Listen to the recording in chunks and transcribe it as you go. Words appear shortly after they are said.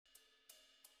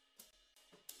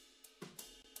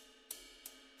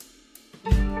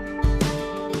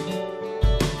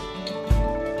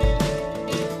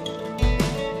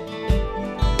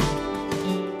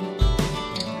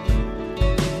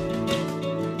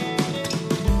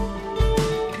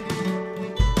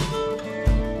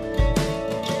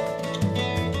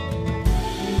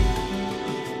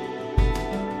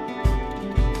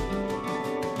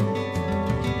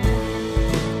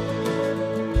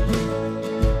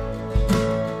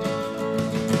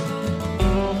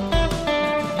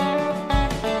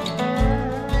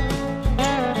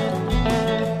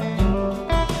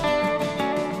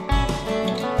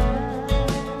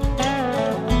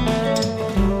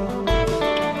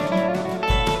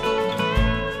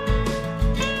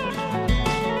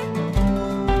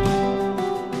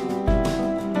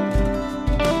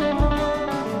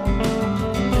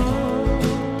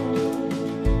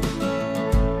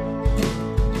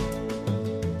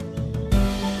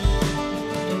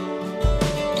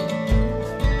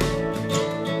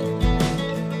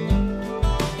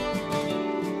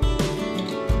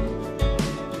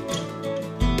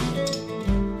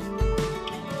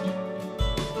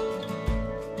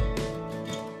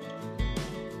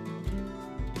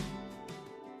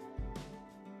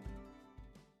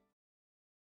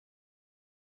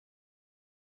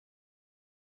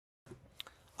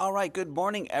All right, good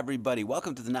morning, everybody.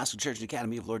 Welcome to the Knoxville Church and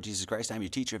Academy of Lord Jesus Christ. I'm your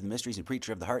teacher of the mysteries and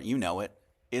preacher of the heart. You know it.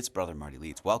 It's Brother Marty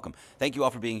Leeds. Welcome. Thank you all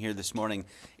for being here this morning.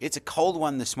 It's a cold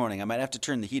one this morning. I might have to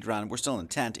turn the heater on. We're still in a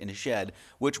tent in a shed,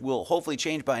 which will hopefully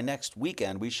change by next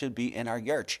weekend. We should be in our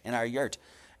yurt.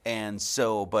 And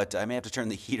so, but I may have to turn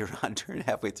the heater on, turn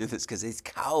halfway through this because it's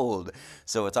cold.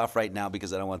 So it's off right now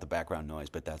because I don't want the background noise,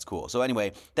 but that's cool. So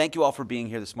anyway, thank you all for being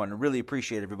here this morning. I really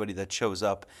appreciate everybody that shows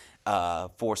up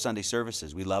for Sunday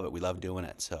services. We love it. We love doing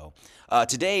it. So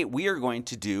today we're going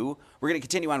to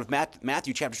continue on with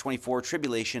Matthew chapter 24,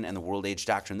 Tribulation and the World Age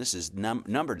Doctrine. This is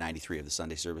number 93 of the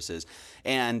Sunday services.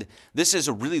 And this is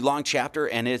a really long chapter,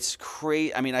 and it's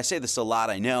crazy. I mean, I say this a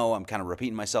lot, I know, I'm kind of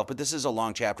repeating myself, but this is a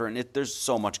long chapter, and there's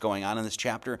so much going on in this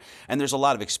chapter, and there's a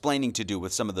lot of explaining to do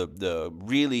with some of the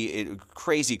really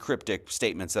crazy cryptic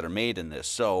statements that are made in this.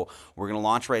 So we're going to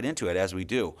launch right into it as we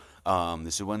do.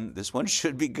 This one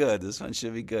should be good. This one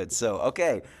should be good. So,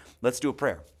 okay, let's do a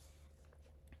prayer.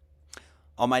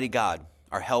 Almighty God,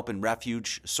 our help and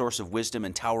refuge, source of wisdom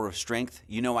and tower of strength,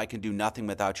 you know I can do nothing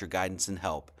without your guidance and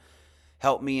help.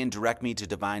 Help me and direct me to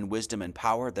divine wisdom and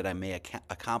power that I may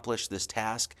accomplish this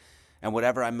task and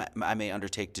whatever I may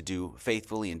undertake to do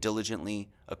faithfully and diligently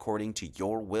according to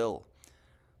your will,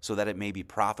 so that it may be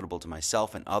profitable to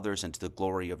myself and others and to the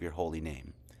glory of your holy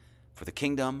name. For the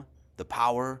kingdom, the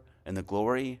power, and the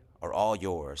glory are all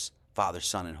yours, Father,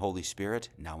 Son, and Holy Spirit,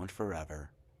 now and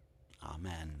forever.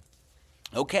 Amen.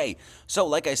 Okay, so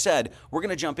like I said, we're going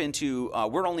to jump into,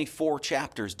 we're only 4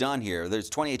 chapters done here. There's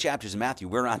 28 chapters in Matthew.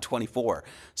 We're on 24.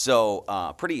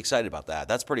 So pretty excited about that.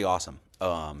 That's pretty awesome.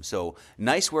 So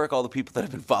nice work, all the people that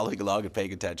have been following along and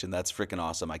paying attention. That's freaking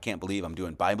awesome. I can't believe I'm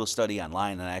doing Bible study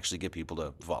online and I actually get people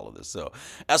to follow this. So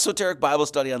esoteric Bible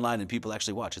study online and people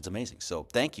actually watch. It's amazing. So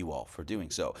thank you all for doing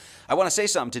so. I want to say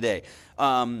something today.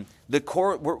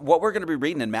 What we're going to be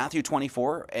reading in Matthew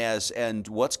 24 and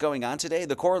what's going on today,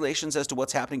 the correlations as to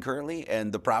what's happening currently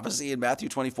and the prophecy in Matthew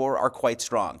 24 are quite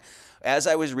strong. As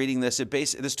I was reading this,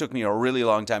 this took me a really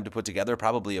long time to put together,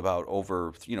 probably about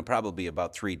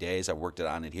 3 days. I worked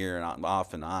on it here and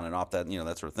off and on and off, that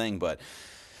sort of thing.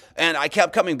 And I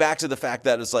kept coming back to the fact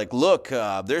that it's like, look,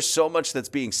 there's so much that's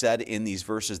being said in these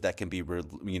verses that can be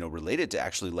related to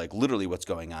actually like literally what's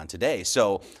going on today.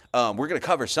 So we're going to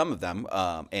cover some of them,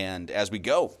 and as we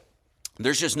go,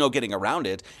 there's just no getting around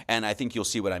it, and I think you'll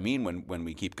see what I mean when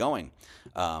we keep going.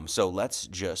 So let's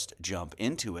just jump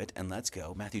into it, and let's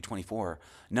go. Matthew 24,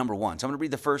 number 1. So I'm going to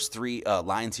read the first 3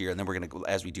 lines here, and then we're going to,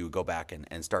 as we do, go back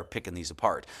and start picking these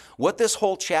apart. What this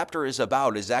whole chapter is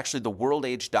about is actually the world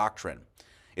age doctrine.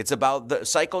 It's about the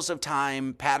cycles of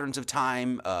time, patterns of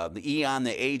time, the eon,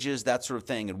 the ages, that sort of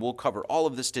thing. And we'll cover all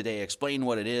of this today, explain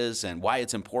what it is and why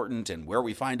it's important and where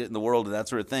we find it in the world and that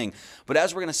sort of thing. But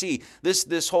as we're going to see,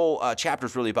 this whole chapter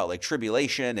is really about like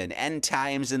tribulation and end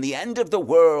times and the end of the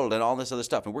world and all this other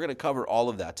stuff. And we're going to cover all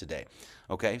of that today.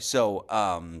 Okay, so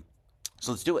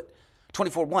let's do it.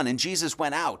 24:1, and Jesus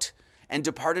went out and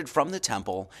departed from the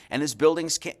temple, and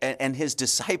his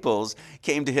disciples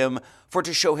came to him for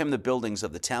to show him the buildings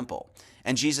of the temple.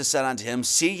 And Jesus said unto him,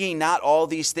 See ye not all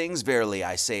these things? Verily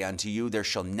I say unto you, there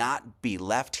shall not be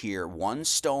left here one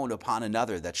stone upon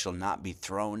another that shall not be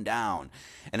thrown down.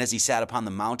 And as he sat upon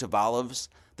the Mount of Olives,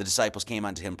 the disciples came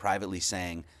unto him privately,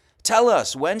 saying, Tell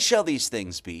us, when shall these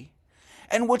things be?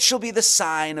 And what shall be the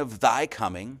sign of thy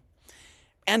coming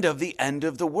and of the end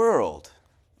of the world?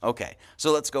 Okay,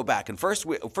 so let's go back. And first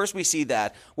we see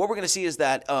that what we're going to see is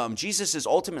that Jesus is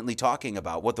ultimately talking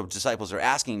about what the disciples are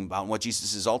asking about, and what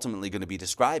Jesus is ultimately going to be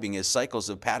describing is cycles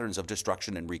of patterns of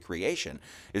destruction and recreation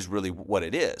is really what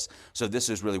it is. So this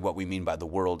is really what we mean by the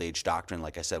world age doctrine.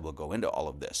 Like I said, we'll go into all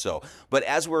of this. So, but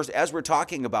as we're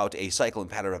talking about a cycle and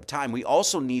pattern of time, we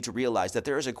also need to realize that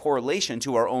there is a correlation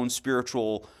to our own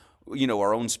spiritual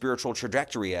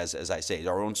trajectory, as I say,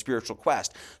 our own spiritual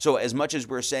quest. So as much as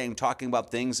we're talking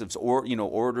about things of,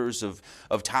 orders of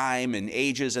time and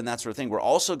ages and that sort of thing, we're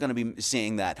also going to be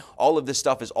seeing that all of this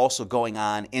stuff is also going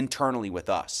on internally with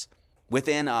us,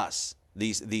 within us.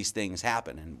 These things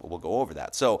happen, and we'll go over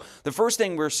that. So the first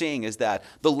thing we're seeing is that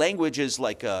the language is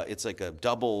it's a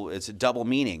double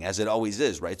meaning, as it always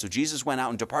is, right? So Jesus went out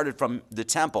and departed from the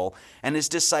temple, and his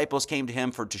disciples came to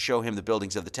him to show him the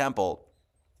buildings of the temple.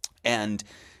 And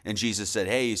Jesus said,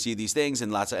 hey, you see these things?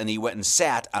 And he went and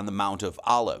sat on the Mount of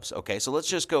Olives. Okay, so let's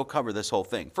just go cover this whole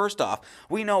thing. First off,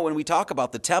 we know when we talk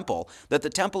about the temple, that the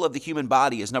temple of the human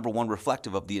body is, number one,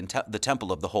 reflective of the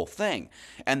temple of the whole thing.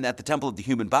 And that the temple of the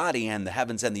human body and the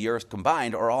heavens and the earth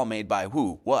combined are all made by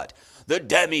who? What? The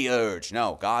demiurge.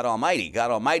 No, God Almighty. God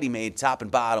Almighty made top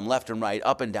and bottom, left and right,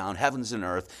 up and down, heavens and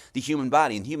earth, the human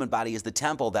body. And the human body is the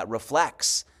temple that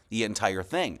reflects the entire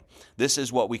thing. This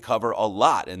is what we cover a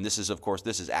lot, and this is, of course,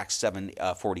 this is Acts 7,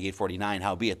 48, 49,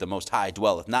 howbeit the Most High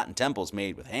dwelleth not in temples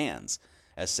made with hands,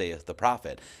 as saith the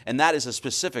prophet. And that is a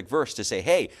specific verse to say,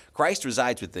 hey, Christ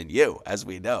resides within you, as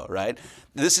we know, right?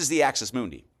 This is the axis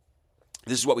mundi.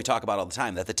 This is what we talk about all the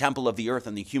time, that the temple of the earth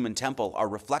and the human temple are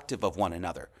reflective of one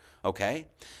another, okay?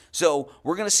 So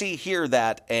we're going to see here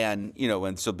that, and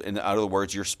so in other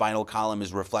words, your spinal column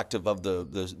is reflective of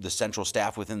the central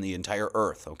staff within the entire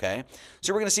earth, okay?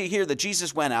 So we're going to see here that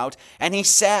Jesus went out and he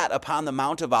sat upon the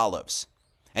Mount of Olives.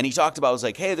 And he talked about, it was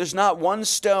like, hey, there's not one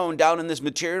stone down in this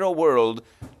material world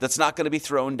that's not going to be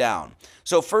thrown down.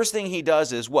 So first thing he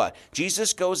does is what?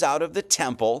 Jesus goes out of the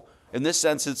temple. In this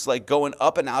sense, it's like going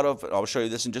up and out of, I'll show you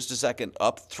this in just a second,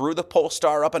 up through the pole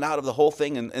star, up and out of the whole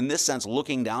thing, and in this sense,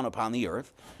 looking down upon the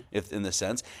earth, if in this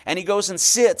sense. And he goes and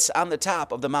sits on the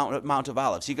top of the Mount of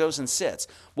Olives. He goes and sits.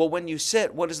 Well, when you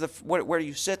sit, where do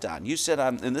you sit on? You sit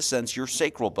on, in this sense, your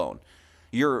sacral bone,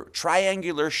 your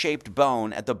triangular-shaped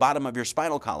bone at the bottom of your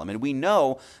spinal column. And we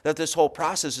know that this whole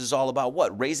process is all about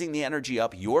what? Raising the energy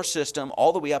up your system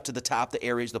all the way up to the top, the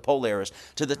Aries, the Polaris,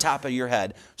 to the top of your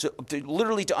head. So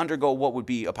literally to undergo what would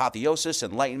be apotheosis,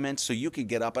 enlightenment, so you could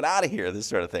get up and out of here, this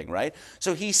sort of thing, right?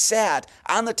 So he sat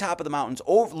on the top of the mountains,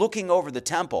 looking over the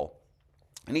temple,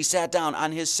 and he sat down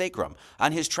on his sacrum,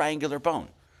 on his triangular bone.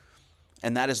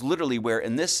 And that is literally where,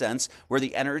 in this sense, where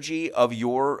the energy of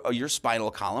your spinal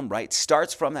column, right,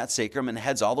 starts from that sacrum and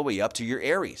heads all the way up to your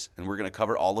Aries. And we're going to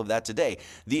cover all of that today.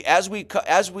 As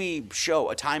we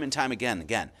show time and time again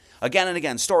and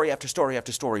again, story after story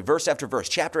after story, verse after verse,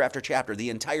 chapter after chapter, the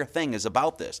entire thing is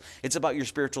about this. It's about your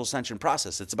spiritual ascension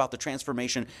process. It's about the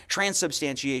transformation,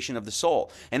 transubstantiation of the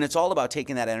soul. And it's all about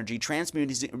taking that energy,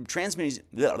 transmuting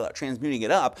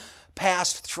it up,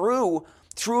 past through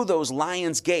those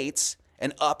lion's gates,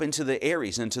 and up into the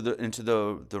Aries, into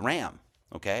the ram,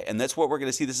 okay? And that's what we're going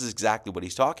to see. This is exactly what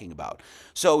he's talking about.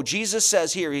 So Jesus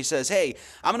says here, he says, hey,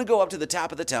 I'm going to go up to the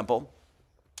top of the temple,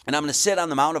 and I'm going to sit on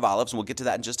the Mount of Olives, and we'll get to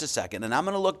that in just a second, and I'm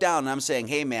going to look down, and I'm saying,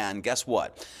 hey, man, guess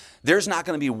what? There's not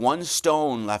going to be one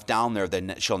stone left down there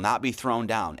that shall not be thrown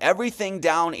down. Everything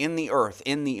down in the earth,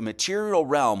 in the material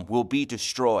realm, will be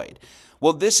destroyed.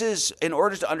 Well, this is, in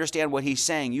order to understand what he's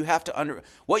saying, you have to,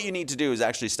 what you need to do is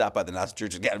actually stop by the Gnostic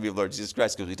Church Academy of Lord Jesus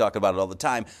Christ, because we talk about it all the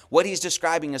time. What he's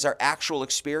describing is our actual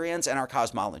experience and our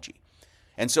cosmology.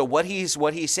 And so what he's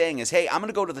saying is, hey, I'm going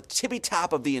to go to the tippy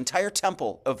top of the entire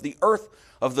temple, of the earth,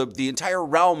 of the entire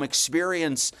realm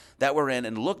experience that we're in,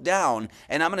 and look down,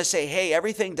 and I'm going to say, hey,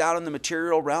 everything down in the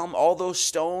material realm, all those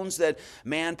stones that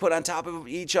man put on top of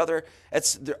each other,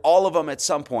 all of them at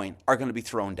some point are going to be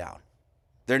thrown down.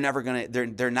 They're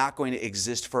not going to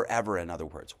exist forever, in other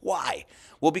words. Why?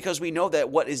 Well, because we know that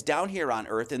what is down here on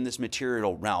earth in this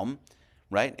material realm,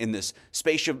 right, in this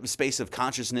space of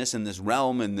consciousness, in this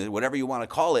realm, and whatever you want to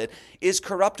call it, is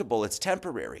corruptible. It's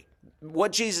temporary.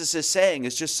 What Jesus is saying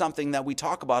is just something that we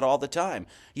talk about all the time.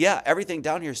 Yeah, everything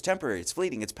down here is temporary. It's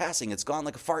fleeting. It's passing. It's gone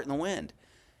like a fart in the wind,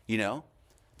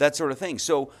 that sort of thing.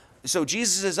 So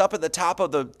Jesus is up at the top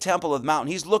of the temple of the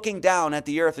mountain. He's looking down at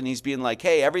the earth, and he's being like,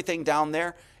 hey, everything down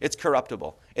there, it's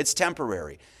corruptible. It's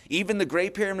temporary. Even the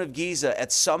Great Pyramid of Giza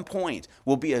at some point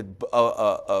will be a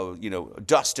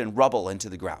dust and rubble into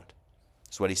the ground.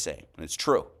 That's what he's saying. And it's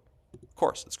true. Of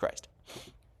course, it's Christ.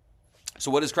 So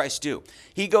what does Christ do?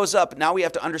 He goes up. Now we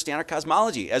have to understand our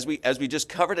cosmology. As we just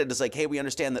covered it, it's like, hey, we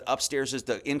understand that upstairs is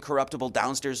the incorruptible,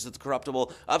 downstairs is the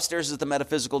corruptible, upstairs is the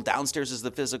metaphysical, downstairs is the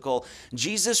physical.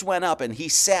 Jesus went up and he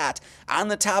sat on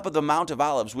the top of the Mount of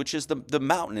Olives, which is the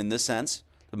mountain in this sense,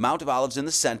 the Mount of Olives in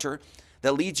the center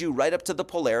that leads you right up to the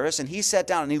Polaris, and he sat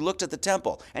down and he looked at the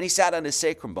temple, and he sat on his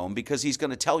sacrum bone because he's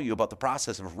going to tell you about the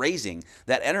process of raising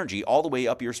that energy all the way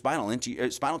up your spinal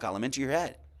column into your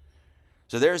head.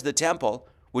 So there's the temple,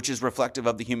 which is reflective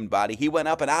of the human body. He went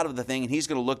up and out of the thing, and he's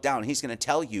going to look down, and he's going to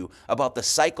tell you about the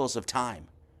cycles of time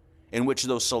in which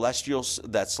that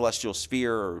celestial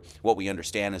sphere, or what we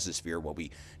understand as a sphere, what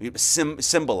we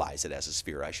symbolize it as a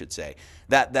sphere, I should say,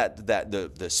 that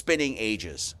the spinning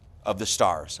ages of the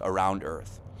stars around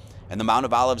Earth. And the Mount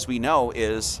of Olives, we know,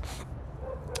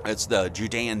 it's the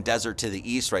Judean desert to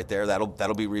the east right there.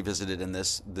 That'll be revisited in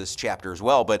this chapter as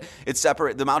well. But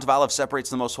the Mount of Olives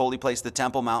separates the most holy place, the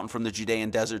Temple Mountain, from the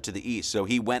Judean desert to the east. So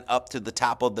he went up to the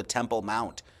top of the Temple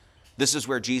Mount. This is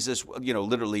where Jesus,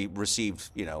 literally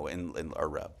received,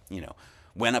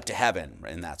 went up to heaven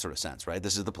in that sort of sense, right?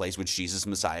 This is the place which Jesus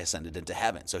Messiah ascended into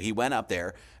heaven. So he went up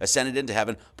there, ascended into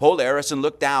heaven, Polaris, and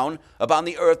looked down upon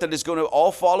the earth that is going to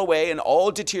all fall away and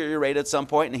all deteriorate at some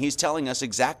point, and he's telling us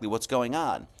exactly what's going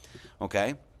on,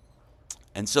 okay?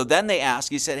 And so then they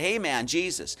ask, he said, hey man,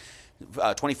 Jesus,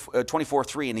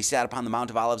 24:3, and he sat upon the Mount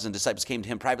of Olives, and disciples came to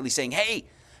him privately saying, hey,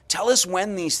 tell us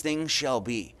when these things shall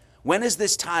be. When is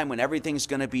this time when everything's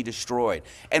going to be destroyed?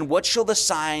 And what shall the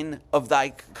sign of thy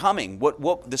coming?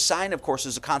 What the sign, of course,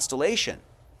 is a constellation,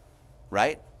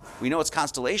 right? We know it's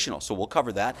constellational, so we'll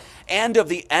cover that. And of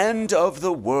the end of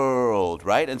the world,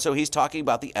 right? And so he's talking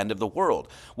about the end of the world.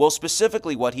 Well,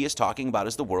 specifically what he is talking about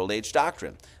is the world age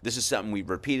doctrine. This is something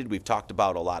we've repeated, we've talked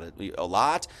about a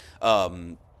lot.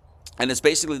 And it's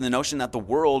basically the notion that the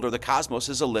world or the cosmos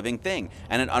is a living thing,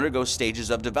 and it undergoes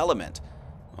stages of development.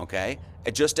 Okay,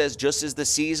 just as the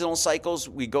seasonal cycles,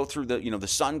 we go through the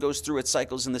sun goes through its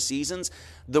cycles in the seasons,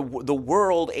 the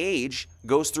world age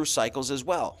goes through cycles as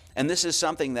well. And this is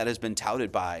something that has been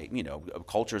touted by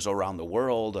cultures around the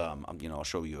world. I'll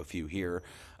show you a few here.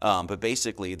 But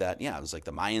basically that, it was like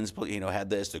the Mayans, had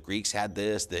this, the Greeks had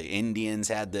this, the Indians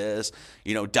had this,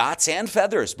 dots and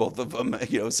feathers, both of them,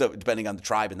 so depending on the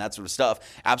tribe and that sort of stuff,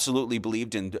 absolutely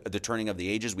believed in the turning of the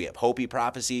ages. We have Hopi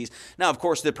prophecies. Now, of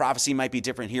course, the prophecy might be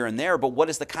different here and there, but what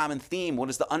is the common theme? What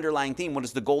is the underlying theme? What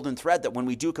is the golden thread that when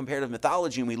we do comparative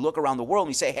mythology and we look around the world and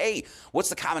we say, hey, what's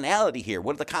the commonality here?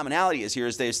 What the commonality is here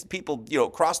is there's people,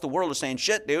 across the world are saying,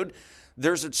 shit, dude,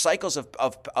 there's cycles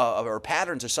or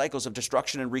patterns of cycles of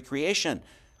destruction and recreation.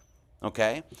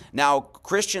 Okay? Now,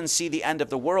 Christians see the end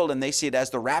of the world and they see it as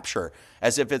the rapture,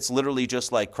 as if it's literally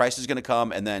just like Christ is going to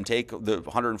come and then take the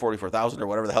 144,000 or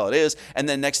whatever the hell it is, and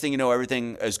then next thing you know,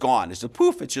 everything is gone. It's a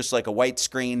poof, it's just like a white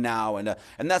screen now, and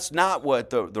that's not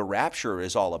what the rapture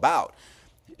is all about.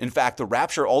 In fact, the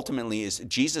rapture ultimately is,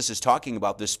 Jesus is talking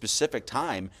about this specific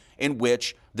time in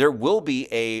which there will be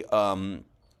a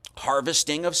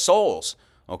harvesting of souls,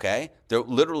 okay?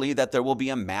 Literally that there will be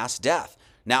a mass death.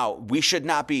 Now, we should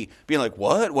not be being like,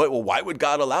 what? Well, why would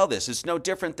God allow this? It's no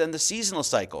different than the seasonal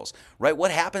cycles, right?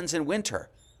 What happens in winter?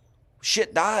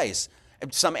 Shit dies.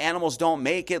 Some animals don't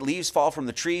make it. Leaves fall from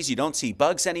the trees. You don't see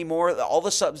bugs anymore. All the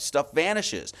stuff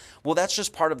vanishes. Well, that's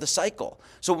just part of the cycle.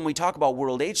 So when we talk about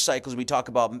world age cycles, we talk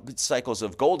about cycles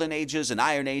of golden ages and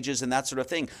iron ages and that sort of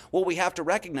thing. Well, we have to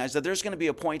recognize that there's going to be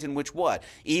a point in which what?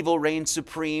 Evil reigns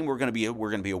supreme. We're going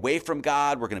to be away from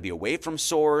God. We're going to be away from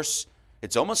source.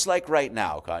 It's almost like right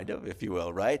now, kind of, if you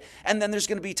will, right? And then there's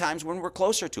going to be times when we're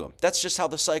closer to him. That's just how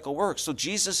the cycle works. So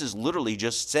Jesus is literally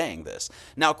just saying this.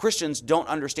 Now, Christians don't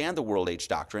understand the world age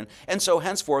doctrine, and so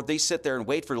henceforth they sit there and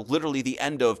wait for literally the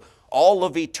end of all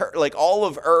of all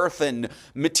of earth and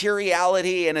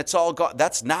materiality, and it's all gone.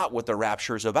 That's not what the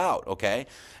rapture is about, okay?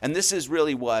 And this is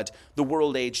really what the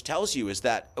world age tells you, is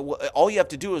that all you have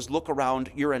to do is look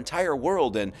around your entire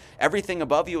world, and everything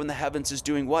above you in the heavens is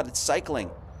doing what? It's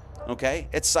cycling. Okay,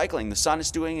 it's cycling. The sun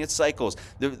is doing its cycles.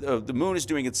 The moon is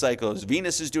doing its cycles.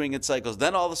 Venus is doing its cycles.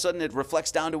 Then all of a sudden it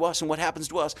reflects down to us. And what happens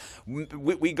to us?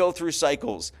 We go through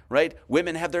cycles, right?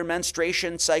 Women have their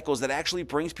menstruation cycles that actually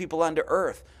brings people onto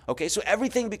earth. Okay, so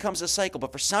everything becomes a cycle.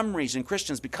 But for some reason,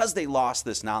 Christians, because they lost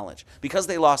this knowledge, because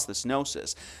they lost this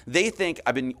gnosis, they think,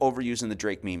 I've been overusing the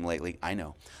Drake meme lately, I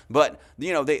know. But,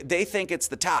 they think it's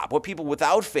the top. What people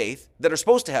without faith, that are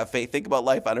supposed to have faith, think about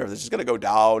life on earth. It's just going to go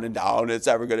down and down.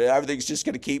 Everything's just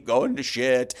going to keep going to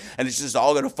shit. And it's just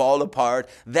all going to fall apart.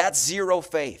 That's zero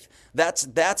faith.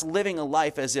 That's living a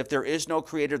life as if there is no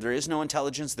creator, there is no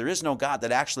intelligence, there is no God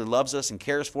that actually loves us and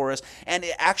cares for us, and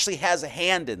it actually has a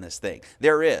hand in this thing.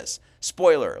 There is.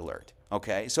 Spoiler alert.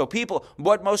 Okay, so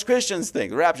what most Christians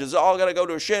think, the rapture is all going to go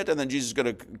to shit, and then Jesus is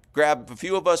going to grab a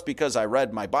few of us because I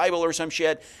read my Bible or some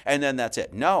shit, and then that's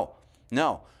it. No.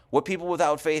 What people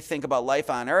without faith think about life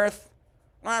on earth,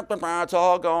 it's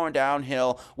all going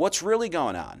downhill. What's really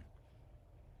going on?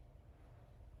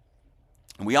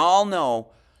 And we all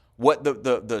know what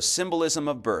the symbolism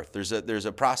of birth. There's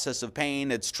a process of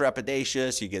pain. It's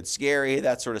trepidatious. You get scary,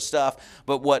 that sort of stuff.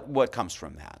 But what comes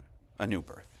from that? A new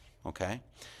birth. Okay,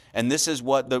 and this is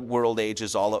what the world age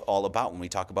is all about when we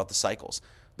talk about the cycles.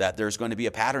 That there's going to be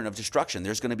a pattern of destruction.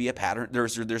 There's going to be a pattern.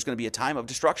 There's going to be a time of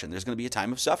destruction. There's going to be a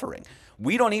time of suffering.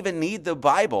 We don't even need the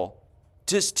Bible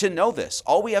to know this.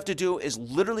 All we have to do is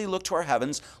literally look to our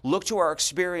heavens, look to our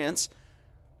experience.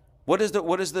 What is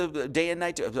the day and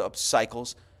night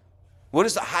cycles? What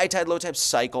is the high tide, low tide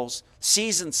cycles,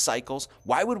 season cycles?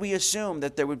 Why would we assume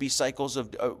that there would be cycles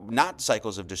of, not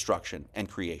cycles of destruction and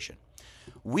creation?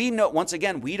 We know, once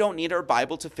again, we don't need our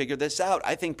Bible to figure this out.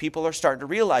 I think people are starting to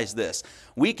realize this.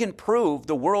 We can prove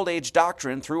the world age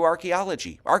doctrine through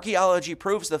archaeology. Archaeology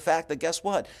proves the fact that, guess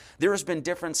what? There has been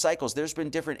different cycles. There's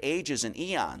been different ages and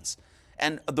eons.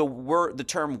 And the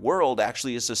term world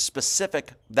actually is a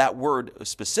specific, that word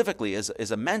specifically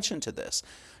is a mention to this.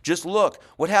 Just look,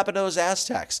 what happened to those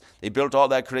Aztecs? They built all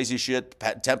that crazy shit,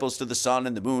 temples to the sun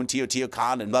and the moon,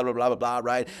 Teotihuacan, and blah, blah, blah, blah, blah,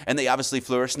 right? And they obviously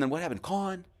flourished. And then what happened?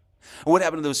 Gone. What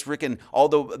happened to those freaking, all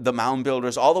the mound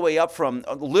builders, all the way up from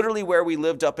literally where we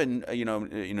lived up in,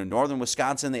 northern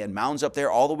Wisconsin? They had mounds up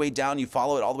there all the way down. You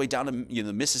follow it all the way down to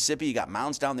the Mississippi. You got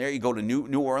mounds down there. You go to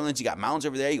New Orleans. You got mounds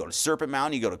over there. You go to Serpent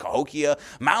Mound. You go to Cahokia.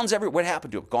 Mounds everywhere. What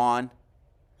happened to it? Gone.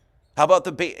 How about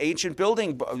the ancient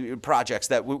building projects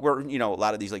that were, a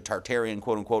lot of these like Tartarian,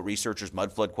 quote unquote, researchers,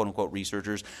 mudflood, quote unquote,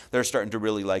 researchers, they're starting to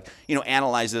really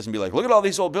analyze this and be like, look at all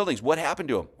these old buildings. What happened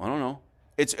to them? I don't know.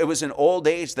 It was an old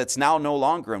age that's now no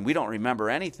longer, and we don't remember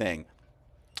anything.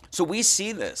 So we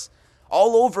see this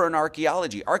all over in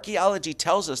archaeology. Archaeology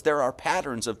tells us there are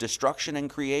patterns of destruction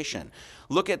and creation.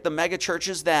 Look at the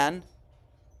megachurches then.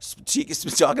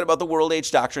 Talking about the world age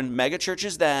doctrine.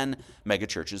 Megachurches then,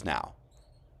 megachurches now.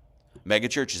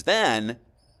 Megachurches then,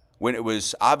 when it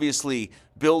was obviously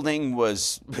building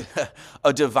was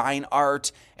a divine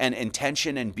art and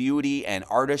intention and beauty and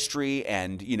artistry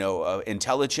and,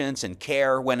 intelligence and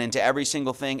care went into every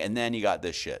single thing. And then you got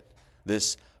this shit,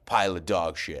 this pile of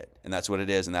dog shit. And that's what it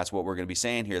is. And that's what we're going to be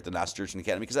saying here at the Gnostic Church and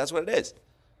Academy, because that's what it is.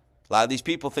 A lot of these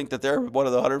people think that they're one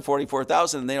of the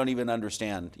 144,000 and they don't even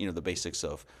understand, the basics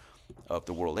of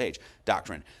the world age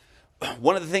doctrine.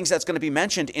 One of the things that's going to be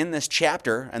mentioned in this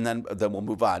chapter, and then we'll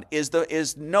move on,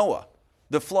 is Noah,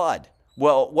 the flood.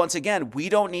 Well, once again, we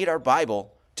don't need our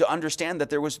Bible to understand that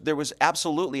there was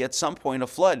absolutely at some point a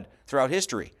flood throughout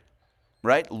history,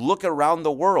 right? Look around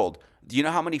the world. Do you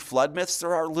know how many flood myths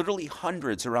there are? Literally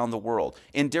hundreds around the world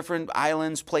in different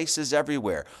islands, places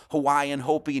everywhere. Hawaiian,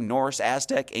 Hopi, Norse,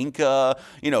 Aztec, Inca,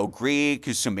 Greek,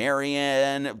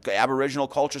 Sumerian, Aboriginal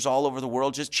cultures all over the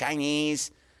world, just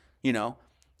Chinese, You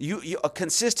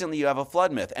consistently you have a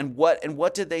flood myth. And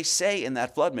what did they say in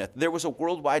that flood myth? There was a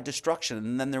worldwide destruction,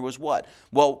 and then there was what?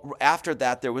 Well, after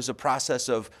that, there was a process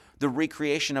of the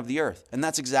recreation of the earth. And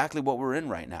that's exactly what we're in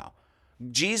right now.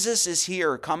 Jesus is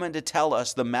here coming to tell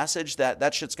us the message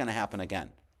that shit's going to happen again.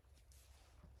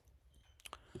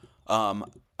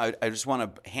 I just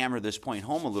want to hammer this point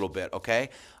home a little bit, okay?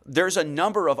 There's a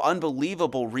number of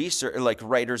unbelievable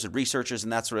writers and researchers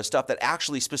and that sort of stuff that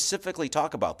actually specifically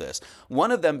talk about this. One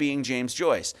of them being James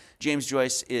Joyce. James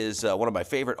Joyce is one of my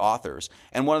favorite authors,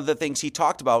 and one of the things he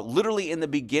talked about literally in the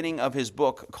beginning of his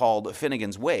book called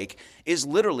Finnegan's Wake is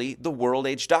literally the world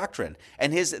age doctrine.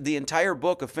 And the entire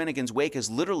book of Finnegan's Wake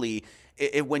is literally,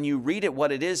 when you read it,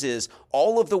 what it is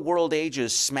all of the world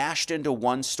ages smashed into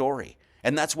one story.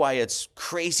 And that's why it's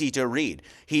crazy to read.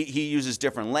 He uses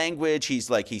different language. He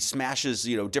smashes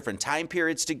different time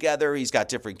periods together. He's got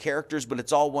different characters, but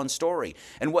it's all one story.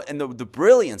 And the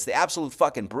brilliance, the absolute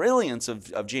fucking brilliance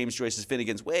of James Joyce's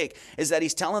Finnegan's Wake is that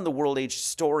he's telling the world age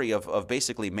story of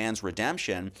basically man's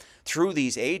redemption through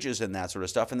these ages and that sort of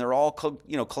stuff, and they're all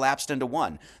collapsed into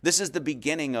one. This is the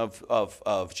beginning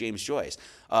of James Joyce.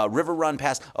 River run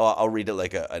past. I'll read it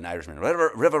like an Irishman.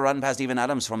 River run past even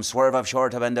Adams from swerve of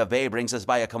shore to bend of bay brings us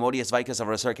by a commodious vicus of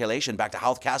recirculation back to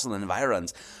Howth Castle and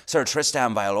environs. Sir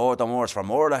Tristram by Lord the Moors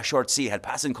from o'er the short sea had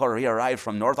passing Corrie arrived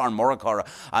from North Armorica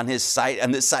on this side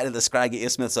of the scraggy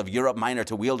isthmus of Europe Minor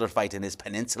to wielder fight in his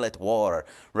peninsulate war.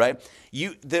 Right?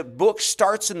 The book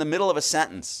starts in the middle of a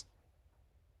sentence.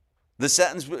 The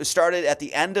sentence started at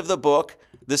the end of the book.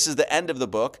 This is the end of the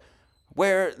book.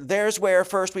 Where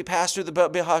first we pass through the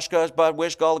Bihushkas, but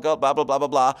wish blah blah blah blah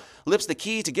blah. Lips the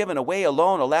key to giving away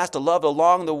alone, alas to love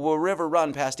along the river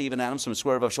run past even Adams from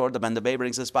swerve of shore to bend the bay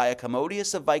brings us by a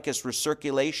commodious of vicus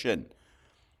recirculation.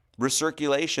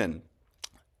 Recirculation.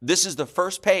 This is the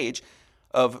first page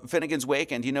of Finnegan's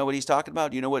Wake, and do you know what he's talking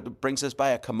about? Do you know what brings us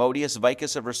by a commodious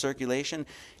vicus of recirculation?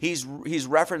 He's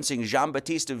referencing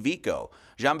Jean-Baptiste Vico.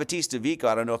 Jean-Baptiste Vico,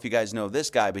 I don't know if you guys know this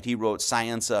guy, but he wrote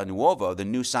Scienza Nuova, the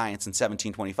New Science, in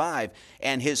 1725,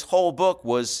 and his whole book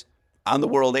was on the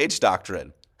world age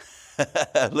doctrine.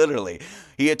 Literally.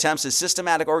 He attempts a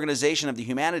systematic organization of the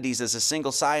humanities as a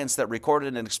single science that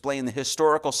recorded and explained the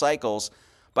historical cycles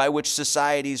by which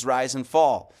societies rise and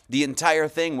fall. The entire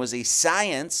thing was a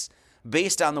science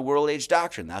based on the world age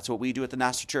doctrine. That's what we do at the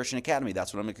Gnostic Church and Academy.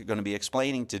 That's what I'm going to be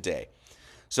explaining today.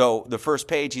 So the first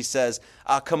page, he says,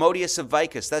 commodious of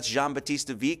vicus, that's Jean-Baptiste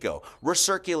Vico.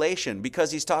 Recirculation,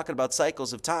 because he's talking about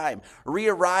cycles of time.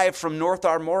 Re-arrived from North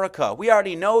Armorica. We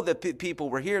already know that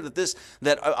people were here,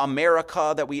 that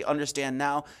America that we understand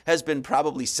now has been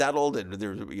probably settled, and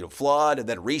there's flood, and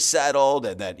then resettled,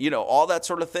 and then, all that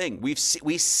sort of thing. We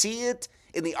see it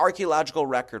in the archaeological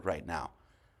record right now.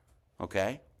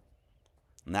 Okay?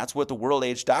 And that's what the world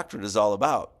age doctrine is all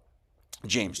about.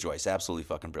 James Joyce, absolutely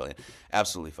fucking brilliant.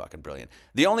 Absolutely fucking brilliant.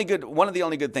 One of the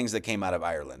only good things that came out of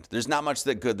Ireland. There's not much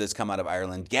that good that's come out of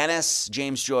Ireland. Guinness,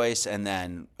 James Joyce, and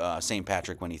then St.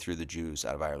 Patrick when he threw the Jews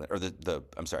out of Ireland, or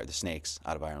the snakes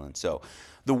out of Ireland. So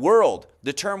the world,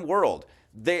 the term world,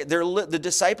 the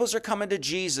disciples are coming to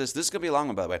Jesus. This is going to be a long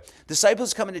one, by the way.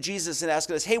 Disciples coming to Jesus and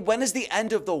asking us, hey, when is the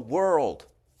end of the world?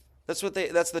 That's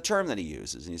the term that he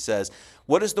uses. And he says,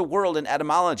 what is the world in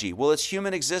etymology? Well, it's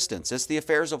human existence. It's the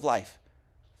affairs of life.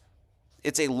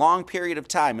 It's a long period of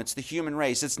time. It's the human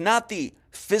race. It's not the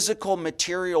physical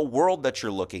material world that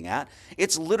you're looking at.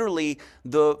 It's literally,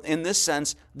 in this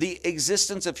sense, the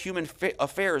existence of human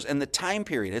affairs and the time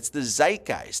period. It's the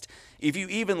zeitgeist. If you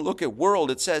even look at world,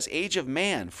 it says age of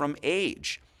man, from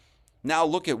age. Now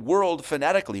look at world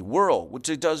phonetically. Whirl, which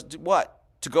it does what?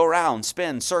 To go round,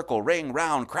 spin, circle, ring,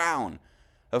 round, crown.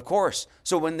 Of course.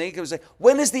 So when they say,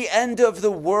 when is the end of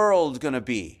the world going to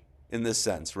be? In this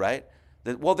sense, right?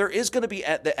 Well, there is going to be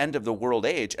at the end of the world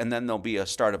age, and then there'll be a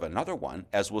start of another one,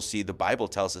 as we'll see. The Bible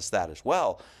tells us that as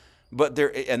well. But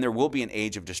there will be an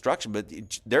age of destruction. But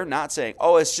they're not saying,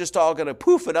 oh, it's just all going to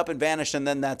poof it up and vanish, and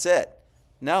then that's it.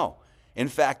 No. In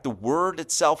fact, the word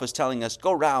itself is telling us,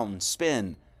 go round,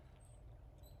 spin.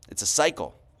 It's a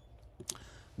cycle.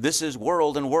 This is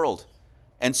world and world.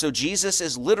 And so Jesus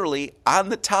is literally on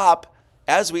the top.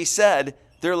 As we said,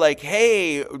 they're like,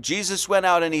 hey, Jesus went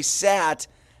out and he sat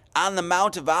on the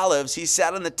Mount of Olives. He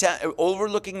sat on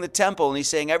overlooking the temple, and he's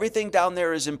saying everything down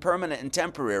there is impermanent and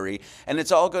temporary, and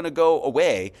it's all going to go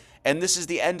away, and this is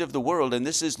the end of the world, and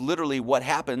this is literally what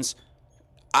happens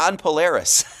on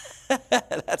Polaris.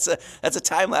 That's a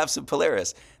time lapse of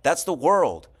Polaris. That's the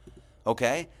world,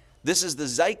 okay? This is the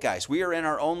zeitgeist. We are in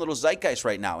our own little zeitgeist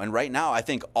right now, and right now I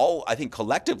think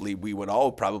collectively we would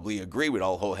all probably agree. We'd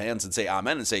all hold hands and say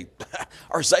amen and say,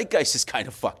 our zeitgeist is kind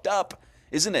of fucked up,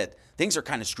 isn't it? Things are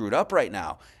kind of screwed up right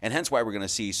now, and hence why we're going to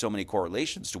see so many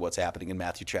correlations to what's happening in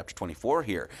Matthew chapter 24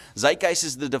 here. Zeitgeist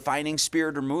is the defining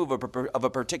spirit or move of a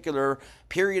particular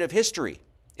period of history.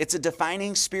 It's a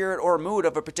defining spirit or mood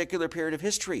of a particular period of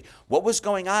history. What was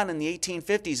going on in the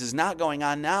 1850s is not going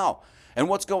on now. And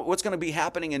what's going to be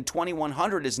happening in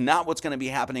 2100 is not what's going to be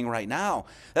happening right now.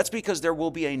 That's because there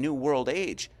will be a new world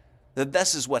age.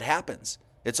 This is what happens.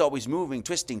 It's always moving,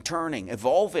 twisting, turning,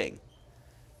 evolving.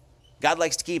 God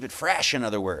likes to keep it fresh, in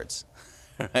other words,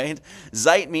 right?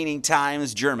 Zeit meaning time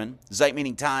is German. Zeit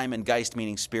meaning time, and Geist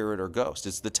meaning spirit or ghost.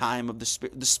 It's the time of the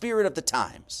spirit of the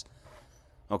times,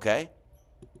 okay?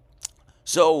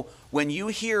 So when you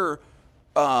hear,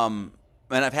 and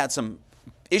I've had some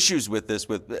issues with this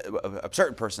with a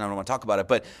certain person, I don't want to talk about it,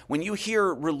 but when you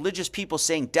hear religious people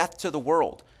saying death to the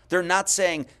world, they're not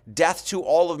saying death to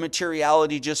all of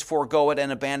materiality, just forego it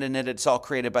and abandon it. It's all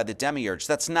created by the demiurge.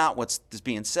 That's not what's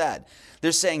being said.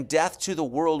 They're saying death to the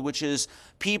world, which is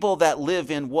people that live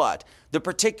in what? The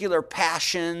particular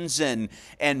passions and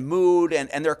mood,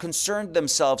 and they're concerned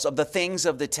themselves of the things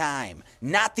of the time,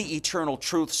 not the eternal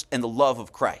truths and the love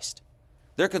of Christ.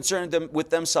 They're concerned with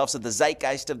themselves of the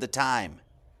zeitgeist of the time.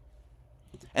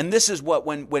 And this is what,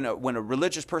 when a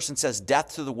religious person says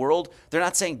death to the world, they're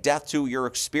not saying death to your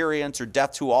experience or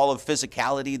death to all of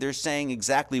physicality. They're saying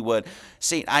exactly what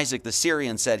St. Isaac the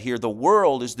Syrian said here. The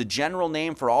world is the general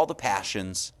name for all the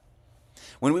passions.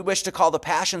 When we wish to call the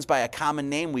passions by a common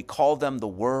name, we call them the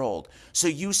world. So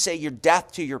you say you're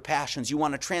death to your passions. You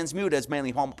want to transmute, as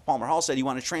Manly Palmer Hall said, you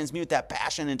want to transmute that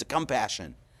passion into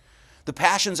compassion. The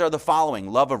passions are the following: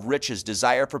 love of riches,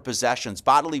 desire for possessions,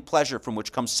 bodily pleasure from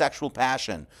which comes sexual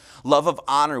passion, love of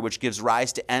honor which gives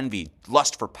rise to envy,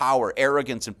 lust for power,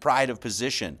 arrogance and pride of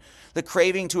position, the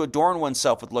craving to adorn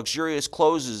oneself with luxurious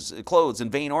clothes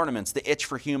and vain ornaments, the itch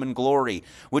for human glory,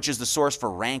 which is the source for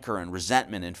rancor and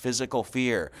resentment and physical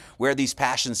fear. Where these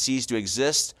passions cease to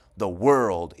exist, the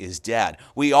world is dead.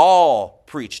 We all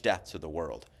preach death to the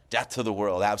world. Death to the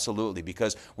world, absolutely,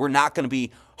 because we're not going to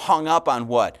be hung up on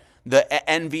what? The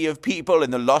envy of people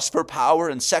and the lust for power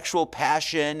and sexual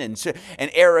passion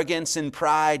and arrogance and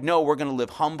pride. No, we're going to live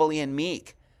humbly and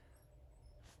meek.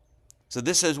 So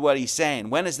this is what he's saying.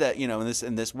 When is that,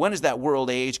 when is that world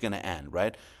age going to end,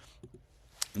 right?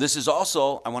 This is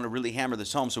also, I want to really hammer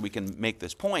this home so we can make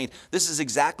this point. This is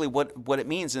exactly what it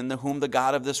means in whom the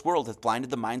God of this world hath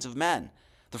blinded the minds of men.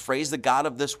 The phrase the God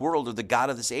of this world or the God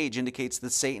of this age indicates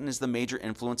that Satan is the major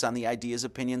influence on the ideas,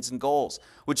 opinions, and goals,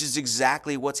 which is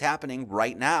exactly what's happening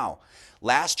right now.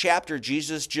 Last chapter,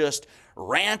 Jesus just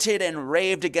ranted and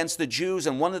raved against the Jews,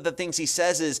 and one of the things he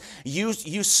says is, you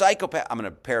psychopaths, I'm going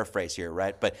to paraphrase here,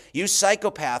 right? But you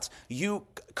psychopaths, you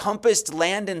compassed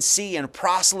land and sea and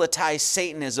proselytized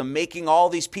Satanism, making all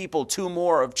these people two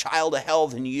more of child of hell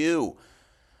than you.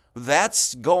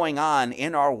 That's going on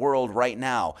in our world right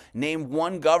now. Name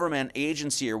one government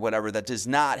agency or whatever that does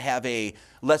not have a,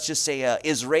 let's just say, a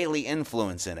Israeli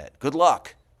influence in it. Good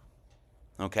luck.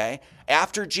 Okay?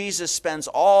 After Jesus spends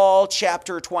all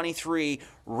chapter 23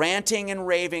 ranting and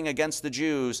raving against the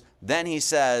Jews, then he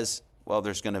says, well,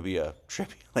 there's going to be a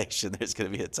tribulation. There's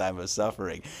going to be a time of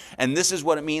suffering. And this is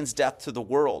what it means, death to the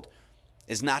world.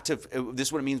 This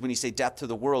is what it means when you say death to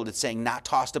the world. It's saying not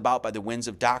tossed about by the winds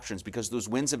of doctrines, because those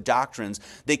winds of doctrines,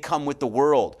 they come with the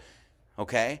world.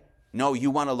 Okay? No,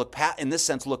 you want to look in this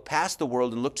sense, look past the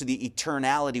world and look to the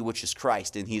eternality, which is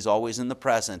Christ, and he's always in the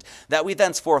present. That we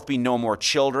thenceforth be no more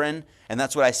children, and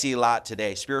that's what I see a lot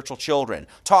today, spiritual children,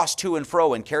 tossed to and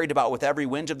fro and carried about with every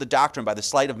wind of the doctrine by the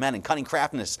sleight of men and cunning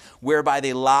craftiness, whereby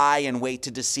they lie and wait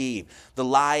to deceive. The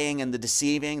lying and the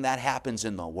deceiving, that happens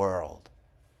in the world.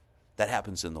 That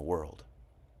happens in the world.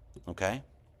 Okay?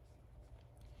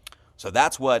 So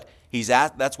that's what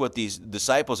these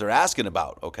disciples are asking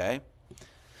about, okay?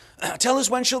 Tell us,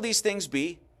 when shall these things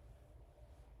be?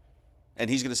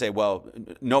 And he's going to say, well,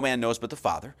 no man knows but the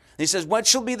Father. And he says, what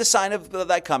shall be the sign of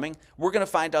thy coming? We're going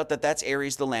to find out that that's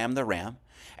Aries, the lamb, the ram.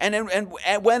 And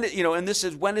when, and this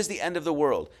is, when is the end of the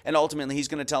world? And ultimately, he's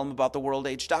going to tell them about the world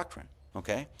age doctrine,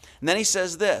 okay? And then he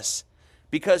says this,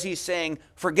 because he's saying,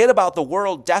 forget about the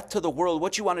world, death to the world.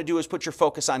 What you want to do is put your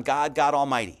focus on God, God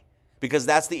Almighty. Because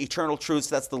that's the eternal truths,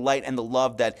 that's the light and the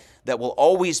love that will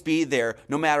always be there,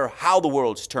 no matter how the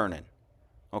world's turning.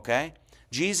 Okay?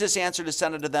 Jesus answered and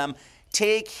said unto them,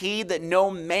 take heed that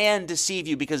no man deceive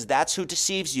you, because that's who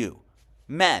deceives you.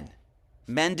 Men.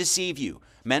 Men deceive you.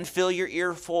 Men fill your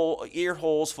ear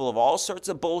holes full of all sorts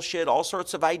of bullshit, all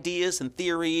sorts of ideas and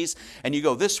theories, and you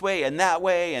go this way, and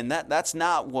that's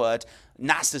not what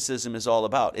Gnosticism is all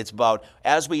about. It's about,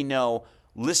 as we know,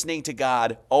 listening to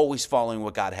God, always following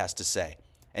what God has to say,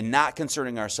 and not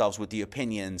concerning ourselves with the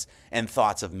opinions and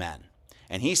thoughts of men.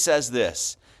 And he says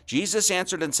this, Jesus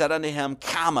answered and said unto him,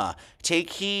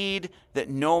 take heed that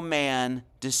no man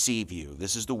deceive you.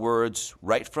 This is the words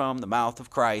right from the mouth of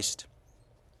Christ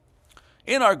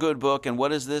in our good book. And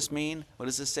what does this mean? What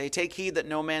does this say? Take heed that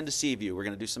no man deceive you. We're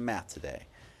going to do some math today.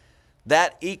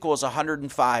 That equals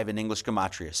 105 in English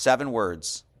gematria. 7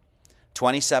 words,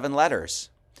 27 letters.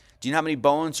 Do you know how many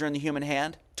bones are in the human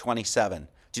hand? 27.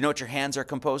 Do you know what your hands are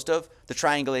composed of? The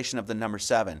triangulation of the number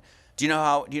 7. Do you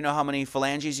know how many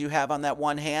phalanges you have on that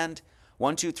one hand?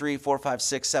 1, 2, 3, 4, 5,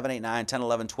 6, 7, 8, 9, 10,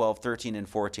 11, 12, 13, and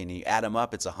 14. And you add them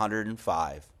up, it's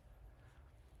 105.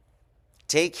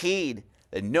 Take heed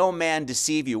that no man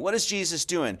deceive you. What is Jesus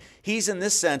doing? He's, in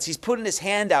this sense, he's putting his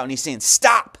hand out and he's saying,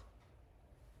 stop.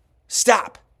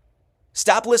 Stop.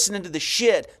 Stop listening to the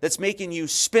shit that's making you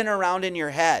spin around in your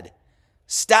head.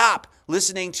 Stop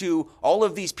listening to all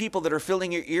of these people that are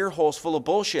filling your ear holes full of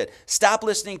bullshit. Stop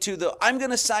listening to I'm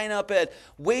going to sign up at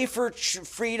Way for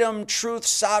Freedom, Truth,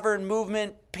 Sovereign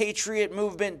Movement,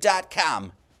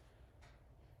 PatriotMovement.com.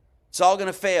 It's all going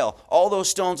to fail. All those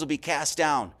stones will be cast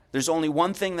down. There's only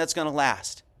one thing that's going to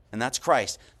last, and that's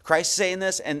Christ. Christ saying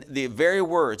this, and the very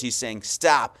words, he's saying,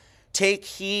 stop. Take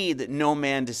heed that no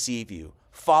man deceive you.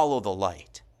 Follow the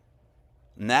light.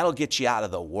 And that'll get you out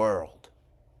of the world.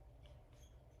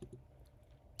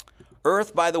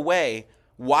 Earth, by the way,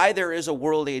 why there is a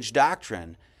world age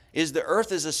doctrine is the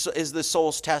earth is the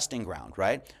soul's testing ground,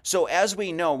 right? So as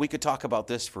we know, we could talk about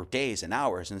this for days and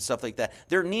hours and stuff like that.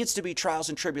 There needs to be trials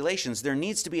and tribulations. There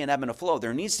needs to be an ebb and a flow.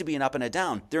 There needs to be an up and a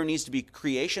down. There needs to be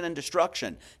creation and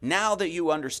destruction. Now that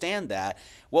you understand that,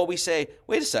 well, we say,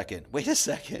 wait a second.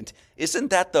 Isn't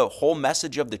that the whole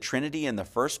message of the Trinity in the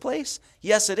first place?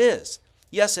 Yes, it is.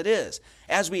 Yes, it is.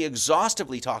 As we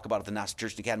exhaustively talk about at the Gnostic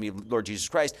Church Academy of Lord Jesus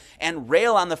Christ and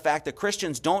rail on the fact that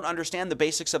Christians don't understand the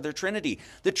basics of their Trinity.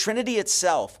 The Trinity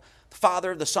itself, the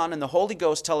Father, the Son, and the Holy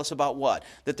Ghost tell us about what?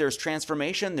 That there's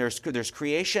transformation, there's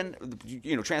creation,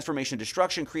 transformation,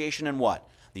 destruction, creation, and what?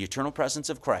 The eternal presence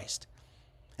of Christ.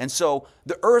 And so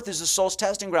the earth is the soul's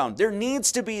testing ground. There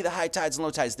needs to be the high tides and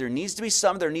low tides. There needs to be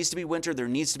summer, there needs to be winter, there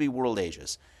needs to be world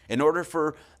ages. In order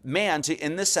for man to,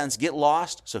 in this sense, get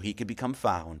lost so he could become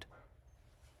found.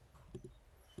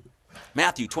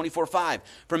 Matthew 24:5.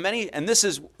 For many, and this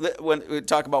is when we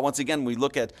talk about, once again, we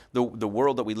look at the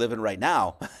world that we live in right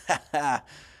now. I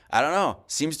don't know.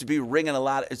 Seems to be ringing a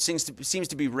lot. It seems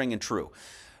to be ringing true.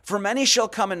 For many shall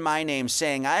come in my name,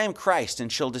 saying, I am Christ, and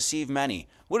shall deceive many.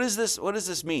 What does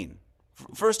this mean?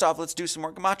 First off, let's do some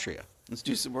more gematria.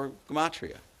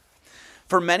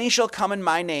 For many shall come in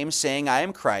my name, saying, I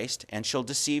am Christ, and shall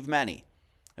deceive many.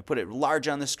 I put it large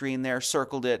on the screen there,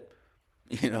 circled it,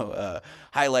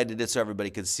 highlighted it so everybody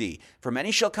could see. For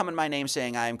many shall come in my name,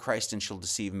 saying, I am Christ, and shall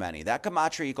deceive many. That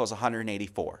gematria equals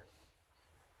 184.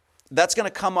 That's going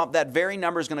to come up, that very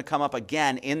number is going to come up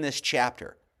again in this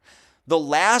chapter. The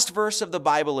last verse of the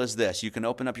Bible is this. You can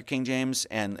open up your King James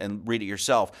and read it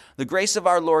yourself. The grace of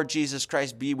our Lord Jesus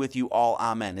Christ be with you all.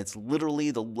 Amen. It's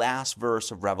literally the last verse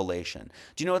of Revelation.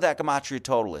 Do you know what that gematria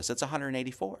total is? It's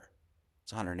 184.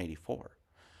 It's 184.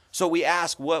 So we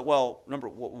ask,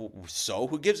 so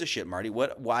who gives a shit, Marty?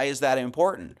 Why is that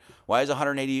important? Why is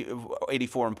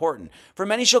 184 important? For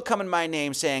many shall come in my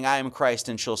name saying, I am Christ,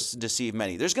 and shall deceive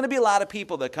many. There's going to be a lot of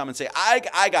people that come and say,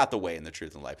 I got the way and the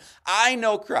truth and life. I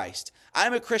know Christ.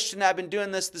 I'm a Christian. I've been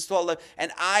doing this whole life,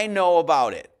 and I know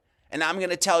about it. And I'm going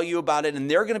to tell you about it. And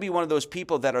they're going to be one of those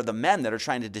people that are the men that are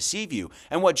trying to deceive you.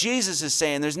 And what Jesus is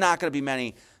saying, there's not going to be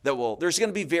many there's going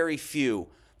to be very few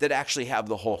that actually have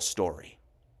the whole story.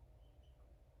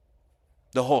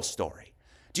 The whole story.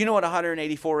 Do you know what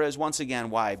 184 is? Once again,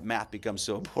 why math becomes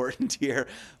so important here.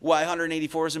 Why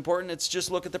 184 is important? It's just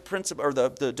look at the principle or the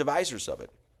divisors of it.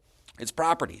 It's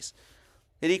properties.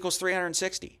 It equals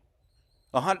 360.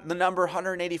 The number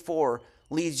 184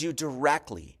 leads you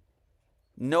directly,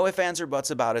 no ifs, ands, or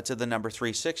buts about it, to the number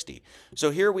 360.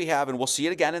 So here we have, and we'll see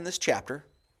it again in this chapter.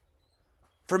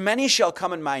 For many shall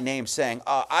come in my name saying,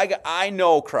 I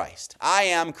know Christ. I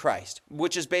am Christ.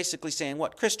 Which is basically saying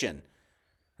what? Christian.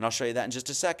 And I'll show you that in just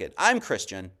a second. I'm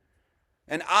Christian,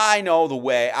 and I know the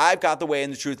way. I've got the way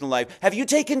and the truth and life. Have you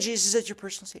taken Jesus as your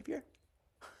personal Savior?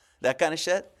 That kind of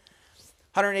shit.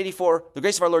 184, the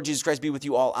grace of our Lord Jesus Christ be with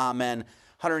you all. Amen.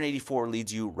 184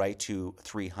 leads you right to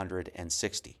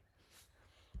 360.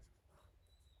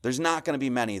 There's not going to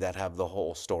be many that have the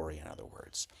whole story, in other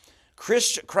words.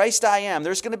 Christ I am.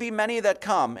 There's going to be many that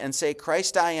come and say,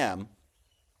 Christ I am.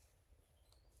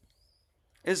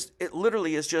 It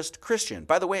literally is just Christian.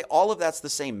 By the way, all of that's the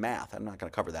same math. I'm not going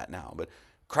to cover that now. But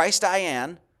Christ I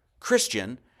am,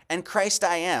 Christian, and Christ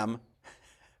I am,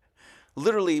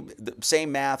 literally the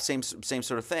same math, same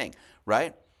sort of thing,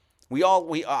 right? We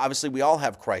all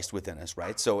have Christ within us,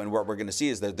 right? So, and what we're going to see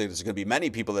is that there's going to be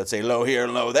many people that say, lo here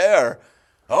and lo there.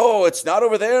 Oh, it's not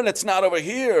over there and it's not over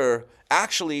here.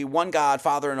 Actually, one God,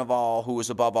 Father and of all, who is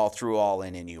above all, through all,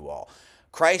 and in you all.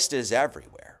 Christ is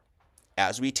everywhere,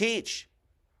 as we teach.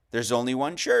 There's only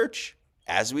one church,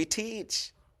 as we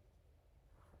teach.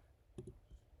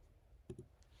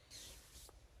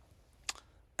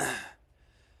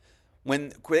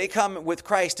 When they come with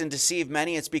Christ and deceive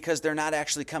many, it's because they're not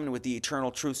actually coming with the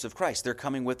eternal truths of Christ. They're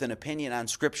coming with an opinion on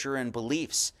Scripture and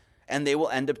beliefs, and they will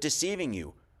end up deceiving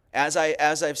you. As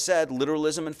I've said,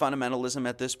 literalism and fundamentalism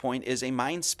at this point is a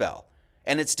mind spell,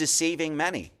 and it's deceiving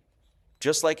many,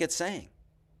 just like it's saying.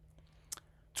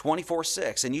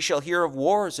 24:6, and you shall hear of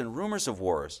wars and rumors of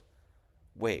wars.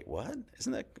 Wait, what?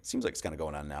 Isn't that? It seems like it's kind of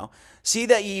going on now. See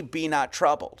that ye be not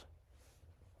troubled.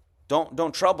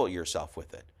 Don't trouble yourself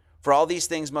with it. For all these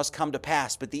things must come to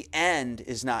pass, but the end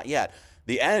is not yet.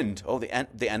 The end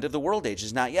of the world age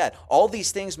is not yet. All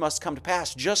these things must come to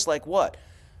pass, just like what?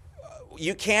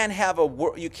 You can't have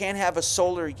a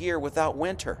solar year without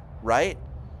winter, right?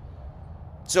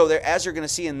 So there, as you're going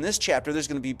to see in this chapter, there's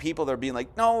going to be people that are being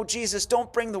like, no, Jesus,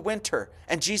 don't bring the winter.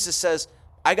 And Jesus says,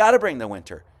 I got to bring the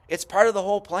winter. It's part of the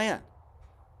whole plan.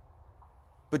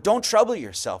 But don't trouble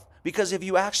yourself, because if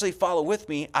you actually follow with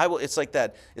me, I will. It's like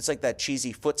that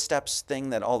cheesy footsteps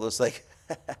thing that all those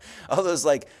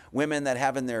women that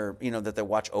have in their, that they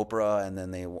watch Oprah, and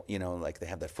then they, they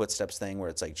have that footsteps thing where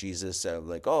it's like Jesus,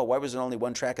 oh, why was there only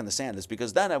one track in the sand? It's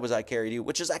because then I carried you,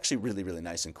 which is actually really, really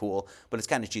nice and cool, but it's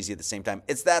kind of cheesy at the same time.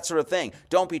 It's that sort of thing.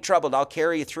 Don't be troubled. I'll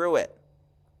carry you through it.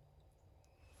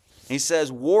 He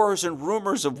says wars and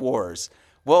rumors of wars.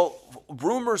 Well,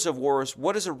 rumors of wars,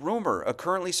 what is a rumor? A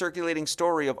currently circulating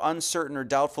story of uncertain or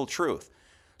doubtful truth.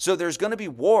 So there's going to be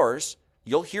wars.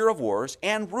 You'll hear of wars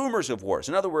and rumors of wars.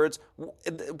 In other words,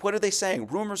 what are they saying?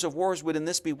 Rumors of wars would in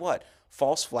this be what?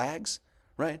 False flags,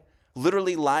 right?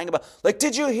 Literally lying about. Like,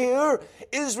 did you hear?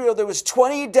 Israel, there was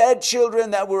 20 dead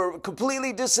children that were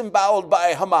completely disemboweled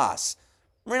by Hamas.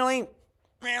 Really?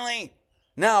 Really?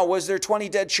 Now, was there 20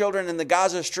 dead children in the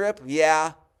Gaza Strip?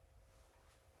 Yeah.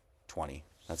 20.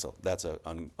 That's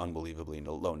an unbelievably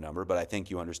low number, but I think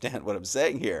you understand what I'm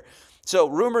saying here. So,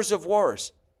 rumors of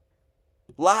wars.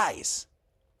 Lies.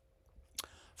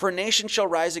 For nation shall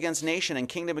rise against nation, and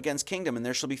kingdom against kingdom, and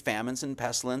there shall be famines and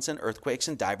pestilence and earthquakes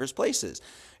in divers places.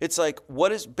 It's like,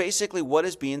 what is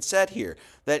being said here?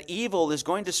 That evil is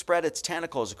going to spread its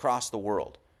tentacles across the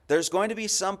world. There's going to be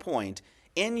some point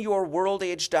in your world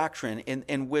age doctrine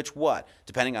in which what?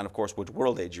 Depending on, of course, which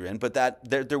world age you're in, but that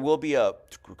there will be a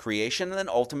creation and then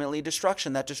ultimately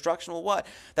destruction. That destruction will what?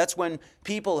 That's when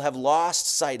people have lost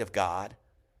sight of God.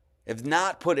 If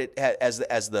not, put it as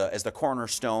the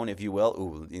cornerstone, if you will.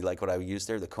 Ooh, you like what I used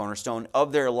there? The cornerstone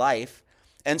of their life.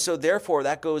 And so therefore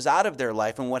that goes out of their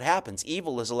life, and what happens?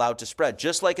 Evil is allowed to spread.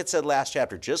 Just like it said last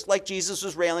chapter, just like Jesus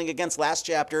was railing against last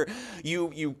chapter,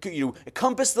 you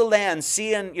compass the land,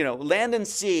 sea and land and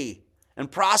sea,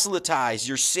 and proselytize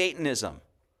your Satanism.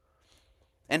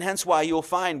 And hence why you'll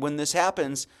find when this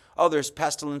happens, there's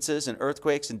pestilences and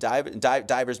earthquakes, and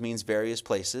divers means various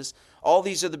places. All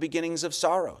these are the beginnings of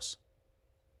sorrows.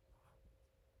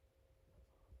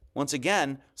 Once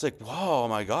again, it's like, whoa,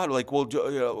 my God, like, well,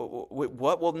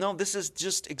 what? Well, no, this is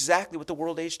just exactly what the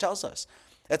world age tells us.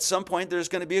 At some point, there's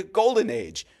going to be a golden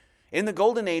age. In the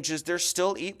golden ages, there's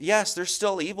still, there's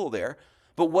still evil there.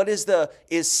 But what is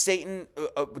Satan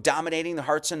dominating the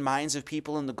hearts and minds of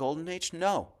people in the golden age?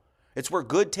 No. It's where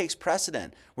good takes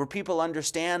precedent, where people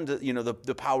understand,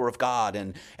 the power of God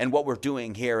and what we're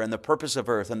doing here and the purpose of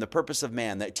earth and the purpose of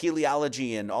man. That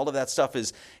teleology and all of that stuff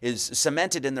is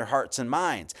cemented in their hearts and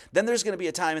minds. Then there's going to be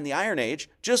a time in the Iron Age,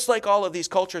 just like all of these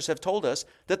cultures have told us,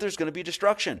 that there's going to be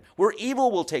destruction, where evil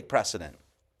will take precedent.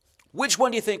 Which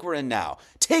one do you think we're in now?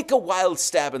 Take a wild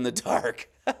stab in the dark.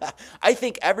 I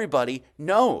think everybody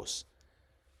knows.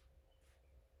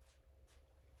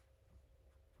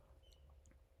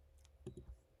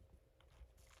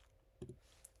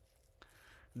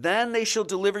 Then they shall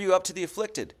deliver you up to the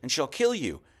afflicted, and shall kill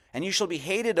you, and you shall be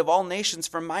hated of all nations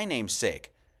for my name's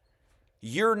sake.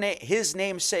 His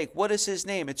name's sake. What is his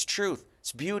name? It's truth.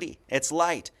 It's beauty. It's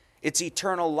light. It's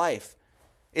eternal life.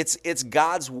 It's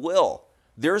God's will.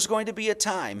 There's going to be a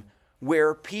time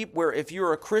where if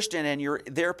you're a Christian and you're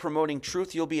there promoting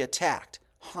truth, you'll be attacked.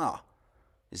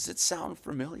 Does it sound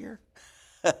familiar?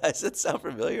 Does it sound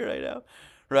familiar right now?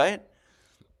 Right?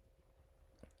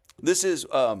 This is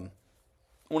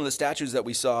one of the statues that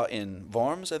we saw in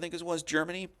Worms, I think it was,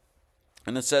 Germany.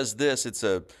 And it says this, it's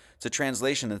a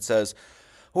translation that says,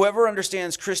 whoever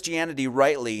understands Christianity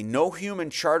rightly, no human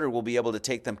charter will be able to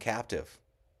take them captive.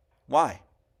 Why?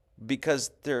 Because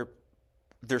their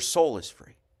soul is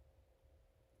free.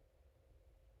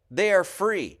 They are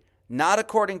free, not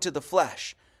according to the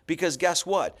flesh. Because guess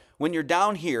what? When you're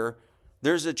down here,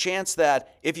 there's a chance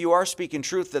that if you are speaking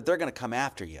truth, that they're going to come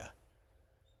after you.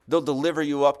 They'll deliver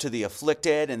you up to the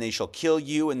afflicted, and they shall kill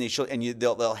you, and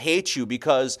they'll hate you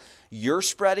because you're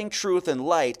spreading truth and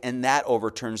light, and that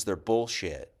overturns their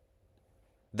bullshit.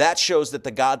 That shows that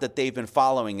the God that they've been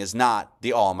following is not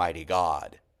the Almighty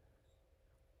God.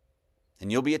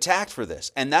 And you'll be attacked for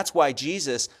this. And that's why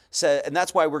Jesus said, and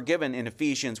that's why we're given in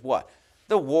Ephesians what?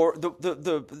 The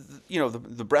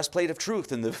breastplate of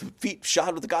truth, and the feet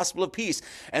shod with the gospel of peace,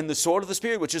 and the sword of the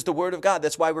Spirit, which is the word of God.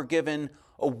 That's why we're given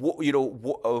the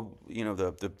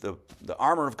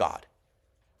armor of God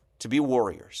to be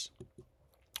warriors.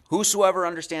 Whosoever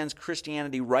understands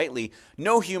Christianity rightly,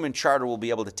 no human charter will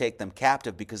be able to take them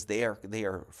captive, because they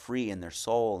are free in their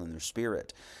soul and their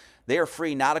spirit. They are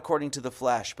free not according to the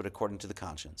flesh, but according to the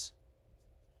conscience.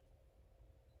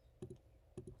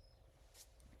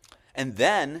 And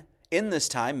then, in this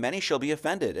time, many shall be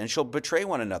offended, and shall betray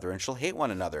one another, and shall hate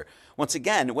one another. Once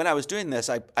again, when I was doing this,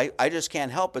 I just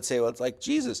can't help but say, well, it's like,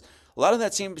 Jesus, a lot of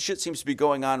that shit seems to be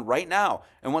going on right now.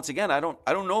 And once again, I don't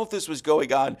know if this was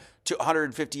going on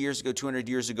 150 years ago, 200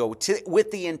 years ago,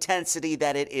 with the intensity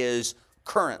that it is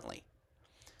currently.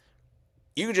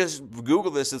 You can just Google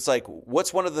this. It's like,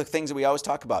 what's one of the things that we always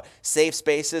talk about? Safe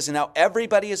spaces. And now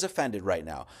everybody is offended right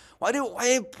now. Why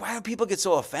do people get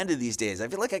so offended these days? I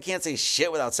feel like I can't say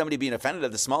shit without somebody being offended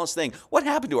at the smallest thing. What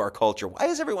happened to our culture? Why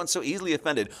is everyone so easily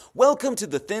offended? Welcome to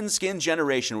the thin-skinned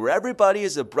generation where everybody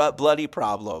is a bloody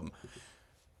problem.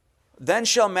 Then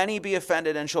shall many be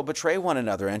offended, and shall betray one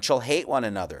another, and shall hate one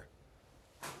another.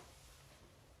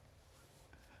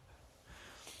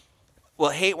 Well,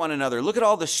 hate one another. Look at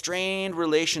all the strained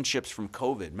relationships from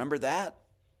COVID. Remember that?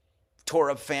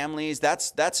 Tore up families.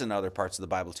 That's in other parts of the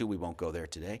Bible too. We won't go there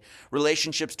today.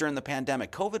 Relationships during the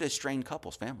pandemic. COVID has strained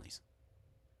couples, families.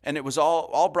 And it was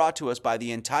all brought to us by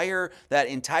that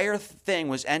entire thing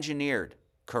was engineered,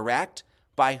 correct?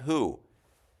 By who?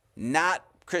 Not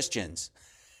Christians.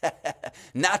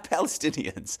 Not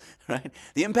Palestinians, right?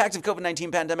 The impact of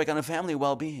COVID-19 pandemic on a family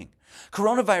well-being.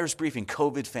 Coronavirus briefing,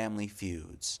 COVID family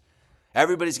feuds.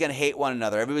 Everybody's going to hate one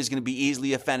another. Everybody's going to be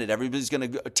easily offended. Everybody's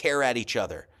going to tear at each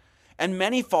other. And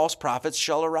many false prophets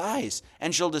shall arise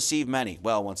and shall deceive many.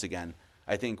 Well, once again,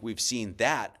 I think we've seen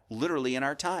that literally in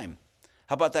our time.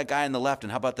 How about that guy on the left,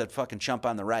 and how about that fucking chump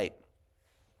on the right?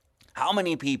 How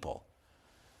many people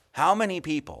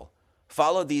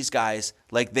followed these guys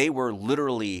like they were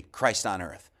literally Christ on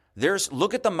earth?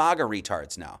 Look at the MAGA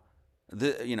retards now.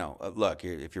 Look,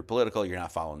 if you're political, you're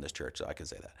not following this church, so I can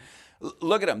say that.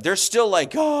 Look at them. They're still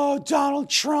like, oh, Donald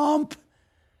Trump,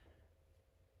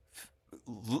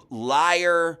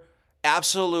 liar,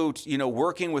 absolute,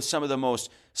 working with some of the most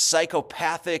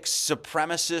psychopathic,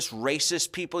 supremacist,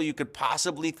 racist people you could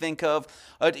possibly think of,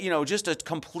 just a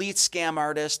complete scam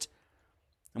artist.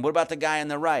 And what about the guy on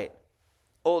the right?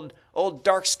 Old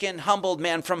dark-skinned, humbled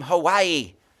man from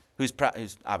Hawaii, who's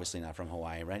obviously not from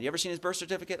Hawaii, right? You ever seen his birth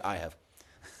certificate? I have.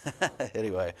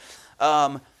 Anyway,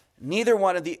 neither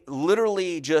one of the,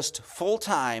 literally just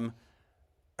full-time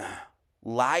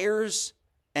liars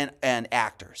and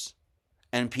actors.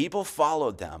 And people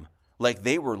followed them like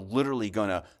they were literally going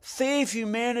to save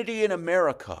humanity in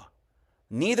America.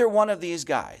 Neither one of these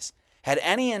guys had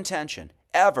any intention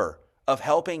ever of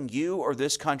helping you or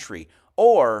this country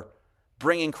or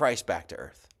bringing Christ back to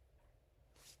earth.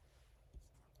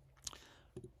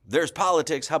 There's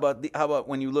politics. How about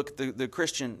when you look at the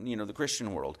Christian, the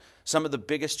Christian world? Some of the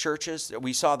biggest churches,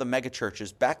 we saw the mega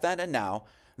churches back then and now.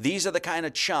 These are the kind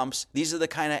of chumps, these are the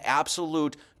kind of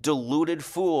absolute deluded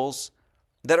fools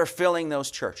that are filling those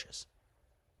churches.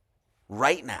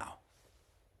 Right now.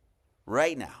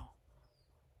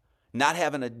 Not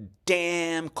having a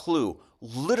damn clue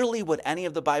literally what any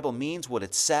of the Bible means, what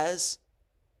it says.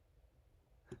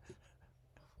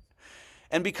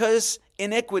 And because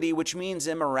iniquity, which means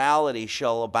immorality,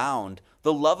 shall abound,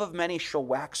 the love of many shall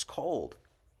wax cold.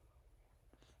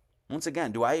 Once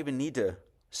again, do I even need to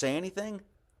say anything?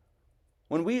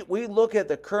 When we look at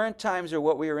the current times or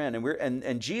what we are in,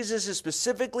 and Jesus is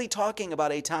specifically talking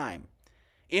about a time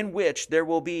in which there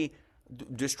will be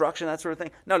destruction, that sort of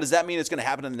thing. Now, does that mean it's going to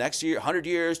happen in the next year, 100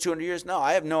 years, 200 years? No,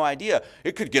 I have no idea.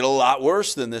 It could get a lot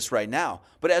worse than this right now.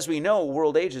 But as we know,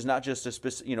 world age is not just a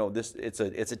specific,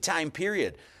 it's a time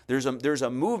period. There's a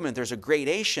movement, there's a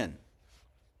gradation.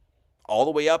 All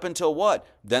the way up until what?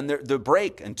 Then the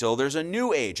break until there's a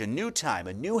new age, a new time,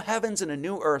 a new heavens and a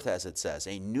new earth, as it says,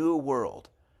 a new world.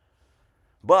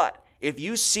 But if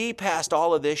you see past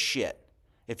all of this shit,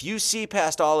 if you see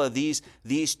past all of these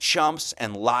chumps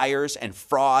and liars and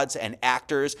frauds and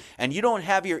actors, and you don't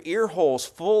have your ear holes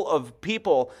full of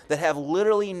people that have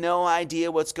literally no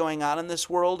idea what's going on in this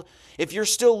world, if you're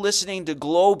still listening to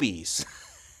globies,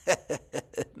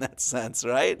 in that sense,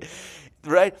 right?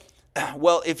 Right?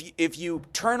 Well, if you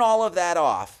turn all of that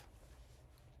off,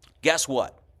 guess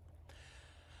what?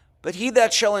 But he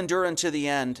that shall endure unto the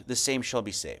end, the same shall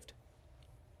be saved.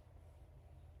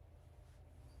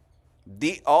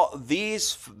 The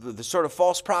sort of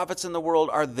false prophets in the world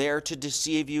are there to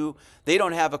deceive you. They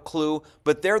don't have a clue,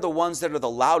 but they're the ones that are the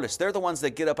loudest. They're the ones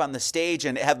that get up on the stage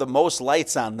and have the most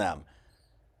lights on them.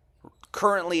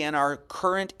 Currently in our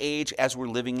current age as we're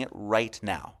living it right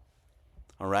now.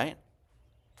 All right?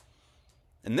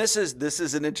 And this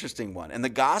is an interesting one. And the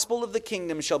gospel of the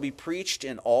kingdom shall be preached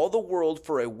in all the world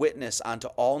for a witness unto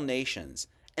all nations.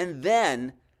 And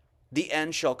then the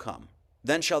end shall come.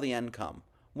 Then shall the end come.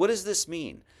 What does this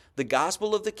mean? The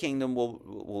gospel of the kingdom,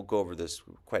 we'll go over this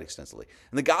quite extensively.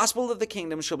 And the gospel of the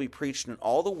kingdom shall be preached in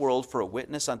all the world for a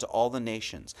witness unto all the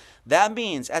nations. That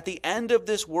means at the end of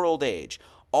this world age,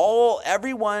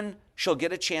 everyone shall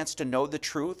get a chance to know the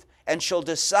truth and shall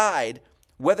decide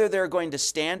whether they're going to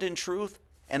stand in truth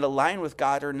and align with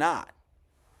God or not.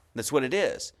 That's what it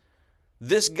is.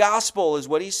 This gospel is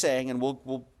what he's saying, and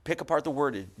we'll pick apart the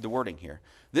wording here.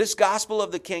 This gospel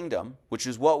of the kingdom, which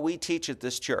is what we teach at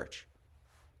this church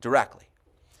directly,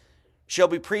 shall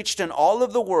be preached in all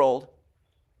of the world,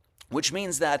 which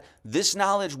means that this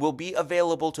knowledge will be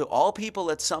available to all people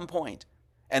at some point,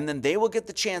 and then they will get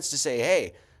the chance to say,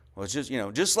 hey, well, it's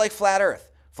just like flat earth.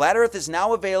 Flat earth is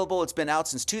now available. It's been out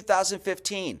since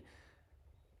 2015.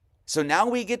 So now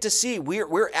we get to see,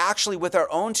 we're actually with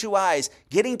our own two eyes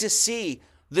getting to see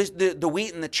the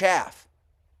wheat and the chaff.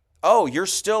 Oh, you're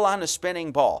still on a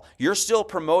spinning ball. You're still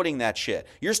promoting that shit.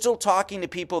 You're still talking to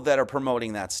people that are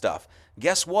promoting that stuff.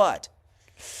 Guess what?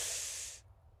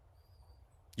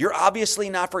 You're obviously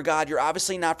not for God. You're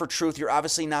obviously not for truth. You're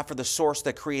obviously not for the source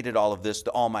that created all of this,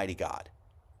 the Almighty God.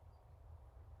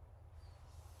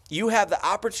 You have the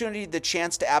opportunity, the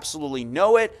chance to absolutely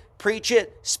know it, preach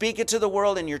it, speak it to the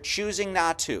world, and you're choosing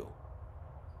not to.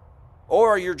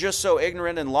 Or you're just so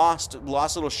ignorant and lost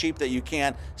little sheep that you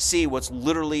can't see what's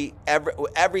literally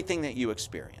everything that you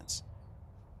experience.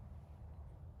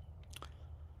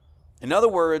 In other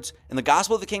words, in the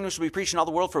gospel of the kingdom shall be preached in all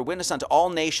the world for a witness unto all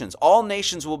nations. All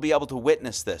nations will be able to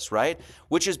witness this, right?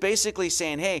 Which is basically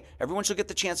saying, hey, everyone shall get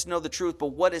the chance to know the truth, but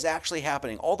what is actually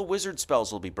happening? All the wizard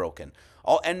spells will be broken.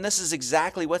 And this is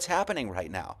exactly what's happening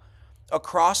right now.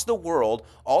 across the world,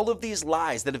 all of these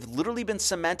lies that have literally been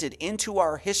cemented into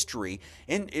our history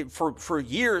for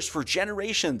years, for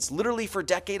generations, literally for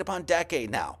decade upon decade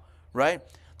now, right?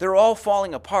 They're all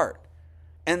falling apart.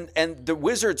 And the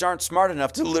wizards aren't smart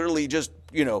enough to literally just,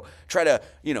 try to,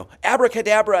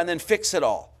 abracadabra and then fix it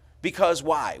all. Because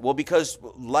why? Well, because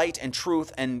light and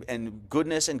truth and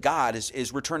goodness and God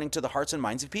is returning to the hearts and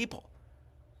minds of people.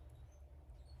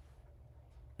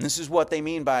 And this is what they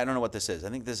mean by, I don't know what this is. I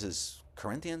think this is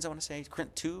Corinthians, I want to say,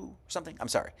 2 something. I'm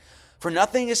sorry. For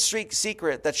nothing is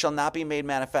secret that shall not be made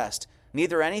manifest,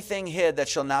 neither anything hid that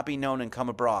shall not be known and come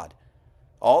abroad.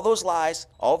 All those lies,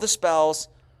 all the spells,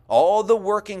 all the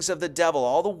workings of the devil,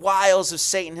 all the wiles of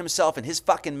Satan himself and his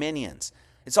fucking minions,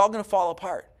 it's all going to fall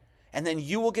apart. And then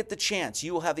you will get the chance,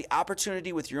 you will have the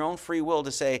opportunity with your own free will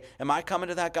to say, am I coming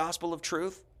to that gospel of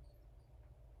truth?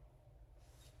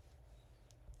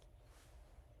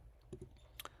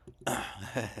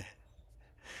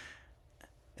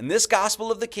 And this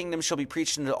gospel of the kingdom shall be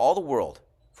preached into all the world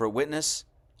for a witness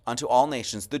unto all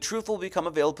nations. The truth will become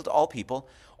available to all people.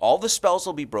 All the spells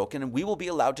will be broken, and we will be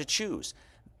allowed to choose.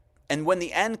 And when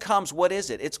the end comes, what is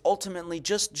it? It's ultimately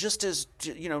just as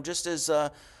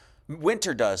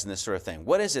winter does in this sort of thing.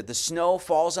 What is it? The snow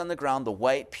falls on the ground, the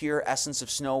white, pure essence of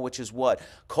snow, which is what?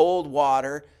 Cold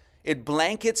water. It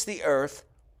blankets the earth.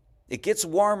 It gets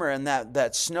warmer, and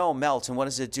that snow melts. And what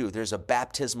does it do? There's a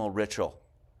baptismal ritual.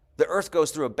 The earth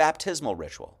goes through a baptismal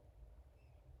ritual.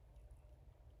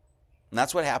 And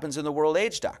that's what happens in the world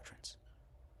age doctrines.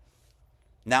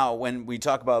 Now, when we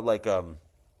talk about a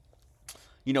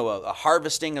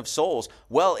harvesting of souls,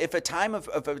 well, if a time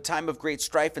of great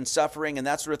strife and suffering and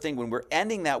that sort of thing, when we're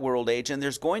ending that world age and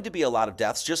there's going to be a lot of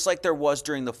deaths, just like there was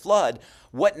during the flood,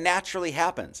 what naturally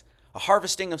happens? A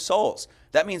harvesting of souls.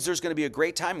 That means there's going to be a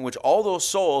great time in which all those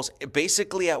souls,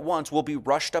 basically at once, will be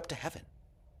rushed up to heaven.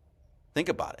 Think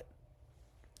about it.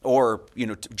 Or,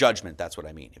 judgment, that's what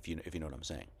I mean, if you know what I'm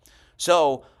saying.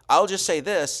 So, I'll just say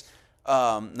this,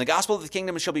 the gospel of the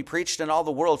kingdom shall be preached in all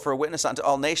the world for a witness unto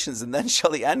all nations, and then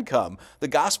shall the end come. The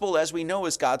gospel, as we know,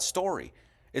 is God's story.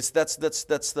 That's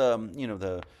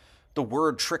the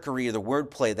word trickery, the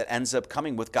word play that ends up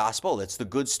coming with gospel. It's the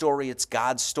good story, it's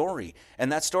God's story.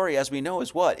 And that story, as we know,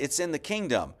 is what? It's in the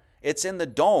kingdom. It's in the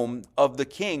dome of the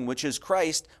King, which is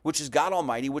Christ, which is God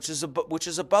Almighty, which is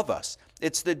above us.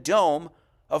 It's the dome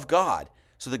of God.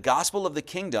 So the gospel of the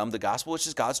kingdom, the gospel which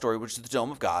is God's story, which is the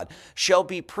dome of God, shall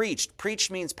be preached. Preached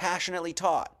means passionately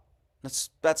taught. That's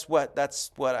what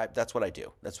I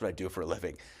do. That's what I do for a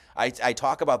living. I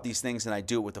talk about these things and I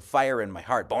do it with the fire in my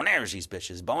heart. Bon energies,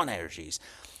 bitches, bon energies.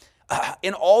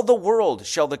 In all the world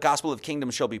shall the gospel of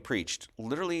kingdom shall be preached.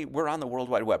 Literally, we're on the World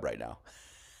Wide Web right now.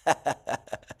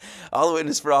 All the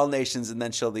witness for all nations, and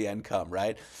then shall the end come,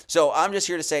 right? So I'm just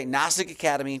here to say, Gnostic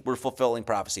Academy, we're fulfilling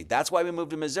prophecy. That's why we moved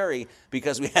to Missouri,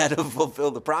 because we had to fulfill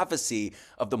the prophecy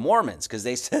of the Mormons, because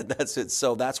they said that's it.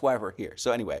 So that's why we're here.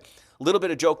 So anyway, a little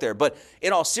bit of joke there. But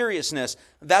in all seriousness,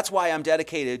 that's why I'm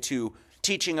dedicated to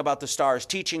teaching about the stars,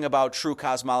 teaching about true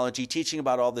cosmology, teaching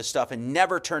about all this stuff, and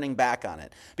never turning back on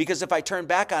it. Because if I turn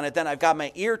back on it, then I've got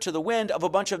my ear to the wind of a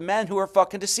bunch of men who are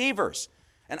fucking deceivers.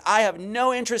 And I have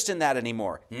no interest in that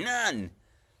anymore. None.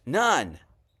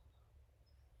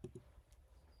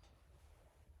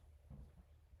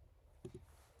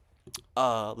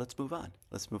 Let's move on.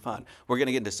 We're going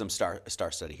to get into some star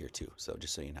study here too, so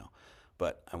just so you know.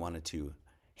 But I wanted to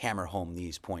hammer home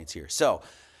these points here. So,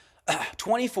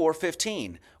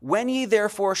 24:15. When ye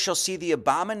therefore shall see the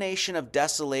abomination of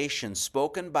desolation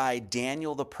spoken by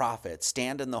Daniel the prophet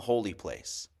stand in the holy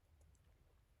place.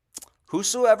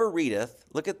 Whosoever readeth,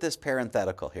 look at this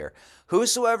parenthetical here.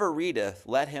 Whosoever readeth,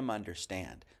 let him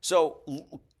understand. So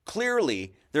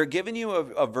clearly, they're giving you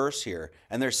a verse here,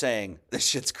 and they're saying, this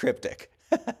shit's cryptic.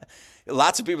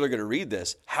 Lots of people are going to read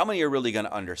this. How many are really going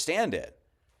to understand it?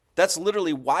 That's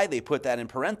literally why they put that in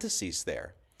parentheses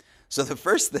there. So the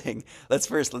first thing, let's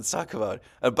talk about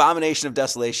abomination of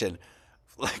desolation.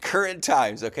 Current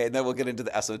times, okay, and then we'll get into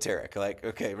the esoteric.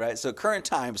 Right? So current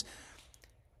times,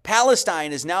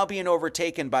 Palestine is now being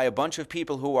overtaken by a bunch of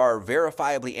people who are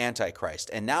verifiably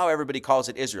antichrist, and now everybody calls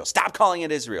it Israel. Stop calling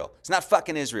it Israel. It's not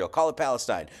fucking Israel. Call it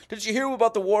Palestine. Did you hear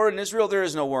about the war in Israel? There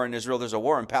is no war in Israel. There's a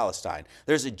war in Palestine.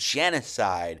 There's a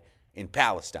genocide in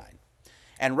Palestine.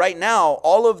 And right now,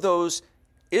 all of those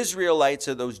Israelites,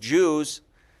 or those Jews,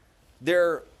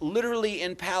 they're literally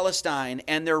in Palestine,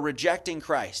 and they're rejecting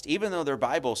Christ, even though their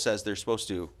Bible says they're supposed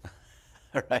to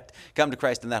right, come to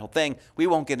Christ and that whole thing. We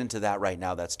won't get into that right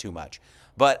now. That's too much.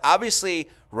 But obviously,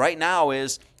 right now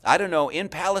in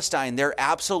Palestine, there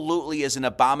absolutely is an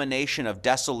abomination of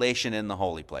desolation in the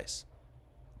holy place.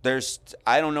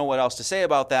 I don't know what else to say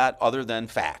about that other than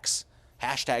facts.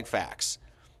 Hashtag facts,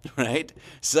 right?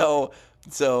 So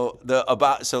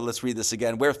let's read this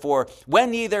again. Wherefore,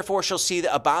 when ye therefore shall see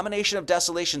the abomination of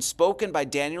desolation spoken by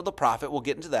Daniel the prophet, we'll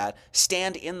get into that,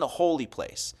 stand in the holy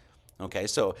place. Okay,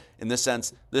 so in this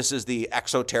sense, this is the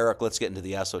exoteric. Let's get into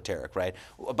the esoteric, right?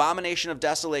 Abomination of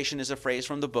desolation is a phrase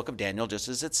from the book of Daniel, just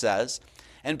as it says.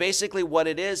 And basically what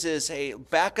it is, hey,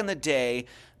 back in the day,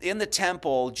 in the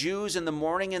temple, Jews in the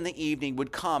morning and the evening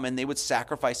would come and they would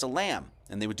sacrifice a lamb.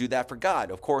 And they would do that for God.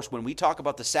 Of course, when we talk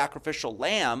about the sacrificial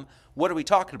lamb, what are we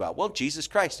talking about? Well, Jesus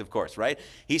Christ, of course, right?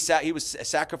 He was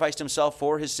sacrificed himself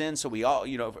for his sins, so we all,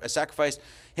 sacrificed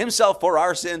himself for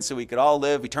our sins so we could all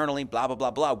live eternally, blah, blah,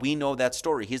 blah, blah. We know that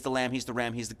story. He's the lamb, he's the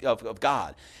ram, he's of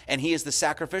God. And he is the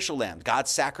sacrificial lamb. God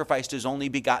sacrificed his only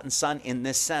begotten son in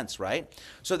this sense, right?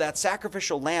 So that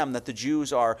sacrificial lamb that the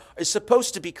Jews is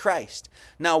supposed to be Christ.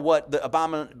 Now, what the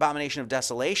abomination of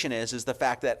desolation is the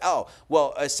fact that,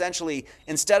 essentially,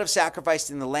 instead of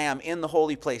sacrificing the lamb in the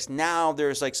holy place, now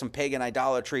there's like some pagan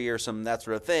idolatry or some that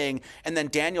sort of thing. And then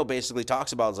Daniel basically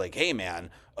talks about, it's like, hey man,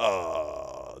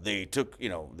 they took,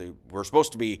 we're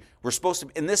supposed to be,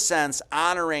 in this sense,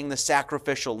 honoring the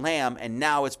sacrificial lamb, and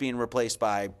now it's being replaced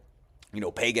by,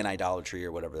 pagan idolatry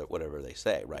or whatever they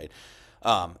say, right?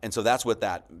 And so that's what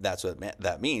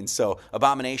that means. So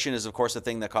abomination is, of course, a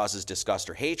thing that causes disgust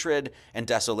or hatred, and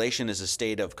desolation is a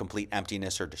state of complete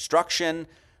emptiness or destruction,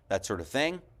 that sort of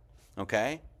thing.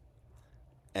 Okay?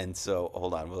 And so,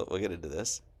 hold on, we'll get into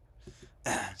this.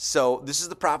 So this is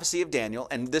the prophecy of Daniel,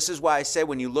 and this is why I say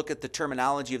when you look at the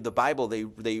terminology of the Bible, they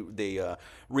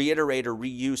reiterate or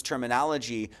reuse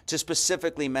terminology to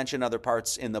specifically mention other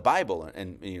parts in the Bible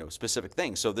and specific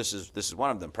things. So this is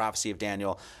one of them, prophecy of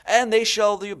Daniel. And they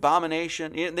shall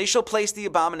place the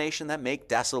abomination that make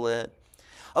desolate.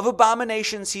 Of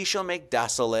abominations he shall make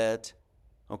desolate.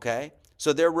 Okay,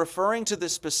 so they're referring to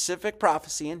this specific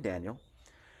prophecy in Daniel.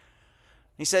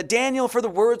 He said, Daniel, for the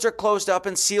words are closed up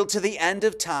and sealed to the end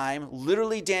of time.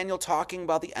 Literally, Daniel talking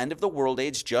about the end of the world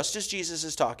age, just as Jesus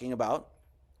is talking about.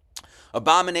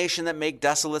 Abomination that make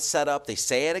desolate set up. They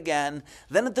say it again.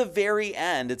 Then at the very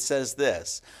end, it says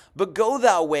this. But go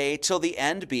thou way till the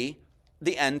end be,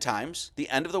 the end times, the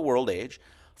end of the world age.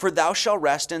 For thou shalt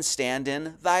rest and stand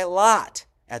in thy lot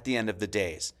at the end of the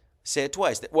days. Say it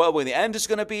twice. Well, when the end is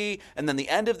going to be, and then the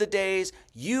end of the days,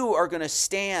 you are going to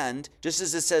stand, just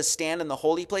as it says stand in the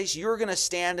holy place, you're going to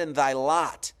stand in thy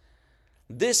lot.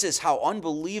 This is how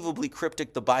unbelievably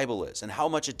cryptic the Bible is, and how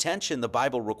much attention the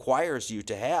Bible requires you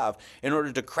to have in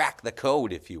order to crack the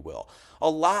code, if you will. A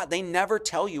lot, they never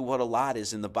tell you what a lot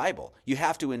is in the Bible. You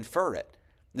have to infer it.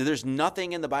 There's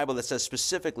nothing in the Bible that says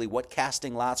specifically what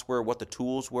casting lots were, what the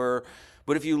tools were.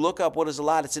 But if you look up what is a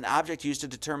lot, it's an object used to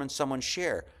determine someone's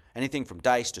share. Anything from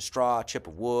dice to straw, chip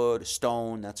of wood,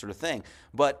 stone, that sort of thing.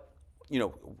 But,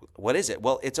 what is it?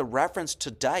 Well, it's a reference to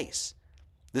dice.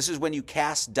 This is when you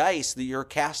cast dice, you're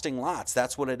casting lots.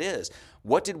 That's what it is.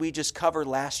 What did we just cover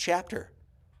last chapter?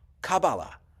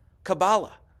 Kabbalah.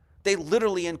 They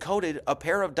literally encoded a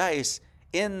pair of dice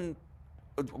in,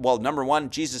 number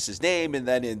one, Jesus' name, and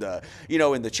then in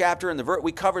the chapter and the verse,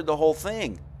 we covered the whole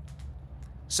thing.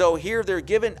 So here they're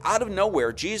given out of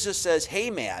nowhere. Jesus says, "Hey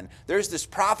man, there's this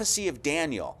prophecy of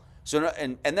Daniel." So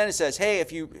and then it says, "Hey,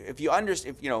 if you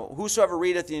understand, whosoever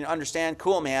readeth and understand,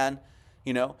 cool man,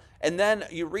 And then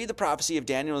you read the prophecy of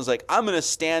Daniel, and it's like, "I'm going to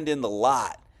stand in the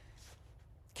lot."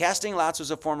 Casting lots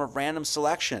was a form of random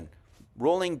selection,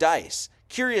 rolling dice.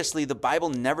 Curiously, the Bible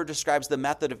never describes the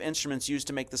method of instruments used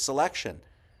to make the selection.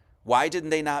 Why didn't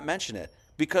they not mention it?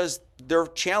 Because they're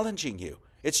challenging you.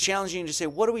 It's challenging you to say,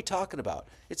 what are we talking about?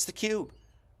 It's the cube.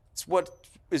 It's what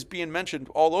is being mentioned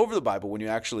all over the Bible when you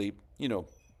actually,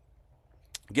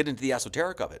 get into the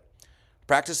esoteric of it.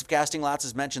 Practice of casting lots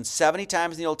is mentioned 70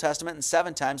 times in the Old Testament and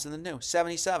 7 times in the New.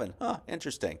 77.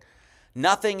 Interesting.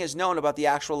 Nothing is known about the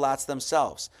actual lots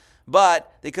themselves.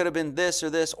 But they could have been this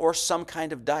or some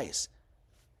kind of dice.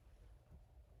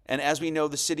 And as we know,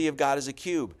 the city of God is a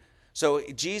cube. So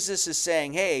Jesus is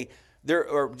saying, hey,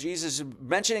 Jesus is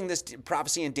mentioning this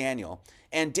prophecy in Daniel,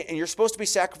 and you're supposed to be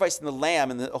sacrificing the lamb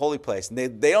in the holy place, and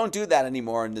they don't do that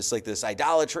anymore. And this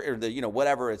idolatry or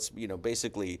whatever, it's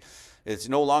basically it's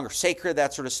no longer sacred,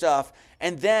 that sort of stuff.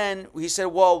 And then he said,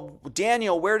 well,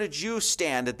 Daniel, where did you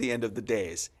stand at the end of the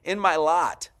days? In my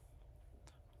lot.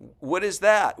 What is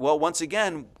that? Well, once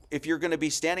again, if you're going to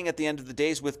be standing at the end of the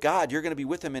days with God, you're going to be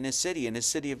with him in his city, and his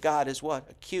city of God is what?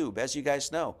 A cube, as you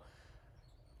guys know.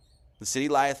 The city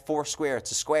lieth foursquare, it's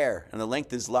a square, and the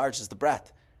length is large as the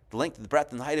breadth. The length, the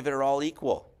breadth, and the height of it are all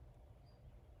equal.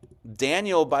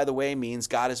 Daniel, by the way, means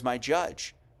God is my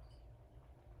judge.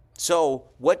 So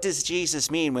what does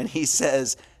Jesus mean when he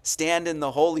says, stand in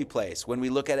the holy place? When we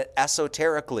look at it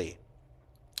esoterically,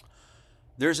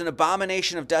 there's an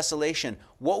abomination of desolation.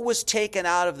 What was taken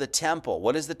out of the temple?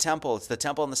 What is the temple? It's the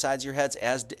temple on the sides of your heads,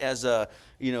 as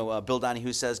Bill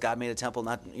Donahue says, God made a temple,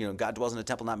 God dwells in a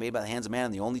temple not made by the hands of man,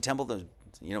 and the only temple that,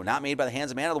 not made by the hands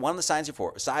of man, are the one on the sides of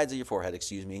your forehead.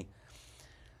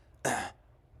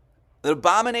 The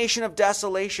abomination of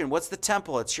desolation. What's the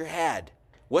temple? It's your head.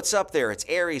 What's up there? It's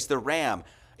Aries, the ram.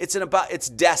 It's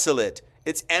desolate.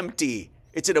 It's empty.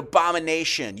 It's an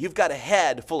abomination. You've got a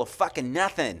head full of fucking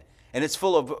nothing. And it's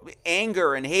full of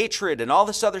anger and hatred and all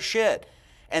this other shit.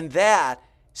 And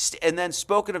then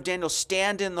spoken of Daniel,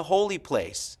 stand in the holy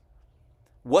place.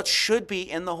 What should be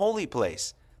in the holy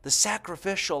place? The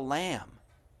sacrificial lamb.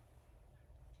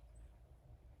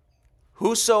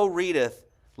 Whoso readeth,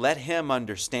 let him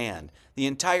understand. The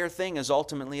entire thing is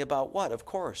ultimately about what? Of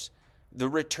course, the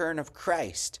return of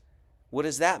Christ. What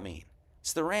does that mean?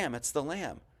 It's the ram. It's the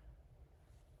lamb.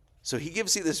 So he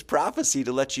gives you this prophecy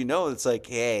to let you know it's like,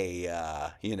 hey,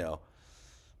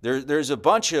 there's a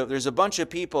bunch of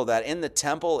people that in the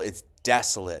temple it's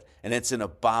desolate and it's an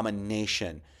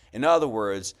abomination. In other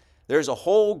words, there's a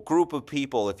whole group of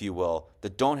people, if you will,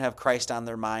 that don't have Christ on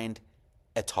their mind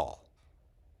at all.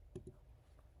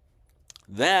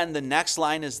 Then the next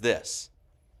line is this.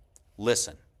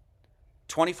 Listen,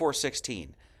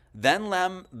 24:16. Then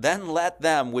let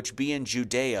them which be in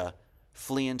Judea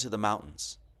flee into the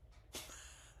mountains.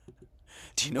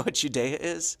 Do you know what Judea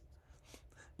is?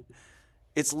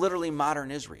 It's literally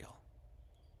modern Israel.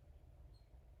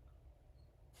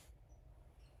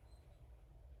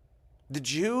 The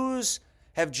Jews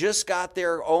have just got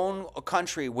their own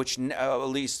country, which at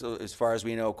least as far as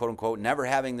we know, quote unquote, never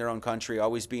having their own country,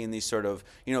 always being these sort of,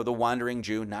 the wandering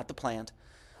Jew, not the plant,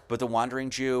 but the wandering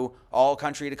Jew, all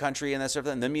country to country and that sort of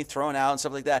thing, and then be thrown out and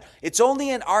stuff like that. It's only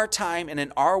in our time and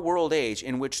in our world age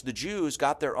in which the Jews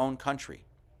got their own country.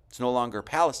 It's no longer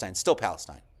Palestine, still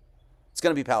Palestine. It's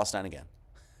going to be Palestine again.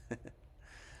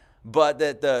 But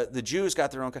that the Jews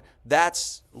got their own country.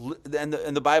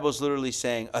 And the Bible's literally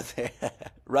saying,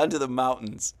 run to the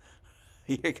mountains.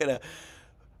 You're going to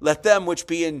let them which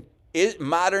be in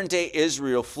modern day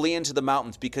Israel flee into the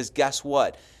mountains, because guess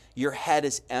what? Your head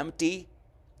is empty,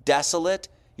 desolate.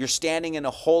 You're standing in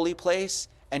a holy place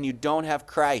and you don't have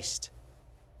Christ.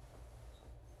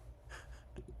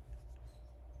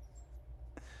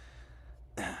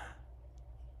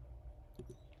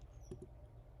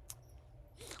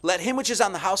 Let him which is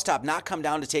on the housetop not come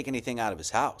down to take anything out of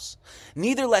his house.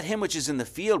 Neither let him which is in the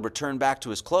field return back to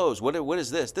his clothes. What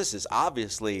is this? This is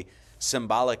obviously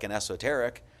symbolic and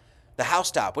esoteric. The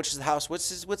housetop, which is the house?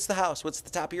 What's the house? What's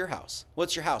the top of your house?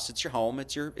 What's your house? It's your home.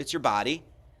 It's your body.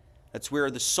 That's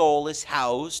where the soul is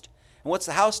housed. And what's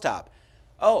the housetop?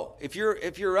 Oh, if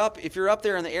you're up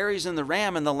there in the Aries and the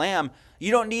ram and the lamb, you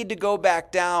don't need to go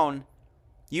back down.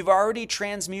 You've already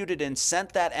transmuted and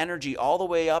sent that energy all the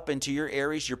way up into your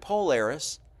Aries, your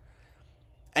Polaris,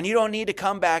 and you don't need to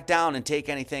come back down and take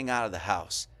anything out of the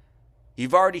house.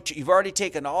 You've already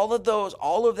taken all of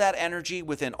that energy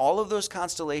within all of those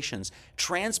constellations,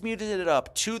 transmuted it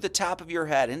up to the top of your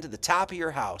head, into the top of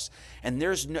your house, and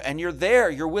you're there.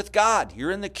 You're with God.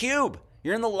 You're in the cube.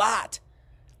 You're in the lot.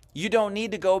 You don't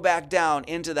need to go back down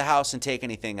into the house and take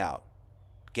anything out.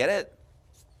 Get it?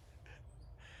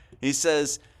 He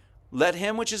says, let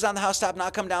him which is on the housetop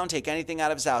not come down and take anything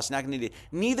out of his house. Not going to need it.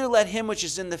 Neither let him which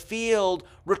is in the field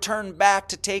return back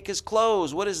to take his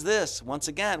clothes. What is this? Once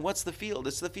again, what's the field?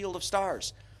 It's the field of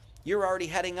stars. You're already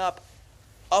heading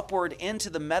upward into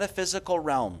the metaphysical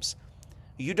realms.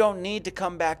 You don't need to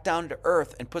come back down to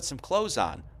earth and put some clothes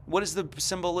on. What is the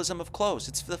symbolism of clothes?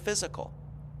 It's the physical.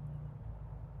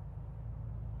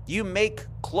 You make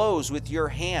clothes with your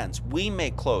hands. We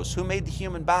make clothes. Who made the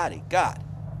human body? God.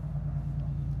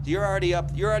 You're already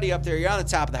up there. You're on the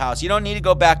top of the house. You don't need to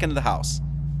go back into the house.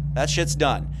 That shit's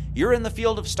done. You're in the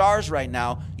field of stars right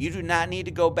now. You do not need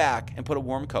to go back and put a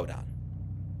warm coat on.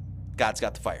 God's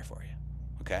got the fire for you.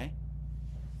 Okay?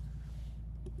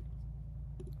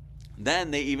 Then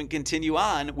they even continue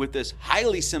on with this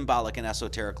highly symbolic and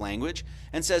esoteric language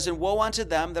and says, and woe unto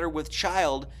them that are with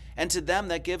child and to them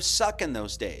that give suck in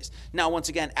those days. Now, once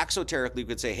again, exoterically, we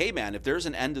could say, hey, man, if there's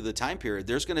an end to the time period,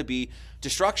 there's going to be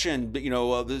destruction,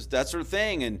 that sort of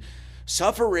thing, and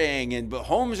suffering, and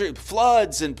homes,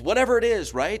 floods, and whatever it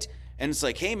is, right? And it's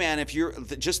like, hey, man, if you're,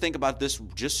 just think about this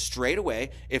just straight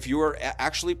away. If you are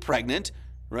actually pregnant,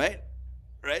 right?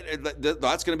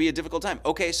 That's going to be a difficult time.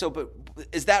 Okay, but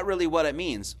is that really what it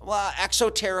means? Well,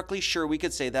 exoterically, sure, we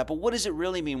could say that, but what does it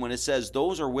really mean when it says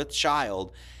those are with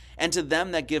child And to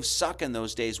them that give suck in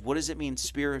those days, what does it mean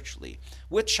spiritually?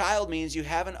 With child means you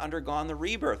haven't undergone the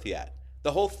rebirth yet.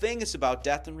 The whole thing is about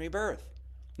death and rebirth.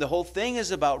 The whole thing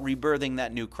is about rebirthing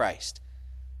that new Christ.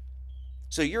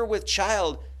 So you're with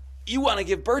child, you want to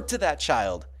give birth to that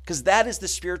child, because that is the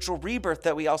spiritual rebirth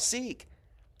that we all seek.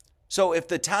 So if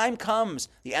the time comes,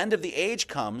 the end of the age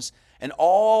comes, and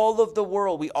all of the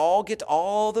world, we all get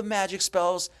all the magic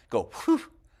spells, go, whew,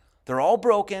 they're all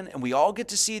broken, and we all get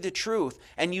to see the truth,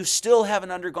 and you still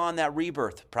haven't undergone that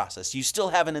rebirth process. You still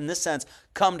haven't, in this sense,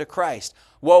 come to Christ.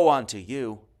 Woe unto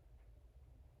you.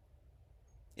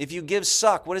 If you give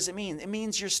suck, what does it mean? It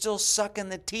means you're still sucking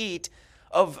the teat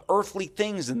of earthly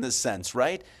things in this sense,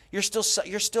 right? You're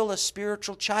still a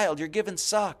spiritual child. You're giving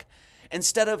suck.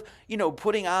 Instead of,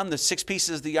 putting on the 6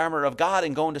 pieces of the armor of God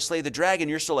and going to slay the dragon,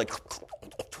 you're still like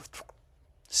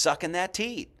sucking that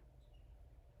teat.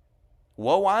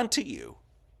 Woe unto you.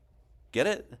 Get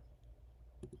it?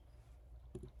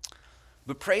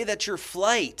 But pray that your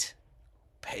flight,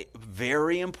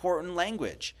 very important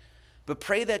language, but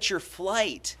pray that your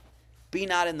flight be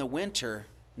not in the winter,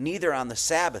 neither on the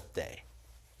Sabbath day.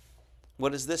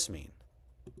 What does this mean?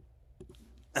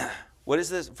 What is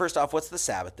this? First off, what's the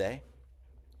Sabbath day?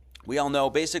 We all know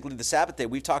basically the Sabbath day,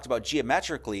 we've talked about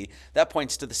geometrically, that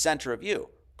points to the center of you,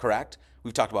 correct?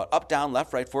 We've talked about up, down,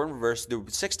 left, right, forward, and reverse. The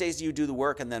 6 days you do the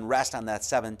work and then rest on that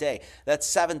 7th day. That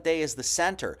 7th day is the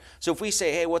center. So if we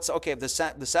say, hey, if the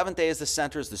 7th day is the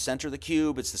center of the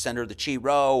cube, it's the center of the chi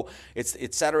rho, it's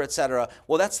et cetera, et cetera.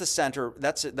 Well, that's the center.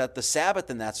 That's that the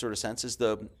Sabbath in that sort of sense is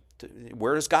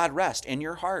where does God rest? In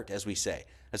your heart, as we say.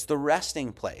 That's the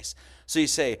resting place. So you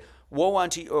say, woe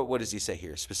unto you, or what does he say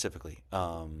here specifically?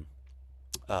 Pray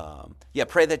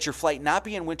that your flight not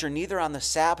be in winter, neither on the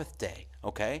Sabbath day.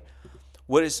 Okay?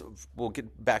 We'll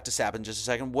get back to Sabbath in just a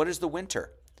second. What is the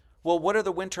winter? Well, what are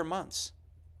the winter months?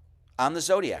 On the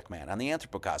zodiac, man, on the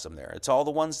anthropocosm there. It's all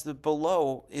the ones that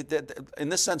below, in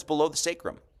this sense, below the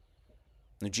sacrum.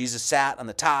 And Jesus sat on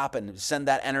the top and sent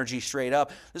that energy straight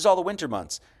up. This is all the winter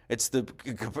months. It's the,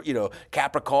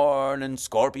 Capricorn and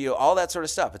Scorpio, all that sort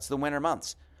of stuff. It's the winter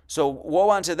months. So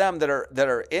woe unto them that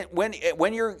are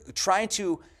when you're trying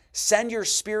to send your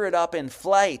spirit up in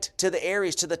flight to the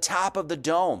Aries, to the top of the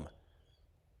dome,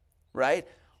 right?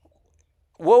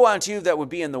 Woe unto you that would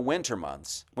be in the winter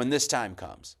months when this time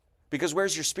comes. Because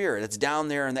where's your spirit? It's down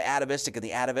there in the atavistic and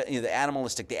the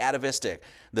animalistic, the atavistic,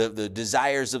 the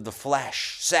desires of the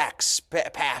flesh, sex,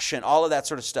 passion, all of that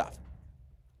sort of stuff.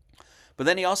 But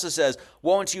then he also says,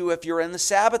 woe unto you if you're in the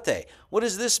Sabbath day. What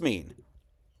does this mean?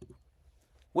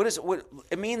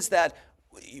 It means that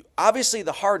obviously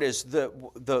the heart is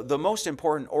the most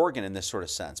important organ in this sort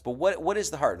of sense. But what is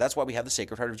the heart? That's why we have the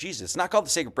Sacred Heart of Jesus. It's not called the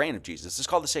Sacred Brain of Jesus. It's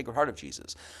called the Sacred Heart of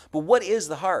Jesus. But what is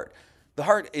the heart? The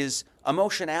heart is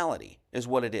emotionality, is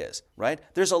what it is, right?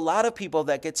 There's a lot of people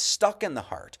that get stuck in the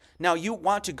heart. Now, you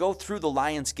want to go through the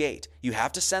lion's gate. You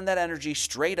have to send that energy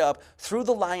straight up through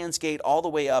the lion's gate all the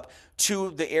way up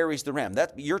to the Aries, the ram.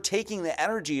 You're taking the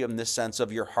energy in this sense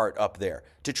of your heart up there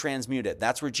to transmute it.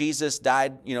 That's where Jesus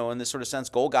died, in this sort of sense,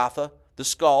 Golgotha, the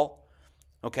skull,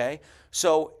 okay?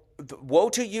 So woe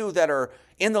to you that are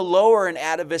in the lower and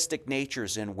atavistic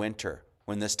natures in winter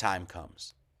when this time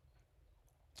comes.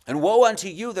 And woe unto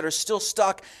you that are still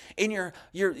stuck in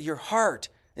your heart.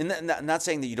 And not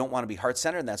saying that you don't want to be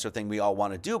heart-centered and that sort of thing we all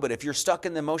want to do, but if you're stuck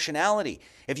in the emotionality,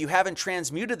 if you haven't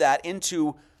transmuted that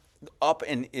into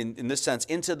in this sense,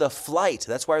 into the flight,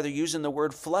 that's why they're using the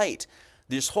word flight.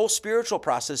 This whole spiritual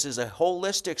process is a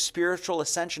holistic spiritual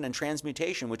ascension and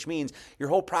transmutation, which means your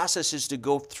whole process is to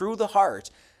go through the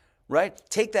heart, right?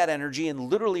 Take that energy and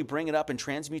literally bring it up and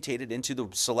transmutate it into the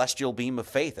celestial beam of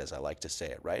faith, as I like to say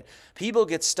it, right? People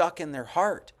get stuck in their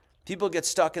heart. People get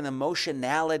stuck in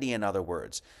emotionality, in other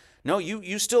words. No,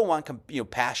 you still want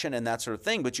passion and that sort of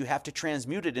thing, but you have to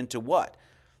transmute it into what?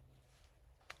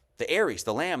 The Aries,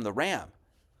 the lamb, the ram.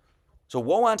 So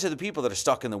woe unto the people that are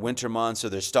stuck in the winter months, or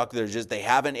they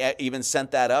haven't even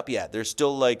sent that up yet. They're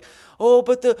still like,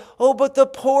 but the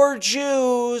poor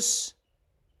Jews.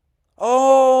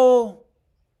 Oh,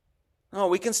 no,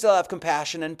 we can still have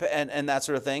compassion and that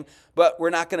sort of thing, but we're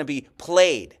not going to be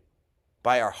played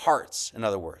by our hearts, in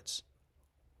other words.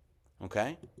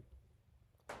 Okay?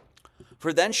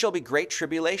 For then shall be great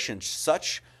tribulation,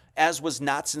 such as was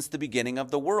not since the beginning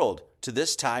of the world, to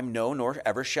this time no, nor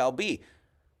ever shall be.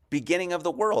 Beginning of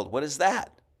the world, what is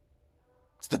that?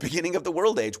 It's the beginning of the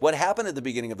world age. What happened at the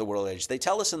beginning of the world age? They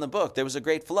tell us in the book there was a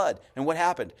great flood. And what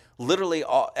happened? Literally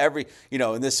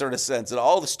in this sort of sense, that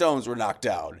all the stones were knocked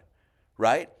down,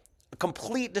 right? A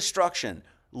complete destruction.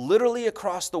 Literally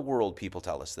across the world, people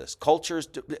tell us this. Cultures,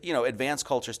 advanced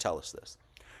cultures tell us this.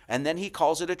 And then he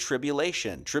calls it a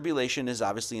tribulation. Tribulation is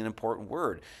obviously an important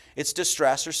word. It's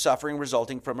distress or suffering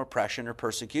resulting from oppression or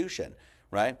persecution,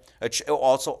 right?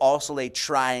 Also a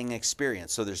trying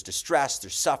experience. So there's distress,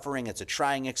 there's suffering, it's a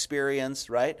trying experience,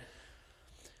 right?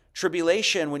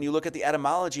 Tribulation, when you look at the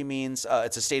etymology, means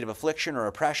it's a state of affliction or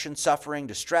oppression, suffering,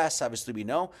 distress. Obviously, we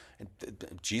know.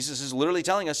 Jesus is literally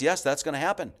telling us, yes, that's going to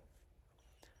happen.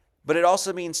 But it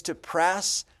also means to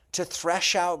press, to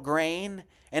thresh out grain,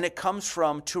 and it comes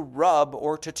from to rub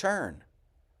or to turn.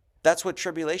 That's what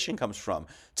tribulation comes from.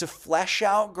 To flesh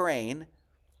out grain,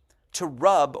 to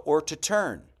rub or to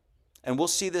turn. And we'll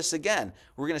see this again.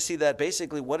 We're going to see that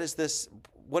basically, what is this?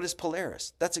 What is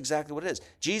Polaris? That's exactly what it is.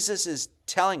 Jesus is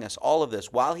telling us all of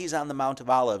this while he's on the Mount of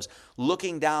Olives,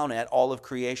 looking down at all of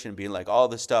creation, being like, all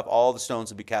this stuff, all the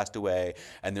stones will be cast away,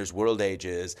 and there's world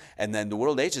ages, and then the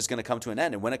world age is going to come to an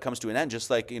end. And when it comes to an end, just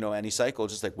like, any cycle,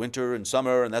 just like winter and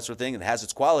summer and that sort of thing, it has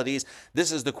its qualities.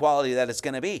 This is the quality that it's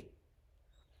going to be.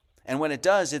 And when it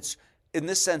does, it's, in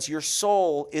this sense, your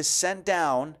soul is sent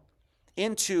down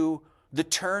into the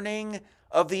turning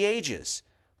of the ages.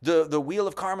 The wheel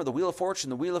of karma, the wheel of fortune,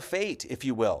 the wheel of fate, if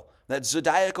you will. That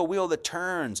zodiacal wheel that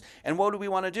turns. And what do we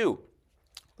want to do?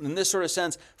 In this sort of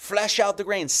sense, flesh out the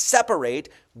grain, separate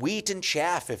wheat and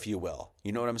chaff, if you will.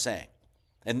 You know what I'm saying?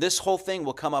 And this whole thing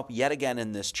will come up yet again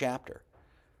in this chapter.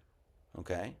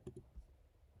 Okay?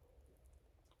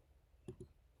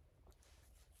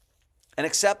 And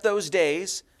except those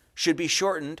days should be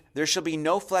shortened, there shall be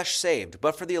no flesh saved.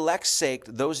 But for the elect's sake,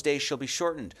 those days shall be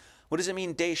shortened. What does it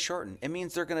mean, days shortened? It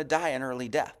means they're going to die an early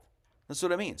death. That's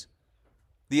what it means.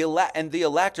 The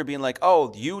elect are being like,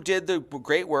 oh, you did the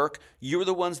great work. You were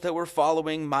the ones that were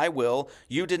following my will.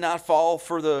 You did not fall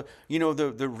for the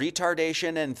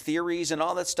retardation and theories and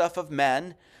all that stuff of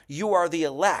men. You are the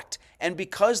elect. And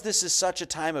because this is such a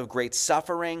time of great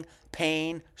suffering,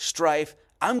 pain, strife,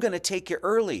 I'm going to take you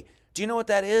early. Do you know what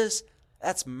that is?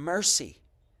 That's mercy.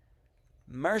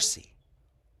 Mercy.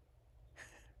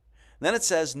 Then it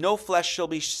says, no flesh shall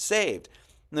be saved.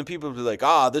 And then people will be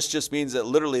like, this just means that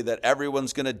literally that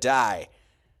everyone's going to die.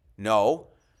 No,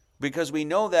 because we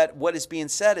know that what is being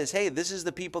said is, hey, this is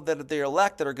the people that are the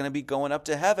elect that are going to be going up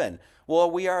to heaven. Well,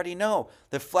 we already know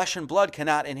that flesh and blood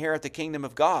cannot inherit the kingdom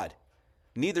of God.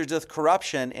 Neither doth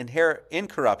corruption inherit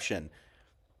incorruption.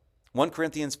 1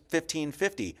 Corinthians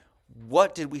 15:50.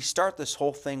 What did we start this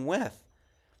whole thing with?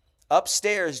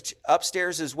 Upstairs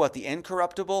is what? The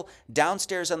incorruptible.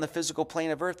 Downstairs on the physical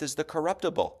plane of earth is the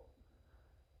corruptible.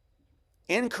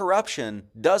 Incorruption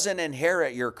doesn't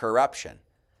inherit your corruption.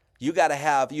 You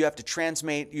have to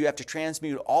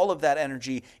transmute all of that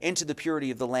energy into the purity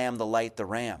of the Lamb, the light, the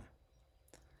Ram.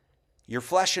 Your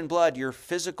flesh and blood, your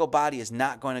physical body is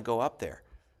not going to go up there.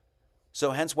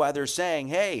 So hence why they're saying,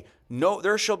 hey, no,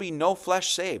 there shall be no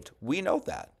flesh saved. We know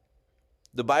that.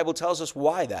 The Bible tells us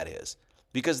why that is.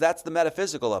 Because that's the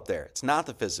metaphysical up there. It's not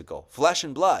the physical. Flesh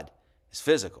and blood is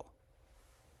physical.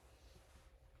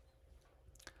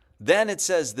 Then it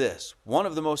says this, one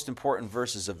of the most important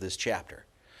verses of this chapter.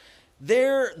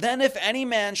 Then if any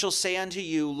man shall say unto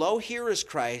you, lo, here is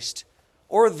Christ,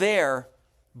 or there,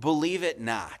 believe it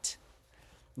not.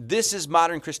 This is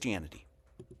modern Christianity.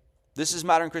 This is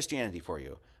modern Christianity for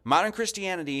you. Modern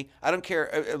Christianity, I don't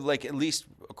care, like at least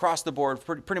across the board,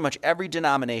 pretty much every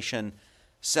denomination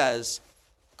says,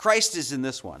 Christ is in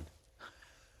this one.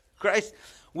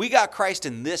 We got Christ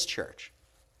in this church.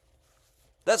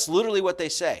 That's literally what they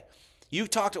say. You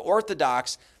talk to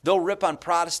Orthodox, they'll rip on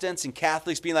Protestants and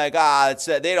Catholics being like,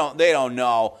 they don't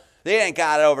know. They ain't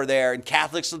got it over there. And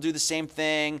Catholics will do the same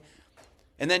thing.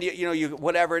 And then, you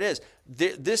whatever it is.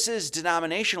 This is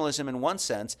denominationalism in one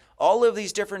sense. All of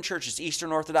these different churches,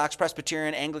 Eastern Orthodox,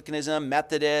 Presbyterian, Anglicanism,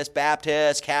 Methodist,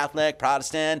 Baptist, Catholic,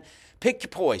 Protestant, pick your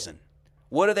poison.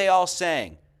 What are they all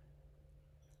saying?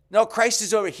 No, Christ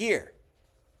is over here.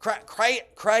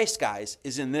 Christ, guys,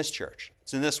 is in this church.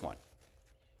 It's in this one.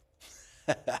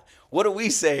 What do we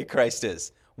say Christ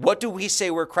is? What do we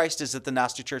say where Christ is at the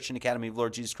Gnostic Church and Academy of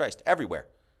Lord Jesus Christ? Everywhere.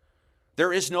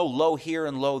 There is no low here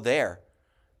and low there.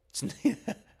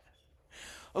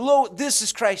 Low, this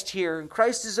is Christ here, and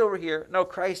Christ is over here. No,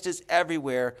 Christ is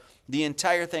everywhere. The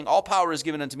entire thing. All power is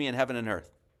given unto me in heaven and earth.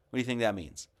 What do you think that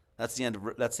means? That's the end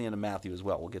of Matthew as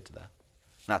well. We'll get to that.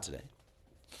 Not today.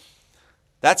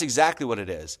 That's exactly what it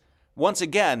is. Once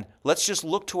again, let's just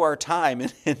look to our time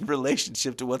in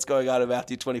relationship to what's going on in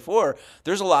Matthew 24.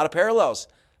 There's a lot of parallels.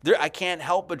 I can't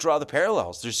help but draw the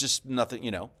parallels. There's just nothing,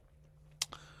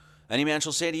 Any man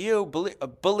shall say to you,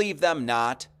 believe them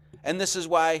not. And this is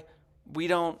why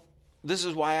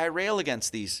I rail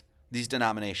against these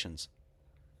denominations.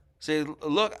 Say,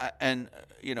 look, and,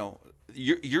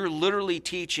 you're literally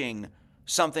teaching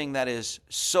something that is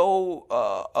so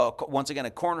once again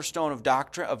a cornerstone of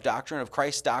doctrine of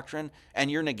Christ's doctrine,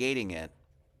 and you're negating it.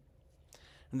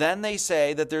 Then they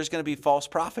say that there's going to be false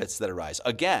prophets that arise.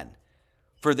 Again,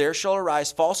 for there shall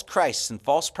arise false Christs and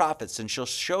false prophets, and shall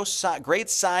show great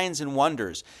signs and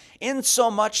wonders,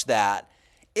 insomuch that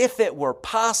if it were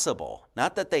possible,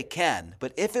 not that they can,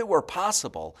 but if it were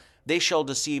possible, they shall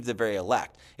deceive the very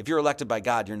elect. If you're elected by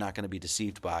God, you're not going to be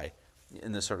deceived by,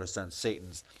 in this sort of sense,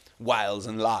 Satan's wiles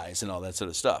and lies and all that sort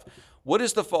of stuff. What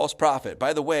is the false prophet?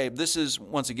 By the way, this is,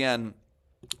 once again,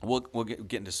 we'll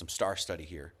get into some star study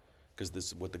here, because this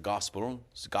is what the gospel,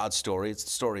 it's God's story, it's the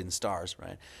story in the stars,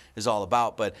 right, is all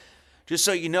about. But just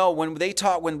so you know,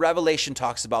 when Revelation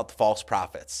talks about the false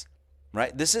prophets,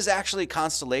 right, this is actually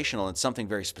constellational and something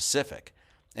very specific.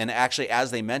 And actually,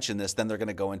 as they mention this, then they're going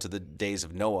to go into the days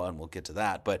of Noah, and we'll get to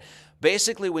that. But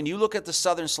basically, when you look at the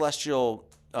southern celestial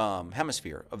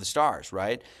hemisphere of the stars,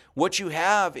 right, what you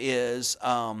have is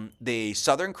the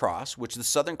Southern Cross, which the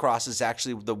Southern Cross is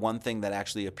actually the one thing that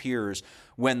actually appears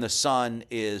when the sun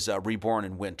is reborn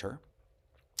in winter.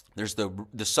 There's the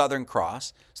Southern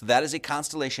Cross. So that is a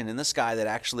constellation in the sky that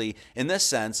actually, in this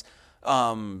sense,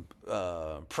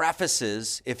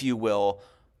 prefaces, if you will,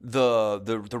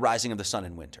 the rising of the sun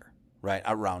in winter, right,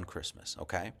 around Christmas.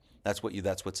 Okay, that's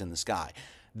what's in the sky.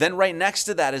 Then right next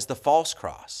to that is the false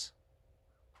cross.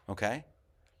 Okay,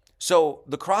 so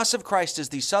the cross of Christ is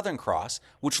the Southern Cross,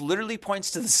 which literally points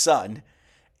to the sun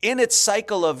in its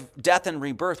cycle of death and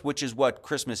rebirth, which is what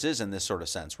Christmas is in this sort of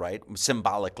sense, right?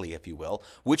 Symbolically, if you will,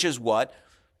 which is what,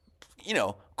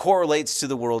 correlates to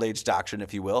the world age doctrine,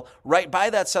 if you will. Right by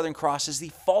that Southern Cross is the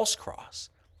false cross.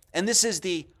 And this is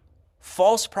the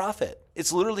false prophet.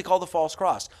 It's literally called the false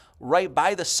cross. Right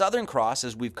by the Southern Cross,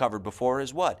 as we've covered before,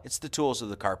 is what? It's the tools of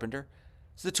the carpenter.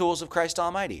 It's the tools of Christ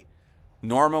Almighty.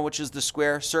 Norma, which is the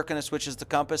square, Circinus, which is the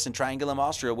compass, and Triangulum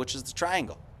Austria, which is the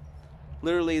triangle.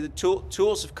 Literally the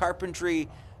tools of carpentry,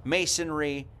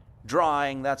 masonry,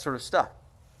 drawing, that sort of stuff.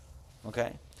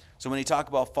 Okay? So when you talk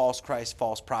about false Christ,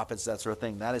 false prophets, that sort of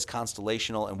thing, that is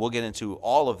constellational, and we'll get into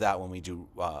all of that when we do,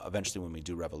 eventually when we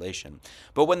do Revelation.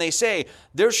 But when they say,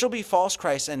 there shall be false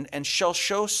Christs and shall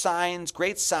show signs,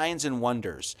 great signs and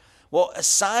wonders. Well, a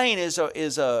sign is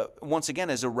once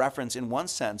again, a reference in one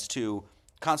sense to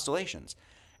constellations.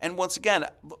 And once again,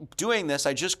 doing this,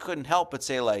 I just couldn't help but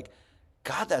say, like,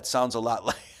 God, that sounds a lot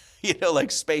like, like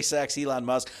SpaceX, Elon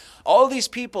Musk. All these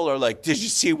people are like, did you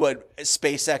see what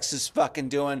SpaceX is fucking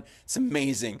doing? It's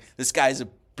amazing. This guy's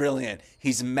brilliant.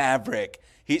 He's a maverick.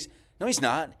 No, he's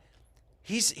not.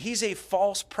 He's a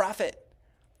false prophet.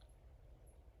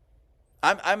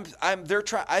 I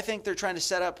think they're trying to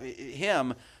set up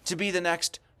him to be the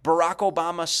next Barack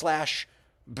Obama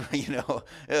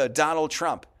 / Donald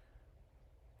Trump.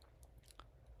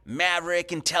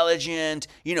 Maverick, intelligent,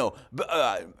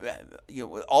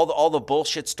 all the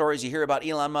bullshit stories you hear about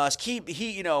Elon Musk.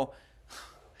 He's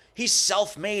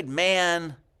self-made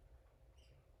man.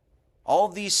 All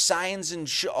these signs and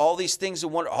all these things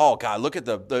of wonder. Oh God, look at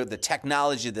the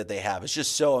technology that they have. It's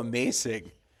just so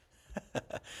amazing.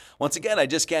 Once again, I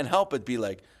just can't help but be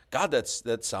like, God,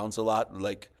 that sounds a lot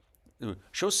like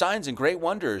show signs and great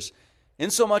wonders.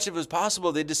 Insomuch if it was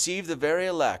possible, they deceive the very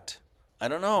elect. I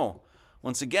don't know.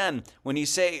 Once again, when you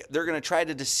say they're going to try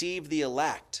to deceive the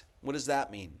elect, what does that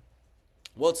mean?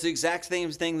 Well, it's the exact same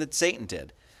thing that Satan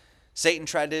did. Satan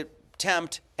tried to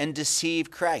tempt and deceive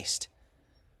Christ.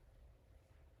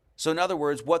 So in other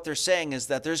words, what they're saying is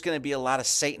that there's going to be a lot of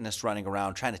Satanists running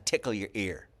around trying to tickle your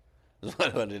ear.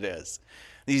 That's what it is.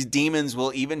 These demons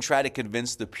will even try to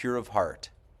convince the pure of heart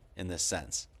in this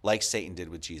sense, like Satan did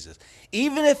with Jesus.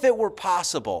 Even if it were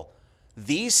possible,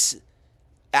 these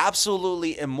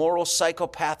absolutely immoral,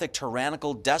 psychopathic,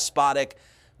 tyrannical, despotic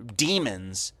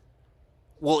demons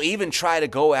will even try to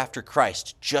go after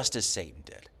Christ, just as Satan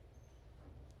did.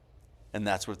 And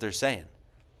that's what they're saying.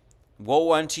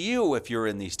 Woe unto you if you're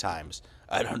in these times.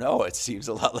 I don't know. It seems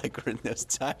a lot like we're in those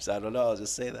times. I don't know. I'll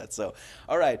just say that. So,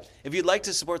 all right. If you'd like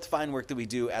to support the fine work that we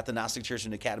do at the Gnostic Church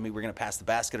and Academy, we're going to pass the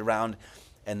basket around,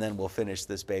 and then we'll finish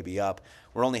this baby up.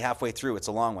 We're only halfway through. It's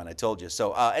a long one, I told you.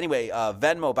 So anyway,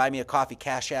 Venmo, Buy Me a Coffee,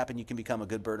 Cash App, and you can become a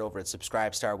good bird over at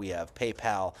Subscribestar. We have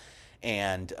PayPal,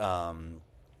 and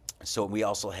so we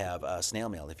also have snail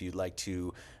mail. If you'd like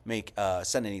to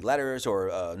send any letters or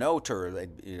a note or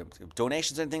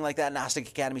donations or anything like that, Gnostic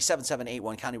Academy,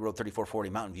 7781 County Road 3440,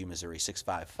 Mountain View, Missouri,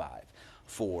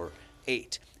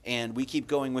 65548. And we keep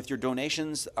going with your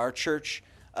donations. Our church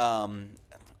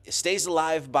stays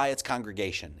alive by its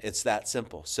congregation. It's that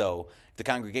simple. So If the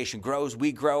congregation grows,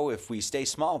 we grow. If we stay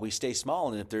small, we stay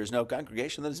small. And if there's no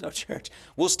congregation, then there's no church.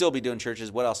 We'll still be doing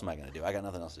churches. What else am I going to do? I got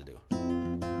nothing else to do.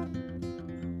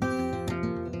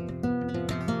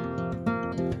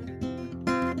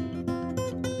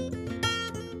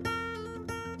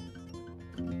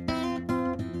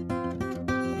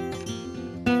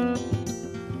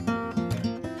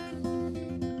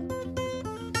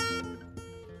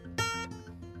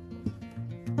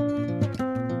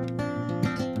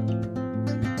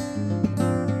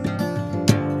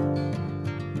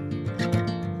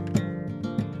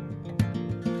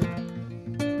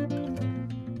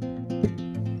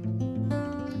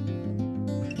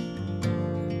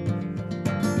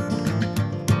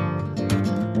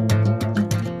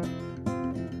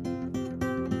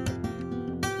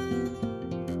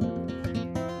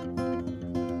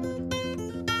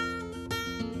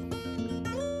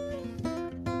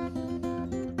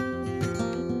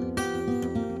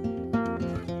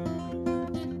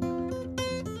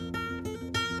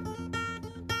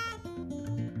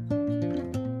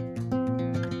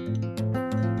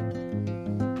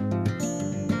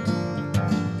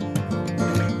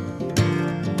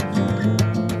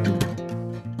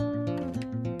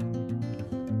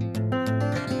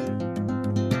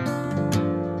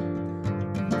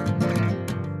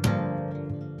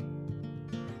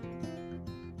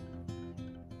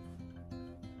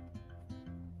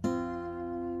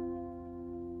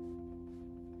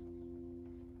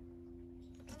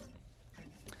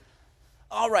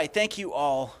 All right, thank you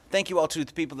all. Thank you all to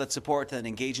the people that support and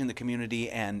engage in the community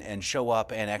and show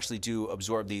up and actually do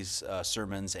absorb these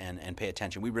sermons and pay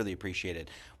attention. We really appreciate it.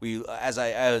 As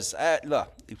I'm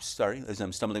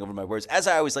stumbling over my words, as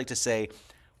I always like to say,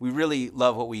 we really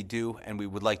love what we do, and we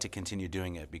would like to continue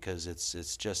doing it because it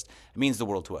means the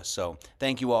world to us. So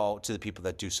thank you all to the people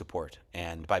that do support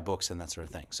and buy books and that sort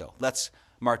of thing. So let's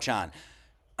march on.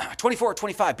 24,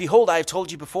 25, behold, I have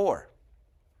told you before.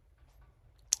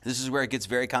 This is where it gets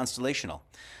very constellational.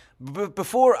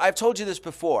 Before, I've told you this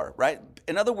before, right?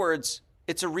 In other words,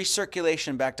 it's a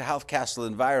recirculation back to Health Castle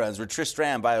Environs, where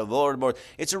Tristram by the Lord More.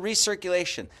 It's a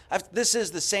recirculation. This is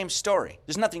the same story.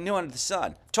 There's nothing new under the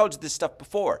sun. I've told you this stuff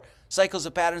before. Cycles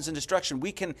of patterns and destruction.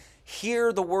 We can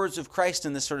hear the words of Christ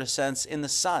in this sort of sense in the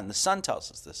sun. The sun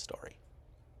tells us this story.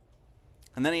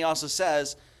 And then he also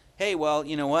says, hey, well,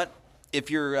 you know what? If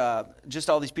you're just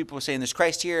all these people are saying there's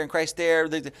Christ here and Christ there,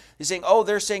 they're saying, oh,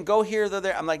 they're saying go here, they're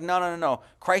there. I'm like, no.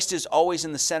 Christ is always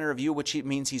in the center of you, which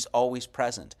means he's always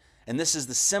present. And this is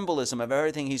the symbolism of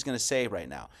everything he's going to say right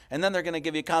now. And then they're going to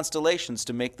give you constellations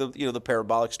to make the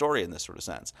parabolic story in this sort of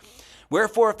sense.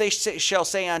 Wherefore, if they shall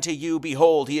say unto you,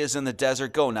 behold, he is in the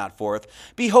desert, go not forth.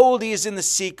 Behold, he is in the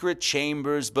secret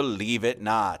chambers, believe it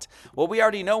not. Well, we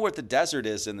already know what the desert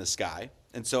is in the sky.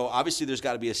 And so obviously there's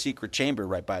got to be a secret chamber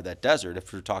right by that desert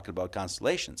if we're talking about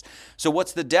constellations. So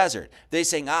what's the desert? They're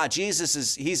saying,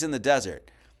 he's in the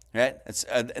desert, right?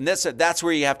 And that's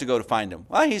where you have to go to find him.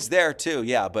 Well, he's there too,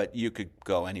 yeah, but you could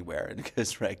go anywhere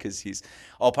because he's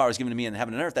all power is given to me in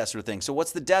heaven and earth, that sort of thing. So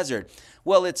what's the desert?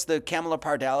 Well, it's the Camela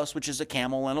pardalis, which is a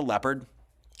camel and a leopard.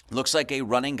 Looks like a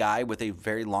running guy with a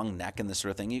very long neck and this sort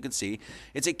of thing. You can see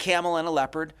it's a camel and a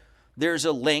leopard. There's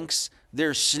a lynx.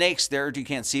 There's snakes there, you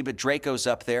can't see, but Draco's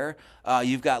up there.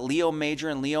 You've got Leo Major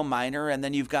and Leo Minor, and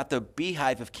then you've got the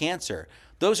beehive of Cancer.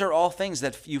 Those are all things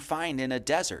that you find in a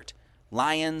desert.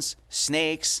 Lions,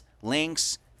 snakes,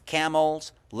 lynx,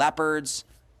 camels, leopards,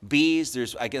 bees.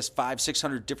 There's, I guess,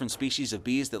 500-600 different species of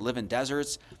bees that live in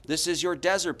deserts. This is your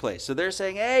desert place. So they're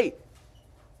saying, hey,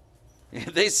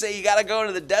 they say you got to go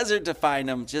to the desert to find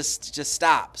them. Just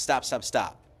stop.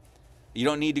 You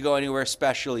don't need to go anywhere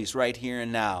special. He's right here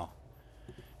and now.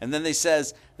 And then he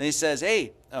says, hey, says,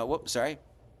 hey,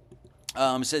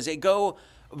 go,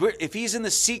 if he's in the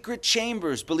secret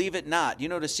chambers, believe it not. You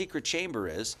know what a secret chamber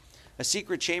is? A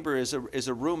secret chamber is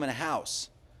a room in a house.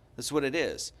 That's what it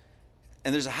is.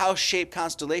 And there's a house-shaped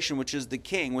constellation, which is the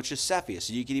king, which is Cepheus.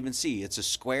 So you can even see it's a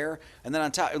square, and then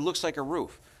on top, it looks like a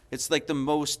roof. It's like the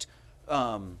most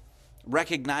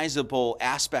recognizable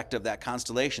aspect of that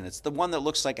constellation. It's the one that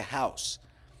looks like a house.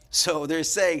 So they're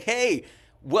saying, hey,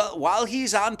 well, while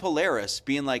he's on Polaris,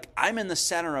 being like, I'm in the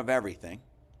center of everything.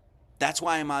 That's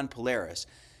why I'm on Polaris.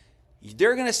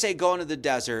 They're going to say go into the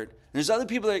desert. There's other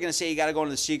people that are going to say you got to go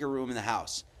into the secret room in the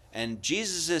house. And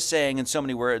Jesus is saying in so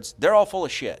many words, they're all full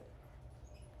of shit.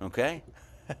 Okay?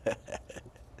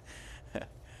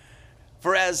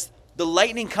 For as the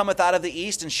lightning cometh out of the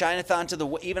east and shineth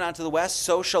even onto the west,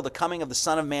 so shall the coming of the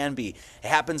Son of Man be. It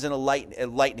happens in a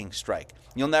lightning strike.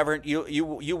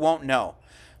 You won't know.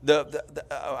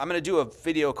 I'm going to do a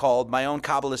video called My Own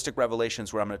Kabbalistic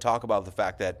Revelations, where I'm going to talk about the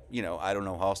fact that, I don't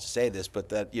know how else to say this, but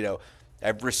that,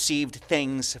 I've received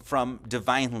things from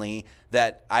divinely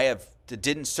that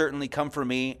didn't certainly come from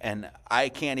me, and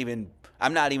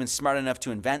I'm not even smart enough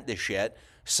to invent this shit.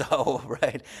 So,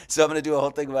 right. So I'm going to do a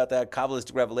whole thing about that,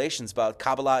 Kabbalistic Revelations, about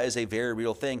Kabbalah is a very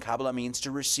real thing. Kabbalah means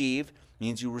to receive,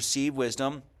 means you receive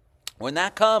wisdom. When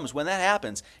that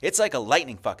happens, it's like a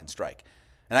lightning fucking strike.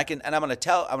 And I'm going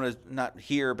to not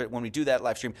here, but when we do that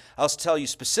live stream, I'll tell you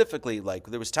specifically, like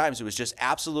there was times it was just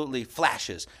absolutely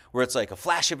flashes where it's like a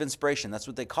flash of inspiration. That's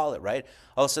what they call it, right?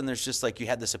 All of a sudden there's just like you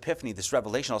had this epiphany, this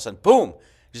revelation, all of a sudden, boom,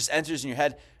 it just enters in your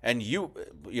head and you're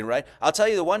right. I'll tell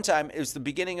you the one time, it was the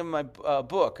beginning of my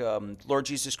book, Lord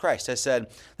Jesus Christ. I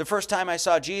said, the first time I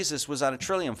saw Jesus was on a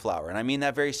trillium flower, and I mean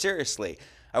that very seriously.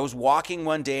 I was walking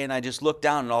one day and I just looked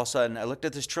down and all of a sudden I looked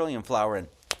at this trillium flower and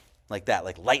like that,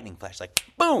 like lightning flash, like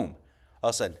boom. All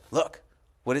of a sudden, look,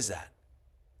 what is that?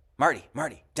 Marty,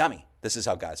 dummy. This is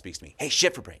how God speaks to me. Hey,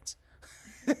 shit for brains.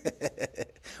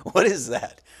 What is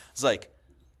that? It's like,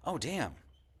 oh, damn.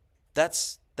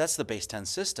 That's the base 10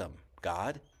 system,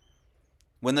 God.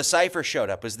 When the cipher showed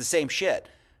up, it was the same shit.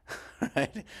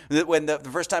 Right? When the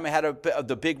first time I had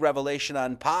the big revelation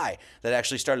on pi that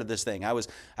actually started this thing, I was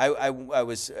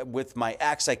with my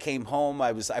ex. I came home.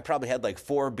 I probably had like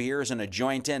 4 beers and a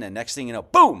joint in, and next thing you know,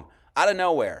 boom, out of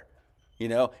nowhere.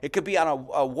 It could be on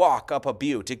a walk up a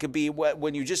butte. It could be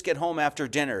when you just get home after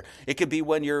dinner. It could be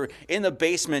when you're in the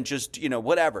basement, just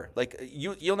whatever. Like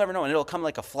you'll never know, and it'll come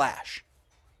like a flash.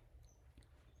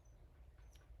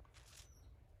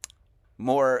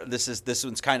 This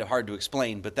one's kind of hard to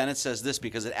explain, but then it says this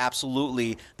because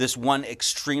this one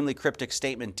extremely cryptic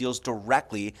statement deals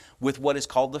directly with what is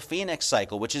called the Phoenix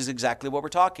cycle, which is exactly what we're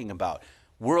talking about.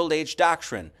 World age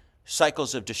doctrine,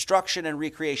 cycles of destruction and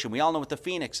recreation. We all know what the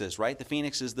phoenix is, right? The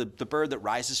phoenix is the bird that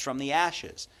rises from the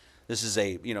ashes. This is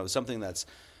something that's,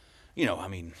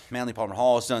 Manly Palmer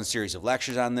Hall has done a series of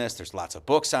lectures on this. There's lots of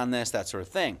books on this, that sort of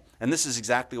thing. And this is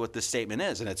exactly what this statement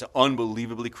is, and it's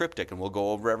unbelievably cryptic, and we'll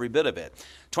go over every bit of it.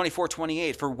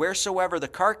 24:28, for wheresoever the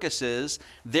carcass is,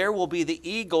 there will be the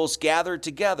eagles gathered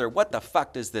together. What the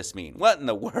fuck does this mean? What in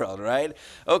the world, right?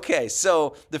 Okay,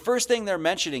 so the first thing they're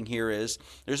mentioning here is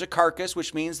there's a carcass,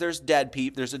 which means there's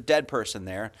a dead person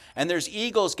there, and there's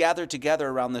eagles gathered together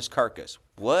around this carcass.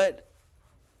 What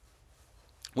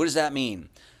does that mean?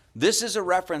 This is a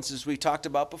reference, as we talked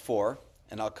about before,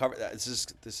 and I'll cover that.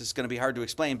 This is going to be hard to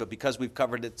explain, but because we've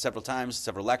covered it several times,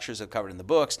 several lectures I've covered in the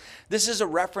books, this is a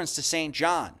reference to St.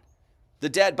 John, the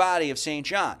dead body of St.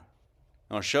 John.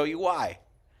 I'll show you why.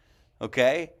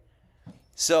 Okay?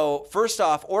 So first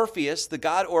off, Orpheus, the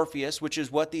god Orpheus, which is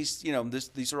what these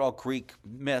are all Greek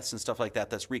myths and stuff like that.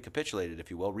 That's recapitulated, if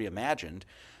you will, reimagined.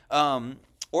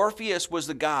 Orpheus was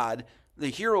the god, the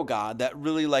hero god that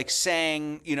really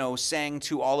sang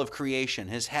to all of creation.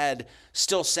 His head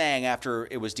still sang after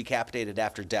it was decapitated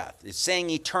after death. It sang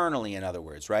eternally, in other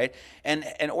words, right? And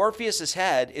Orpheus's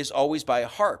head is always by a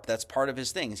harp. That's part of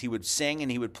his things. He would sing and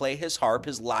he would play his harp,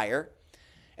 his lyre,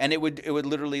 and it would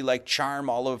literally charm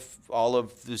all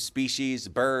of the species,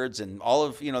 birds, and all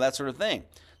of that sort of thing.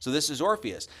 So this is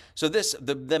Orpheus. So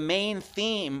the main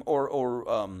theme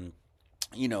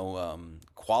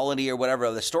quality or whatever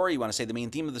of the story you want to say, the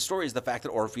main theme of the story is the fact that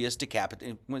Orpheus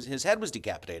his head was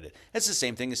decapitated. It's the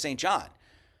same thing as St. John.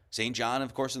 St. John,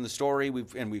 of course, in the story,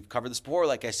 we've covered this before,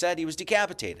 like I said, he was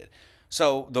decapitated.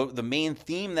 So the main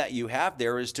theme that you have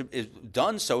there is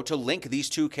done so to link these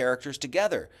two characters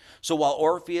together. So while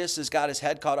Orpheus has got his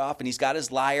head cut off and he's got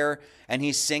his lyre and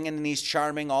he's singing and he's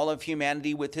charming all of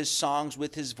humanity with his songs,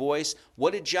 with his voice,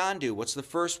 what did John do? What's the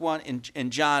first one in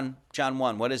John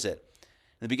 1? What is it?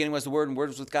 In the beginning was the Word, and the Word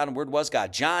was with God, and the Word was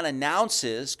God. John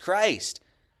announces Christ,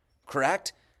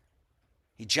 correct?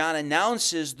 John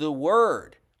announces the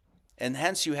Word, and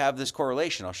hence you have this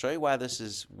correlation. I'll show you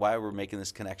why we're making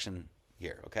this connection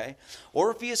here, okay?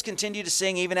 Orpheus continued to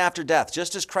sing even after death.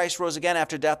 Just as Christ rose again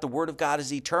after death, the Word of God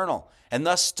is eternal, and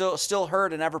thus still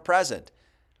heard and ever present.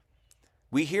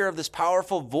 We hear of this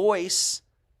powerful voice,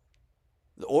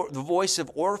 the voice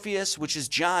of Orpheus, which is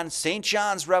St.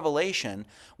 John's revelation,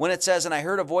 when it says, and I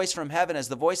heard a voice from heaven as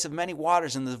the voice of many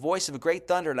waters and the voice of a great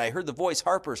thunder, and I heard the voice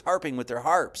harpers harping with their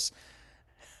harps.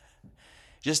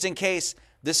 Just in case,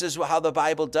 this is how the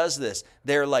Bible does this.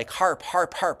 They're like harp,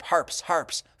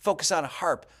 harps. Focus on a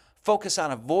harp. Focus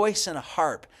on a voice and a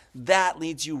harp. That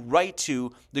leads you right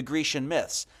to the Grecian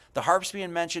myths. The harps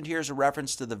being mentioned here is a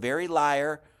reference to the very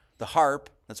lyre, the harp,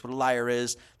 that's what a lyre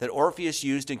is, that Orpheus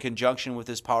used in conjunction with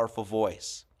his powerful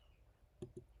voice.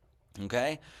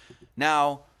 Okay?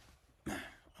 Now,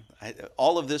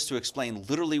 All of this to explain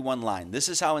literally one line. This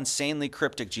is how insanely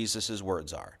cryptic Jesus'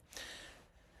 words are.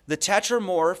 The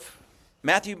tetramorph,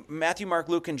 Matthew, Mark,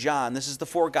 Luke, and John, this is the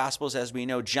four Gospels as we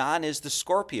know. John is the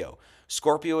Scorpio.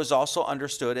 Scorpio is also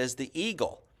understood as the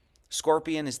eagle.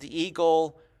 Scorpion is the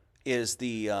eagle, it's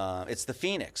the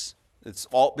phoenix.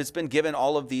 It's been given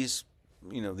all of these,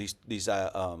 these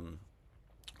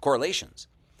correlations.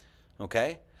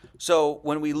 Okay? So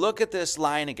when we look at this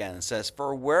line again, it says,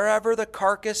 "For wherever the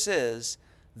carcass is,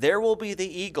 there will be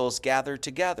the eagles gathered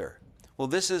together." Well,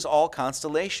 this is all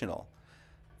constellational.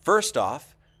 First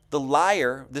off, the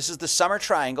lyre, this is the summer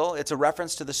triangle. It's a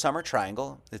reference to the summer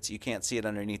triangle. You can't see it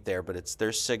underneath there, but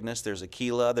there's Cygnus, there's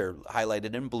Aquila, they're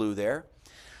highlighted in blue there.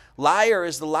 Lyre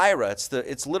is the lyra.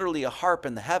 It's literally a harp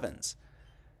in the heavens.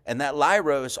 And that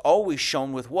lyra is always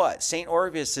shown with what? St.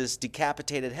 Orpheus's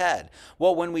decapitated head.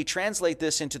 Well, when we translate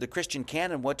this into the Christian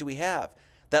canon, what do we have?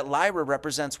 That lyra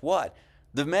represents what?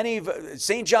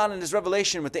 St. John in his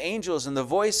revelation with the angels and the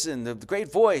voice and the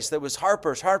great voice that was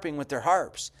harpers harping with their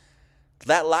harps.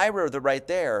 That lyra right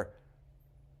there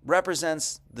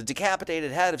represents the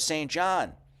decapitated head of St.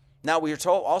 John. Now, we are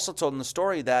also told in the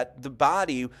story that the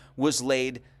body was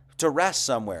laid to rest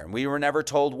somewhere, and we were never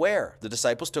told where. The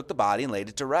disciples took the body and laid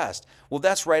it to rest. Well,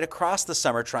 that's right across the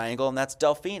summer triangle, and that's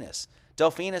Delphinus.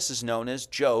 Delphinus is known as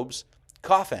Job's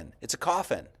coffin. It's a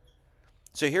coffin.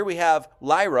 So here we have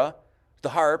lyra, the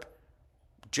harp,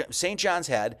 St. John's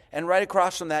head, and right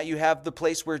across from that you have the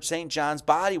place where St. John's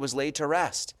body was laid to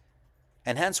rest.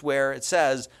 And hence where it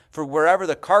says, "For wherever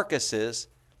the carcass is,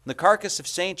 the carcass of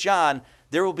St. John,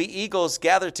 there will be eagles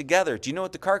gathered together." Do you know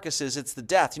what the carcass is? It's the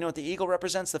death. You know what the eagle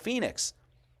represents? The phoenix.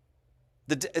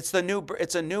 It's a new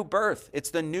birth.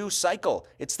 It's the new cycle.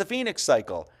 It's the phoenix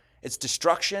cycle. It's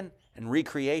destruction and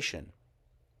recreation.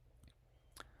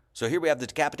 So here we have the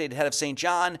decapitated head of St.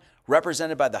 John,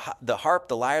 represented by the harp,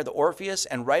 the lyre, the Orpheus,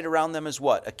 and right around them is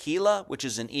what? Aquila, which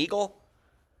is an eagle,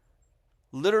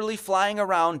 literally flying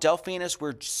around Delphinus,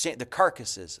 where the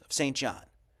carcass is of St. John.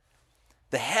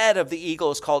 The head of the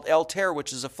eagle is called Altair,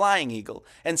 which is a flying eagle,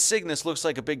 and Cygnus looks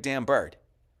like a big damn bird.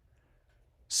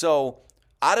 So,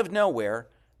 out of nowhere,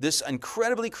 this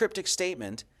incredibly cryptic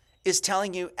statement is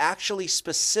telling you actually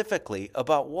specifically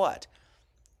about what?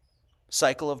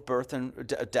 Cycle of birth and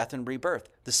death and rebirth.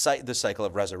 The cycle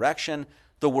of resurrection,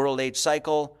 the world age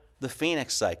cycle, the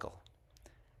phoenix cycle.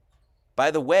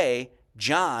 By the way,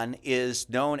 John is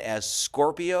known as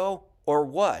Scorpio or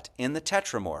what in the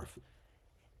tetramorph?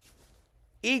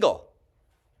 Eagle.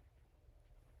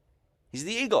 He's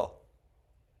the eagle.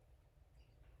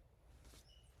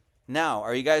 Now,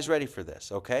 are you guys ready for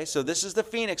this? Okay, so this is the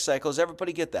phoenix cycle. Does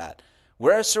everybody get that?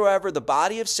 Wheresoever the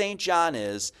body of St. John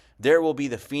is, there will be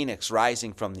the phoenix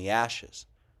rising from the ashes.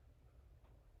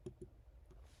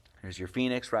 Here's your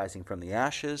phoenix rising from the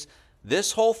ashes.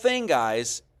 This whole thing,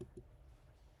 guys,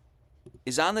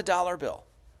 is on the dollar bill.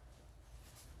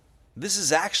 This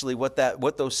is actually what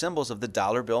those symbols of the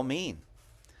dollar bill mean.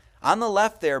 On the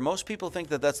left there, most people think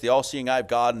that that's the all-seeing eye of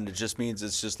God, and it just means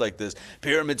it's just like this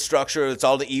pyramid structure. It's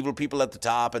all the evil people at the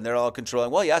top, and they're all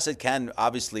controlling. Well, yes, it can.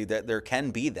 Obviously, there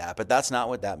can be that, but that's not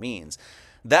what that means.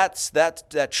 That's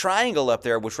that triangle up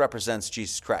there, which represents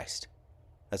Jesus Christ.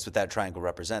 That's what that triangle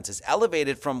represents. It's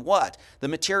elevated from what? The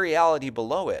materiality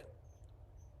below it.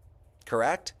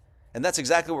 Correct? And that's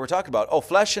exactly what we're talking about. Oh,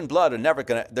 flesh and blood are never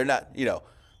going to, they're not,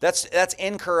 that's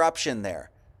incorruption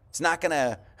there. It's not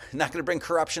gonna bring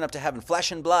corruption up to heaven.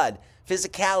 Flesh and blood,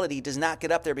 physicality does not get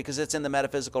up there because it's in the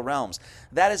metaphysical realms.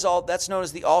 That's known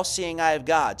as the all-seeing eye of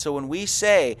God. So when we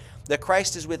say that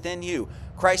Christ is within you,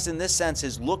 Christ in this sense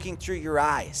is looking through your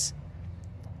eyes.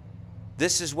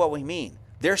 This is what we mean.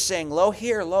 They're saying, lo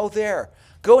here, lo there.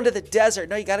 Go into the desert.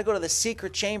 No, you got to go to the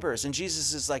secret chambers. And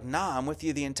Jesus is like, nah, I'm with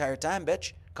you the entire time,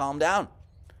 bitch. Calm down.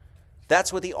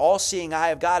 That's what the all-seeing eye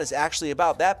of God is actually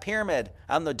about. That pyramid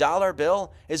on the dollar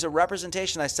bill is a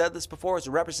representation, I said this before, is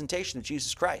a representation of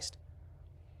Jesus Christ.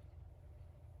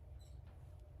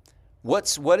 What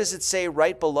does it say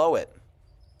right below it?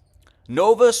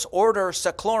 Novus Order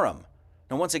Seclorum.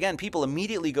 Now, once again, people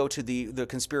immediately go to the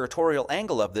conspiratorial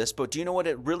angle of this, but do you know what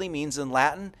it really means in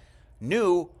Latin?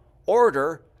 New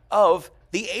order of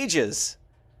the ages.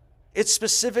 It's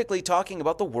specifically talking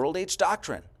about the world age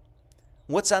doctrine.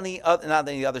 What's on the other, not on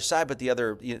the other side, but the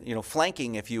other,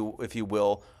 flanking, if you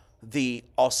will, the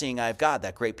all-seeing eye of God,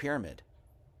 that great pyramid,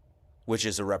 which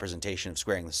is a representation of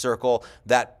squaring the circle.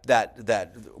 That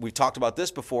we talked about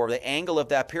this before. The angle of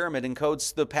that pyramid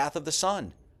encodes the path of the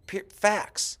sun.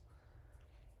 Facts.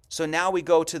 So now we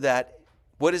go to that.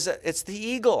 What is it? It's the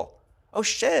eagle. Oh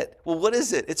shit. Well, what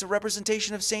is it? It's a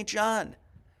representation of St. John.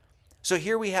 So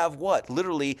here we have what?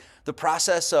 Literally the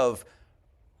process of,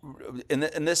 in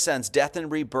this sense, death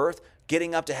and rebirth,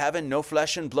 getting up to heaven, no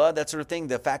flesh and blood, that sort of thing.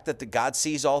 The fact that the God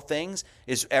sees all things,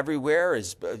 is everywhere,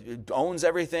 owns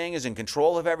everything, is in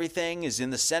control of everything, is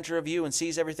in the center of you and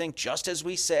sees everything, just as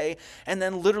we say. And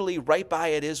then literally right by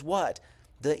it is what?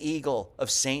 The eagle of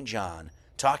St. John,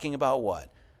 talking about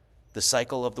what? The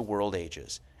cycle of the world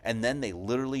ages. And then they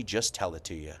literally just tell it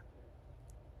to you.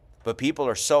 But people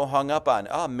are so hung up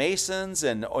on Masons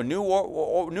and New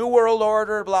World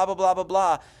Order, blah, blah, blah, blah,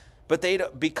 blah.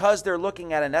 But because they're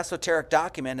looking at an esoteric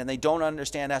document and they don't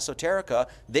understand esoterica,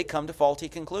 they come to faulty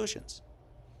conclusions.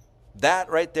 That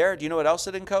right there, do you know what else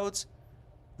it encodes?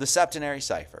 The septenary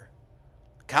cipher.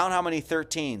 Count how many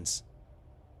 13s.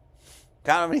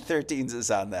 Count how many 13s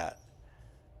is on that.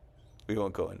 We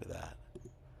won't go into that.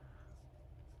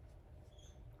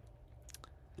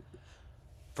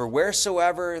 For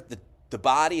wheresoever the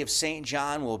body of St.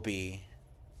 John will be,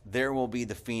 there will be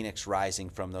the phoenix rising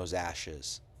from those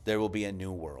ashes. There will be a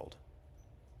new world.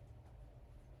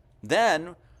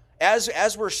 Then, as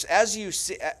you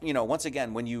see, once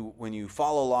again, when you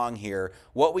follow along here,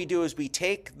 what we do is we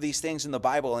take these things in the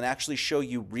Bible and actually show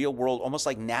you real world, almost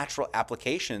like natural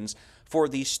applications for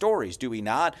these stories, do we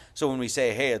not? So when we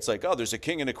say, hey, it's like, there's a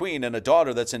king and a queen and a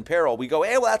daughter that's in peril, we go,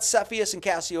 hey, well, that's Cepheus and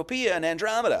Cassiopeia and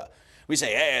Andromeda. We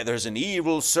say, hey, there's an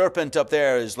evil serpent up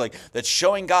there that's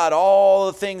showing God all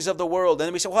the things of the world. And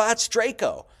then we say, well, that's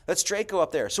Draco. That's Draco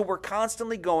up there. So we're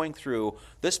constantly going through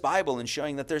this Bible and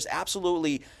showing that there's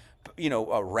absolutely,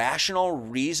 a rational,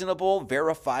 reasonable,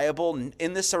 verifiable,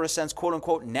 in this sort of sense, quote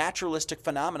unquote, naturalistic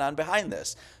phenomenon behind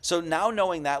this. So now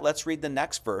knowing that, let's read the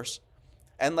next verse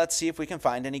and let's see if we can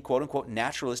find any quote unquote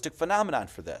naturalistic phenomenon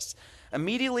for this.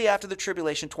 Immediately after the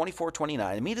tribulation,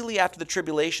 24:29, immediately after the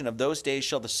tribulation of those days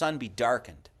shall the sun be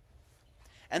darkened,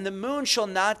 and the moon shall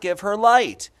not give her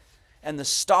light, and the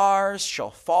stars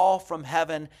shall fall from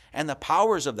heaven, and the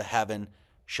powers of the heaven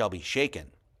shall be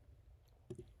shaken.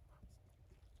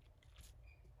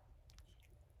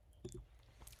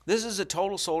 This is a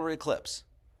total solar eclipse.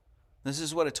 This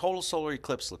is what a total solar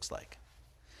eclipse looks like.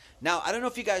 Now, I don't know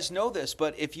if you guys know this,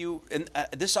 but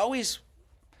this always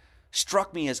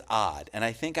struck me as odd, and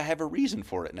I think I have a reason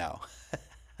for it now.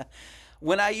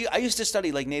 When I used to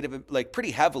study pretty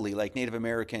heavily Native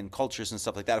American cultures and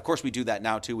stuff like that. Of course, we do that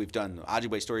now too. We've done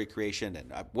Ojibwe story of creation,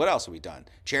 and what else have we done?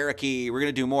 Cherokee. We're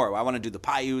gonna do more. I want to do the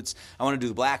Paiutes. I want to do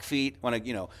the Blackfeet.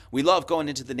 We love going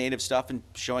into the Native stuff and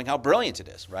showing how brilliant it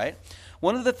is, right?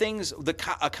 One of the things,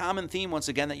 a common theme once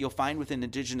again that you'll find within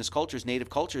indigenous cultures, Native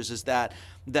cultures, is that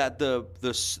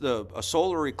a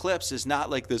solar eclipse is not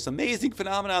like this amazing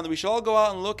phenomenon that we should all go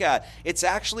out and look at. It's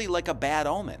actually like a bad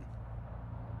omen.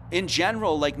 In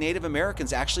general, Native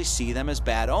Americans actually see them as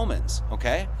bad omens,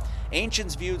 okay?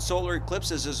 Ancients viewed solar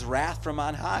eclipses as wrath from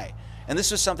on high. And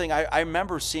this was something I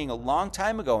remember seeing a long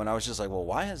time ago, and I was just like, well,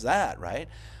 why is that, right?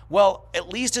 Well, at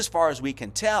least as far as we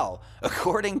can tell,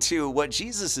 according to what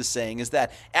Jesus is saying, is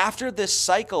that after this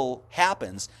cycle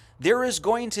happens, there is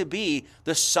going to be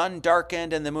the sun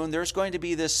darkened and the moon, there's going to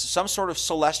be some sort of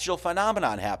celestial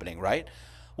phenomenon happening, right?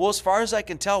 Well, as far as I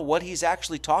can tell, what he's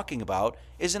actually talking about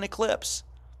is an eclipse.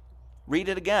 Read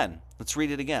it again. Let's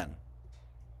read it again.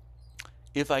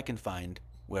 If I can find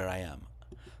where I am.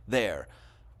 There.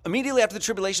 Immediately after the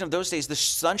tribulation of those days, the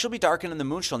sun shall be darkened and the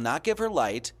moon shall not give her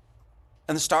light,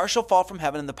 and the stars shall fall from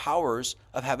heaven, and the powers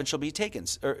of heaven shall be shaken.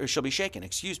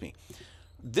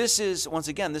 This is, once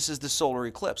again, this is the solar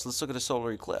eclipse. Let's look at a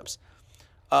solar eclipse.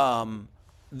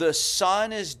 The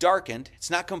sun is darkened. It's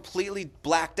not completely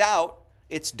blacked out.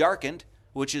 It's darkened,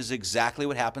 which is exactly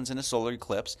what happens in a solar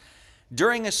eclipse.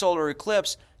 During a solar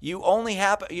eclipse,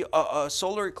 a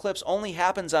solar eclipse only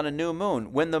happens on a new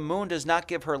moon when the moon does not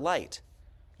give her light.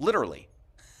 Literally.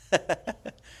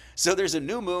 So there's a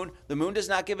new moon, the moon does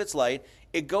not give its light,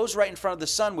 it goes right in front of the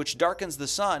sun, which darkens the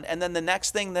sun, and then the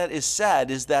next thing that is said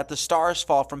is that the stars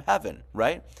fall from heaven,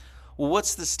 right? Well,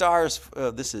 what's the stars? There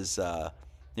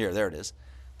it is.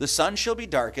 The sun shall be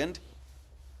darkened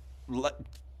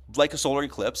like a solar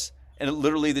eclipse, and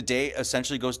literally the day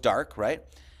essentially goes dark, right?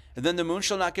 And then the moon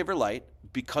shall not give her light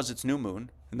because it's new moon,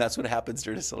 and that's what happens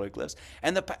during a solar eclipse.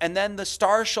 And then the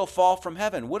stars shall fall from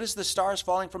heaven. What is the stars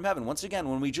falling from heaven? Once again,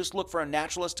 when we just look for a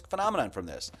naturalistic phenomenon from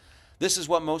this is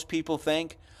what most people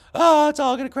think. Oh, it's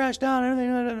all going to crash down.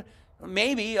 Everything.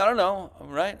 Maybe, I don't know,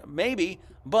 right? Maybe,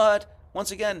 but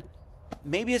once again,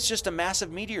 maybe it's just a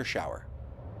massive meteor shower.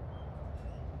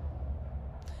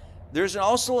 There's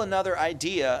also another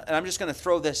idea, and I'm just going to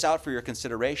throw this out for your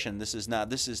consideration. This is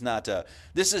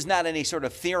not any sort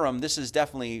of theorem. This is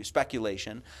definitely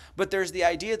speculation. But there's the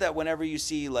idea that whenever you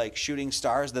see like shooting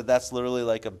stars, that's literally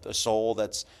like a soul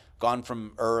that's gone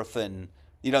from Earth, and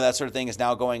that sort of thing is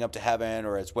now going up to heaven,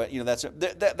 or it's what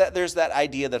there's that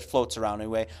idea that floats around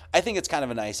anyway. I think it's kind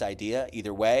of a nice idea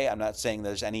either way. I'm not saying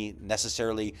there's any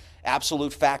necessarily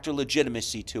absolute fact or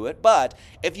legitimacy to it, but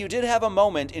if you did have a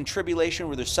moment in tribulation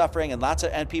where there's suffering and lots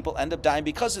of people end up dying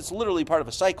because it's literally part of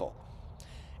a cycle,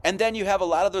 and then you have a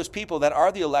lot of those people that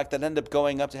are the elect that end up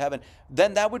going up to heaven,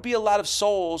 then that would be a lot of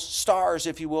souls, stars,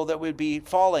 if you will, that would be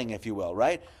falling, if you will,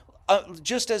 right?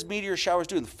 Just as meteor showers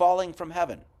do, falling from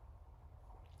heaven.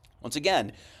 Once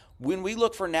again, when we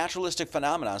look for naturalistic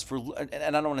phenomena,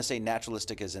 and I don't want to say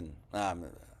naturalistic as in,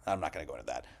 I'm not going to go into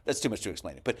that. That's too much to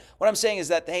explain it. But what I'm saying is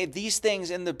that, hey, these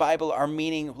things in the Bible are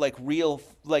meaning like real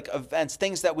like events,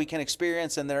 things that we can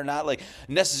experience, and they're not like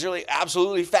necessarily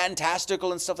absolutely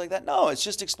fantastical and stuff like that. No, it's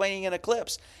just explaining an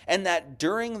eclipse. And that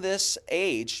during this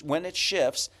age, when it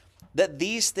shifts, that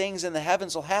these things in the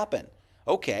heavens will happen.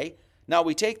 Okay. Now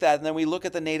we take that and then we look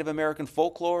at the Native American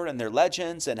folklore and their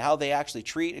legends and how they actually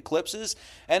treat eclipses.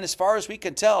 And as far as we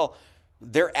can tell,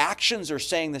 their actions are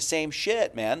saying the same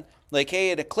shit, man. Like,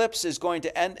 hey, an eclipse is going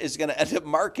to end up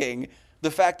marking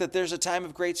the fact that there's a time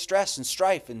of great stress and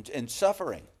strife and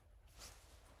suffering.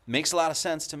 Makes a lot of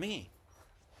sense to me.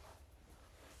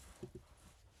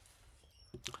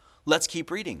 Let's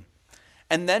keep reading.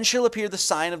 And then shall appear the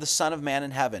sign of the Son of Man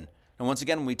in heaven. And once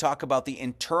again, when we talk about the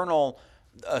internal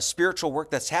spiritual work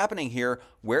that's happening here,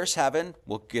 where's heaven?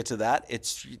 We'll get to that.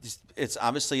 It's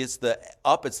obviously it's the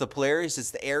Polaris,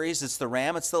 it's the Aries, it's the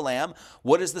Ram, it's the Lamb.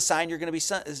 What is the sign you're going to be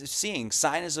seeing?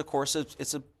 Sign is, of course,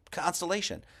 it's a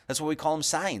constellation. That's what we call them,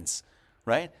 signs,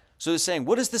 right? So they're saying,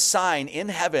 what is the sign in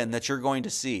heaven that you're going to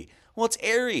see? Well, it's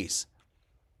Aries.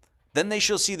 Then they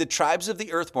shall see the tribes of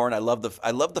the earthborn. I love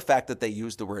the fact that they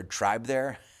use the word tribe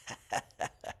there.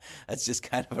 That's just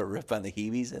kind of a rip on the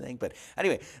Hebes, I think. But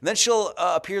anyway, then shall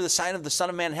appear the sign of the Son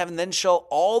of Man in heaven. Then shall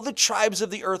all the tribes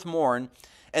of the earth mourn,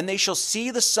 and they shall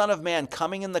see the Son of Man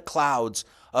coming in the clouds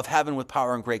of heaven with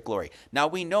power and great glory. Now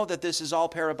we know that this is all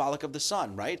parabolic of the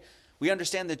Son, right? We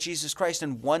understand that Jesus Christ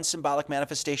in one symbolic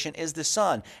manifestation is the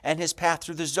sun and his path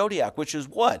through the zodiac, which is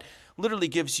what? Literally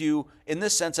gives you, in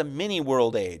this sense, a mini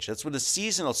world age. That's what a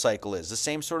seasonal cycle is, the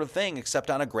same sort of thing, except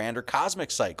on a grander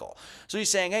cosmic cycle. So he's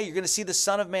saying, hey, you're going to see the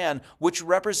Son of Man, which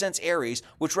represents Aries,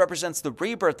 which represents the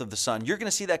rebirth of the sun. You're going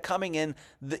to see that coming in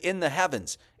the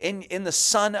heavens, in the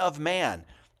Son of Man.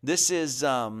 This is,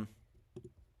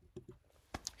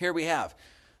 here we have.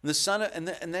 And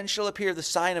then shall appear the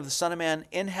sign of the Son of Man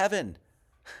in heaven.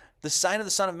 The sign of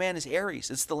the Son of Man is Aries.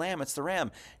 It's the Lamb. It's the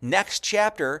Ram. Next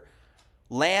chapter,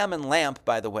 Lamb and Lamp,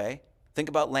 by the way. Think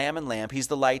about Lamb and Lamp. He's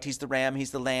the light. He's the Ram.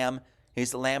 He's the Lamb. He's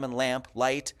the Lamb and Lamp,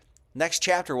 light. Next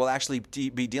chapter will actually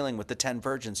be dealing with the 10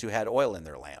 virgins who had oil in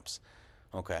their lamps.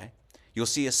 Okay? You'll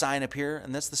see a sign appear,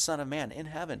 and that's the Son of Man in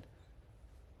heaven.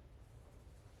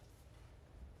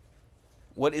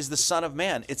 What is the Son of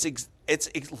Man? It's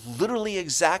literally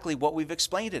exactly what we've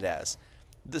explained it as.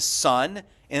 The sun,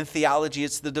 in theology,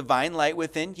 it's the divine light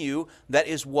within you that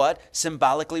is what?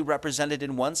 Symbolically represented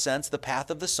in one sense, the path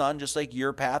of the sun, just like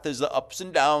your path is the ups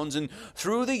and downs and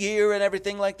through the year and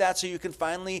everything like that, so you can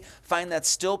finally find that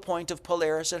still point of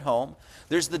Polaris at home.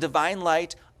 There's the divine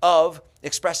light of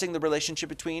expressing the relationship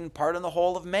between part and the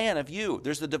whole of man, of you.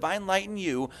 There's the divine light in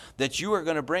you that you are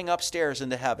going to bring upstairs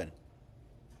into heaven.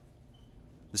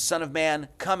 The Son of Man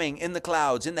coming in the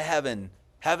clouds, in the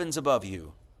heavens above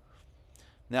you.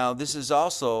 Now, this is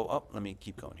also, let me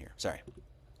keep going here. Sorry.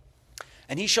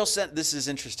 And he shall send, this is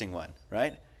an interesting one,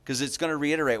 right? Because it's going to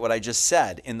reiterate what I just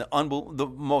said in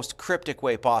the most cryptic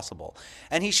way possible.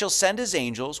 And he shall send his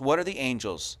angels. What are the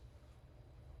angels?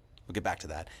 We'll get back to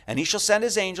that. And he shall send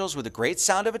his angels with a great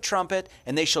sound of a trumpet,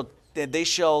 and they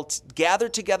shall gather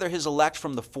together his elect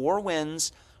from the four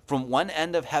winds, from one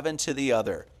end of heaven to the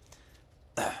other.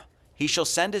 He shall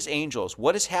send his angels.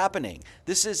 What is happening?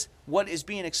 This is what is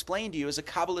being explained to you as a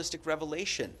Kabbalistic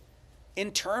revelation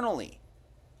internally.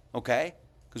 Okay?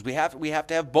 Because we have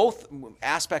to have both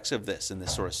aspects of this in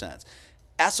this sort of sense.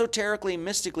 Esoterically,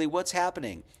 mystically, what's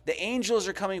happening? The angels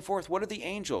are coming forth. What are the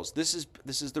angels? This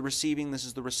is the receiving, this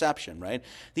is the reception, right?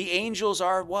 The angels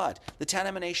are what? The 10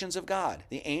 emanations of God.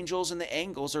 The angels and the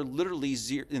angles are literally,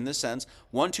 in this sense,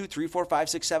 1, 2, 3, 4, 5,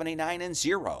 6, 7, 8, 9, and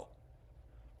 0.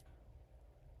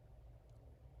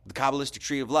 The Kabbalistic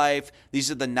tree of life. These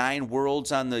are the 9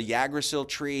 worlds on the Yggdrasil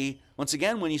tree. Once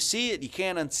again, when you see it, you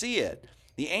can't unsee it.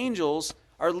 The angels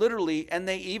are literally, and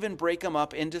they even break them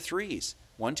up into 3s.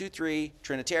 1, 2, 3,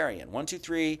 Trinitarian. 1, 2,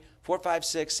 3, 4, 5,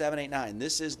 6, 7, 8, 9.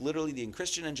 This is literally the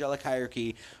Christian angelic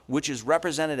hierarchy, which is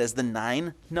represented as the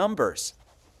 9 numbers.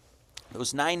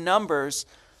 Those 9 numbers,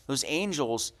 those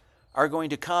angels, are going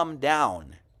to come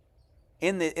down.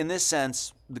 In this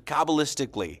sense,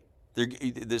 Kabbalistically,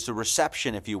 there's a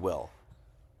reception, if you will.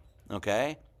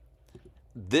 Okay?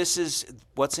 This is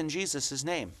what's in Jesus'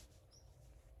 name.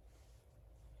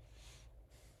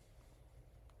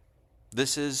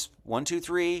 This is 1, 2,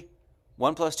 3.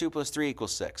 1 plus 2 plus 3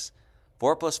 equals 6.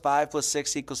 4 plus 5 plus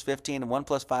 6 equals 15. And 1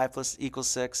 plus 5 plus equals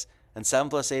 6. And 7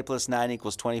 plus 8 plus 9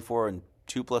 equals 24. And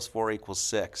 2 plus 4 equals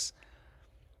 6.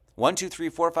 1, 2, 3,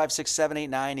 4, 5, 6, 7, 8,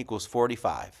 9 equals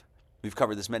 45. We've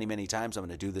covered this many, many times. I'm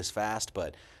going to do this fast.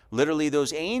 But literally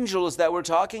those angels that we're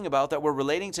talking about, that we're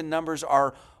relating to numbers,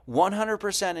 are 100%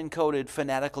 encoded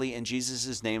phonetically in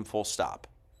Jesus' name, full stop.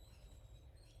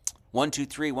 1, 2,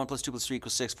 3, 1 plus 2 plus 3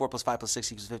 equals 6, 4 plus 5 plus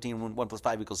 6 equals 15, 1 plus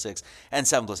 5 equals 6, and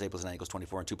 7 plus 8 plus 9 equals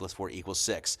 24, and 2 plus 4 equals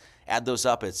 6. Add those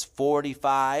up, it's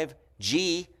 45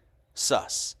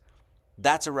 Jesus.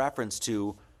 That's a reference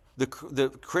to the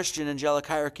Christian angelic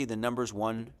hierarchy, the numbers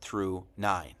 1 through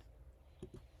 9.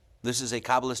 This is a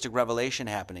Kabbalistic revelation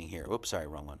happening here. Oops, sorry,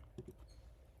 wrong one.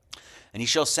 And he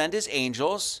shall send his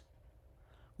angels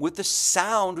with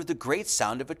the great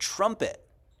sound of a trumpet.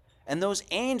 And those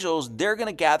angels, they're going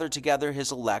to gather together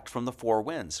his elect from the 4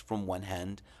 winds, from one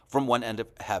end of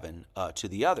heaven to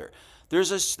the other.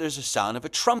 There's a sound of a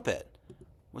trumpet.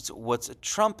 What's a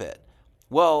trumpet?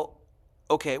 Well,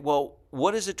 okay. Well,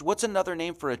 what is it? What's another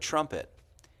name for a trumpet?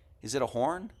 Is it a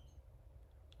horn?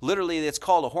 Literally, it's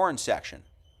called a horn section.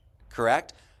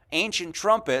 Correct? Ancient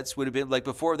trumpets would have been like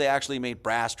before they actually made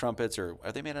brass trumpets, or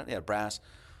are they made out? Yeah, brass.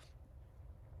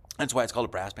 That's why it's called a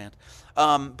brass band.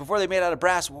 Before they made out of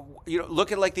brass,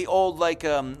 look at like the old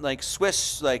like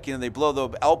Swiss, they blow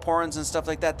the Alp horns and stuff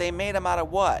like that. They made them out of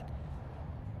what?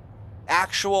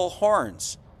 Actual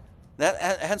horns.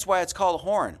 Hence why it's called a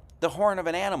horn. The horn of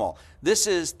an animal. This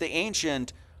is the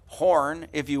ancient horn,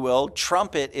 if you will,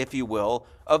 trumpet, if you will,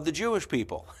 of the Jewish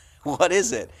people. What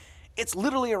is it? It's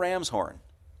literally a ram's horn.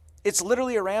 It's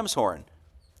literally a ram's horn.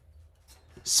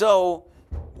 So,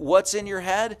 what's in your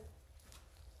head?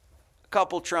 A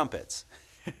couple trumpets,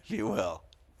 if you will.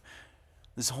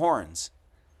 These horns.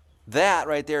 That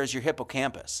right there is your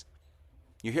hippocampus.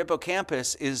 Your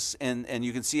hippocampus is, and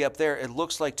you can see up there, it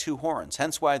looks like 2 horns.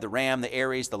 Hence why the ram, the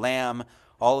Aries, the lamb,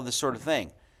 all of this sort of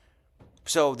thing.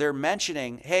 So they're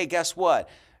mentioning, hey, guess what?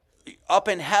 Up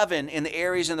in heaven, in the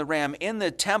Aries and the ram, in the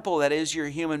temple that is your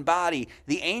human body,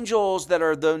 the angels that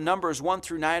are the numbers 1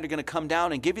 through 9 are going to come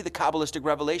down and give you the Kabbalistic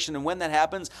revelation. And when that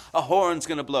happens, a horn's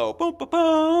going to blow. Boom, boom,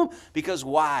 boom. Because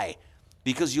why?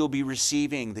 Because you'll be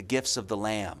receiving the gifts of the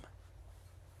Lamb.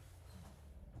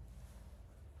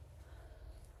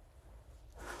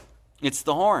 It's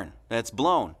the horn that's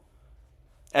blown.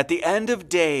 At the end of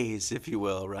days, if you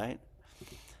will, right?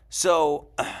 So,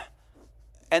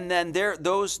 and then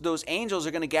those angels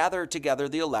are going to gather together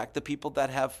the elect, the people that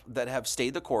have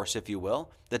stayed the course, if you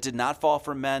will, that did not fall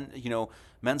for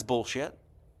men's bullshit.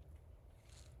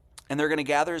 And they're going to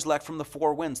gather his elect from the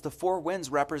 4 winds. The 4 winds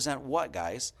represent what,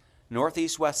 guys? North,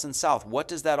 east, west, and south. What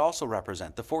does that also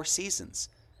represent? The 4 seasons.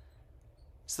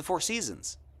 It's the 4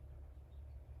 seasons.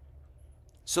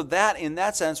 So that, in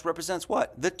that sense, represents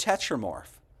what? The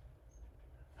tetramorph.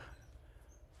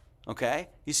 Okay?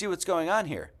 You see what's going on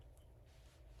here?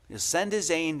 He'll send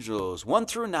his angels, 1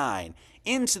 through 9,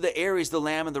 into the Aries, the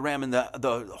lamb, and the ram, and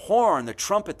the horn, the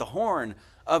trumpet, the horn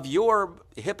of your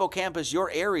hippocampus, your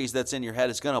Aries that's in your head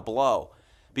is going to blow.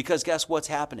 Because guess what's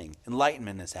happening?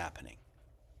 Enlightenment is happening.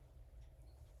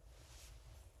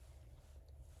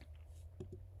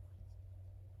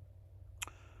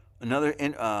 Another,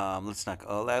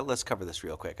 let's cover this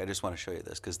real quick. I just want to show you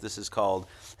this because this is called,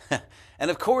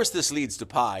 and of course this leads to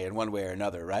pi in one way or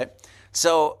another, right?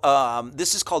 So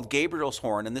this is called Gabriel's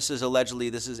horn, and this is allegedly,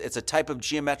 it's a type of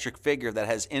geometric figure that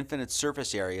has infinite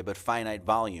surface area but finite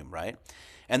volume, right?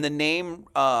 And the name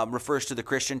refers to the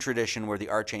Christian tradition where the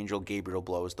archangel Gabriel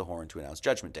blows the horn to announce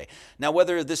Judgment Day. Now,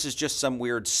 whether this is just some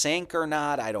weird sync or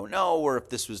not, I don't know, or if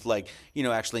this was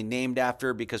actually named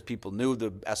after because people knew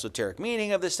the esoteric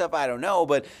meaning of this stuff, I don't know.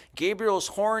 But Gabriel's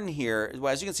horn here,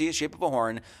 well, as you can see, it's the shape of a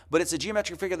horn, but it's a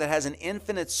geometric figure that has an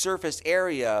infinite surface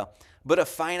area but a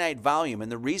finite volume. And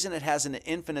the reason it has an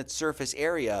infinite surface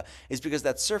area is because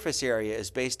that surface area is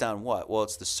based on what? Well,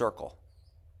 it's the circle.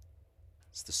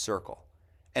 It's the circle.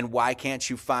 And why can't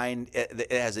you find it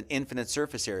has an infinite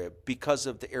surface area? Because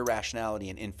of the irrationality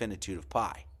and infinitude of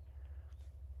pi.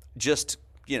 Just,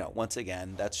 once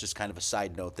again, that's just kind of a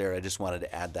side note there. I just wanted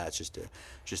to add that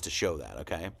just to show that,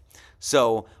 okay?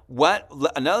 So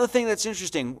another thing that's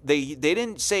interesting, they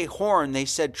didn't say horn, they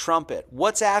said trumpet.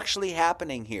 What's actually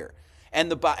happening here? And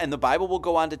the Bible will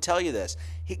go on to tell you this.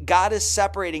 God is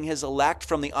separating his elect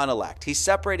from the unelect. He's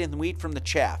separating the wheat from the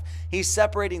chaff. He's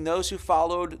separating those who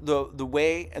followed the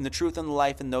way and the truth and the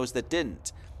life and those that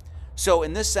didn't. So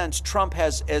in this sense, trump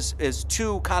has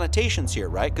two connotations here,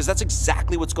 right? Because that's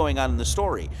exactly what's going on in the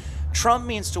story. Trump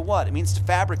means to what? It means to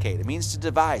fabricate. It means to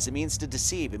devise. It means to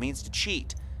deceive. It means to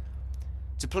cheat.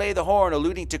 To play the horn,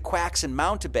 alluding to quacks and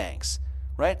mountebanks,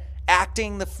 right?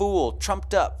 Acting the fool,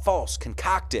 trumped up, false,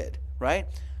 concocted, right?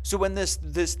 So when this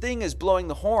thing is blowing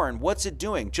the horn, what's it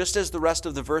doing? Just as the rest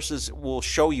of the verses will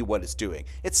show you what it's doing.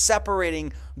 It's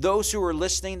separating those who are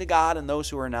listening to God and those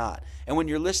who are not. And when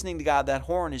you're listening to God, that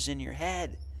horn is in your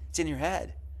head. It's in your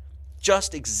head.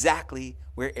 Just exactly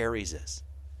where Aries is.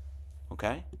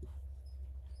 Okay?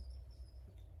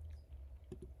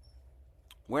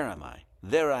 Where am I?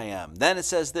 There I am. Then it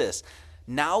says this.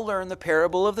 Now learn the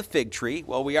parable of the fig tree.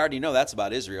 Well, we already know that's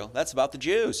about Israel. That's about the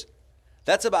Jews.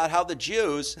 That's about how the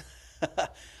Jews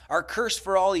are cursed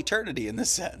for all eternity in this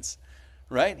sense,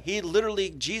 right?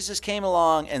 Jesus came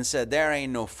along and said, there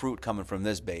ain't no fruit coming from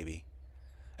this baby.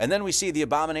 And then we see the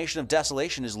abomination of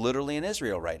desolation is literally in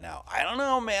Israel right now. I don't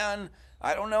know, man.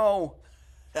 I don't know.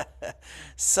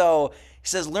 So he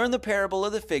says, learn the parable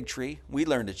of the fig tree. We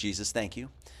learned it, Jesus. Thank you.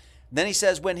 Then he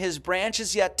says, when his branch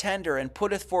is yet tender and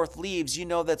putteth forth leaves, you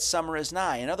know that summer is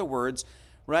nigh. In other words,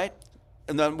 right?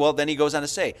 And then he goes on to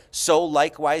say, so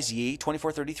likewise ye,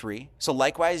 24:33, so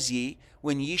likewise ye,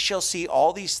 when ye shall see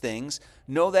all these things,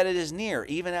 know that it is near,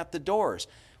 even at the doors.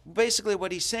 Basically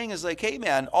what he's saying is like, hey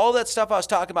man, all that stuff I was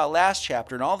talking about last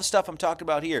chapter and all the stuff I'm talking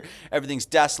about here, everything's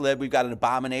desolate. We've got an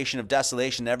abomination of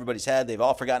desolation in everybody's head. They've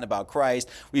all forgotten about Christ.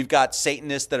 We've got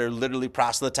Satanists that are literally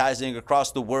proselytizing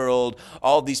across the world.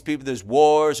 All these people, there's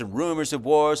wars and rumors of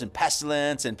wars and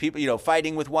pestilence and people,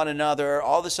 fighting with one another,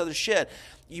 all this other shit.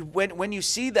 When you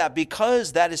see that,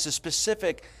 because that is a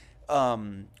specific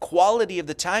quality of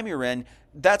the time you're in,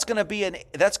 that's going to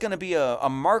be a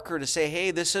marker to say,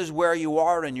 hey, this is where you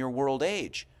are in your world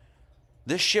age.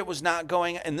 This shit was not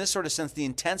going, in this sort of sense, the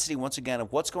intensity, once again,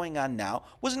 of what's going on now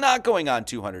was not going on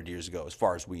 200 years ago, as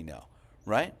far as we know,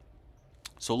 right?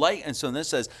 So this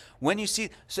says, when you see,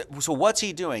 so what's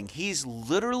he doing? He's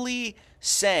literally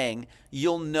saying,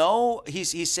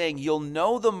 he's saying, you'll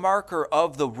know the marker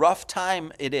of the rough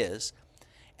time it is,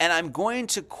 and I'm going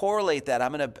to correlate that.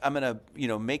 I'm gonna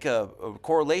make a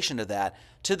correlation to that,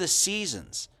 to the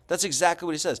seasons. That's exactly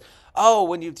what he says. Oh,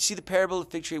 when you see the parable of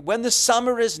the fig tree, when the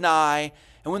summer is nigh,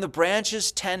 and when the branch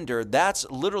is tender, that's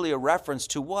literally a reference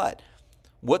to what?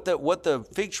 What the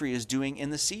fig tree is doing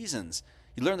in the seasons.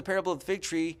 You learn the parable of the fig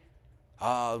tree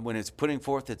when it's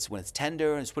when it's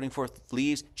tender and it's putting forth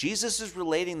leaves. Jesus is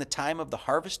relating the time of the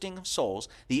harvesting of souls,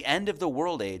 the end of the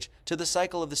world age, to the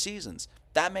cycle of the seasons.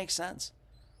 That makes sense.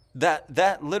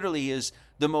 That literally is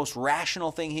the most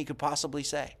rational thing he could possibly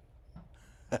say.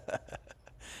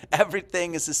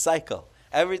 Everything is a cycle.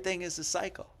 Everything is a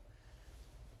cycle.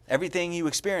 Everything you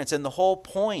experience. And the whole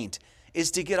point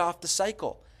is to get off the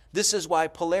cycle. This is why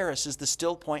Polaris is the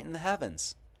still point in the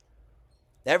heavens.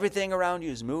 Everything around you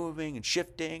is moving and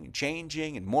shifting and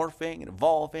changing and morphing and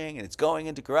evolving, and it's going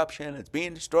into corruption, it's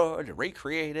being destroyed and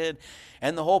recreated.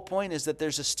 And the whole point is that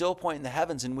there's a still point in the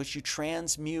heavens in which you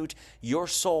transmute your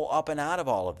soul up and out of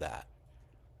all of that.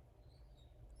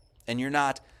 And you're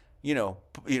not,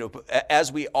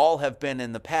 as we all have been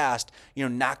in the past,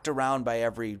 knocked around by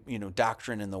every,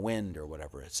 doctrine in the wind or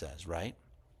whatever it says, right?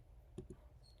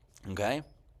 Okay?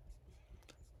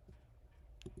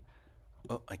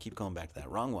 Oh, I keep going back to that.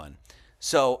 Wrong one.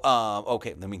 So,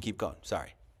 okay, let me keep going.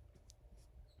 Sorry.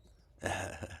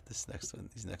 These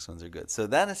next ones are good. So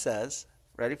then it says,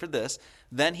 ready for this,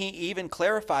 then he even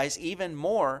clarifies even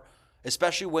more,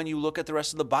 especially when you look at the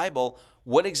rest of the Bible,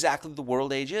 what exactly the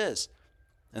world age is.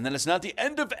 And then it's not the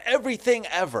end of everything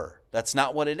ever. That's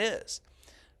not what it is.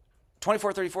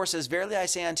 24:34 says, verily I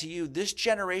say unto you, this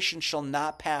generation shall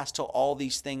not pass till all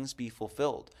these things be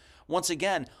fulfilled. Once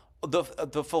again, the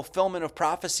fulfillment of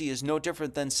prophecy is no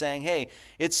different than saying, hey,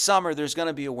 it's summer, there's going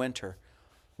to be a winter.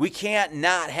 We can't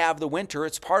not have the winter.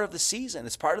 It's part of the season.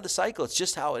 It's part of the cycle. It's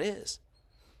just how it is.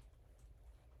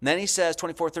 And then he says,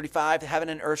 24:35, heaven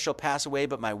and earth shall pass away,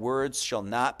 but my words shall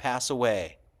not pass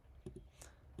away.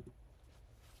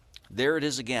 There it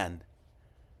is again.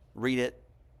 Read it.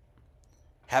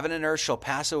 Heaven and earth shall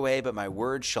pass away, but my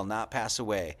words shall not pass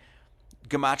away.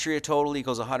 Gematria total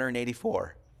equals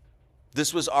 184.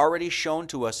 This was already shown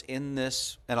to us in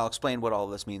this, and I'll explain what all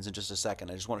of this means in just a second.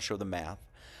 I just want to show the math.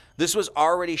 This was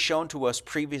already shown to us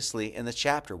previously in the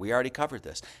chapter. We already covered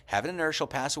this. Heaven and earth shall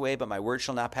pass away, but my word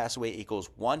shall not pass away equals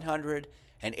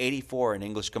 184 in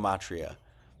English Gematria.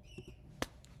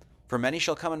 For many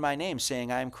shall come in my name,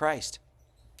 saying, I am Christ,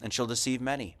 and shall deceive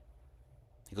many.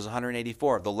 Equals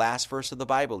 184. The last verse of the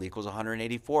Bible equals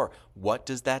 184. What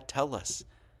does that tell us?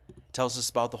 It tells us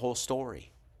about the whole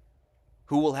story.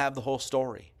 Who will have the whole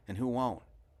story and who won't?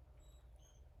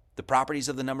 The properties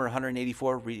of the number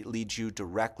 184 leads you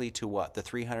directly to what? The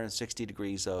 360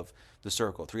 degrees of the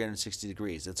circle, 360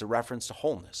 degrees. It's a reference to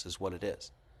wholeness is what it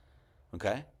is.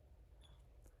 Okay?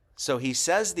 So he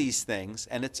says these things,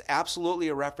 and it's absolutely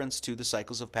a reference to the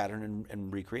cycles of pattern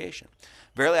and recreation.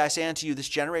 Verily I say unto you, this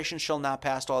generation shall not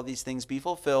pass all these things be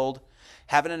fulfilled.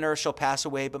 Heaven and earth shall pass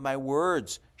away, but my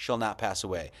words shall not pass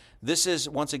away. This is,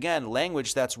 once again,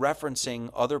 language that's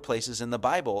referencing other places in the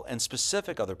Bible and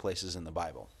specific other places in the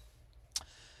Bible.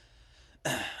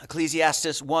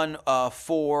 Ecclesiastes 1,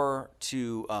 4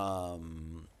 to...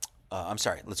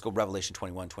 let's go Revelation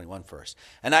 21 first.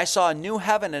 And I saw a new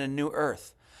heaven and a new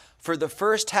earth. For the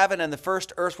first heaven and the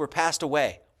first earth were passed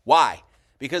away. Why?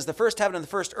 Because the first heaven and the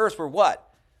first earth were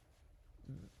what?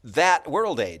 That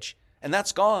world age. And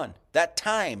that's gone. That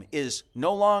time is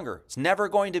no longer. It's never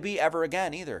going to be ever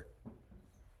again either.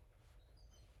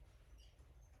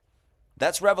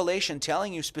 That's Revelation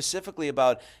telling you specifically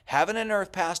about heaven and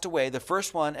earth passed away, the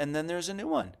first one, and then there's a new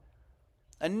one.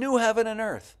 A new heaven and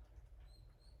earth.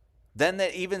 Then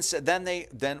they even said,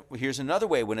 then here's another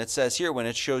way when it says here, when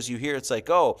it shows you here, it's like,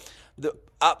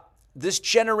 this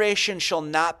generation shall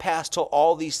not pass till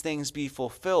all these things be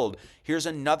fulfilled. Here's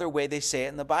another way they say it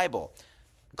in the Bible.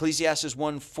 Ecclesiastes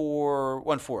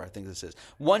 1:4, I think this is.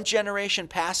 One generation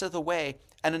passeth away,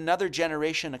 and another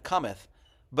generation cometh,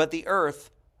 but the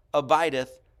earth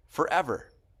abideth forever.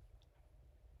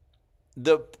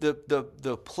 The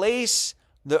place,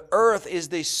 the earth is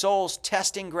the soul's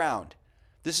testing ground.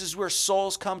 This is where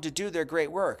souls come to do their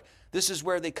great work. This is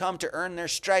where they come to earn their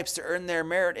stripes, to earn their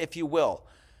merit, if you will.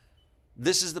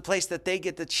 This is the place that they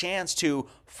get the chance to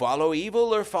follow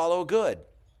evil or follow good,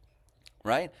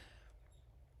 right?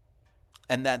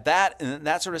 And that in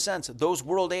that sort of sense, those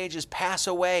world ages pass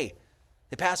away.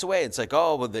 They pass away. It's like,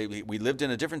 we lived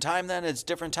in a different time then, it's a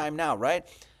different time now, right?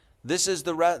 This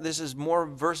is more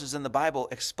verses in the Bible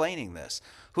explaining this.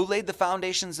 Who laid the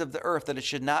foundations of the earth that it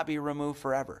should not be removed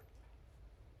forever?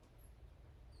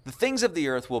 The things of the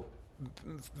earth will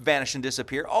vanish and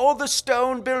disappear. All the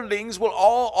stone buildings will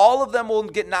all of them will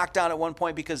get knocked down at one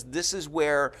point, because this is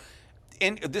where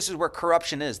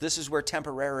corruption is. This is where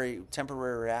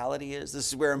temporality is. This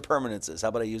is where impermanence is. How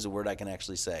about I use a word I can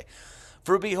actually say?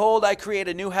 For behold, I create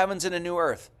a new heavens and a new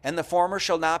earth, and the former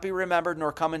shall not be remembered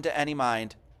nor come into any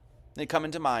mind. They come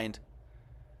into mind.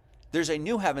 There's a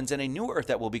new heavens and a new earth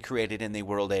that will be created in the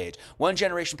world age. One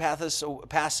generation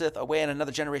passeth away, and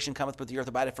another generation cometh, but the earth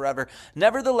abideth forever.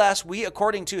 Nevertheless, we,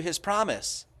 according to his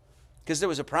promise, because there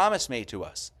was a promise made to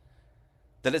us,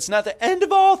 that it's not the end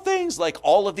of all things like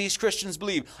all of these Christians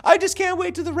believe. I just can't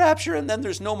wait to the rapture, and then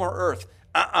there's no more earth.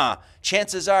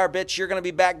 Chances are, bitch, you're going to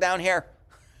be back down here.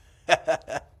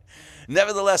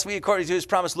 Nevertheless, we, according to his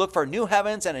promise, look for new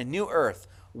heavens and a new earth,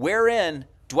 wherein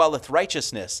dwelleth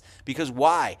righteousness. Because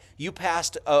why? You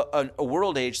passed a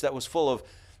world age that was full of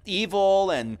evil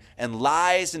and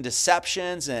lies and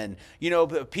deceptions, and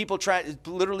people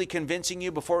literally convincing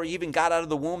you before you even got out of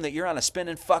the womb that you're on a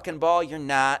spinning fucking ball. You're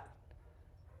not.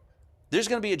 There's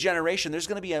going to be a generation, there's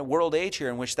going to be a world age here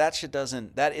in which that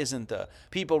isn't the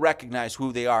people recognize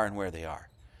who they are and where they are.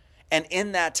 And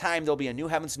in that time there'll be a new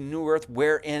heavens and new earth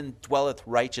wherein dwelleth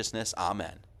righteousness.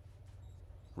 Amen.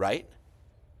 Right?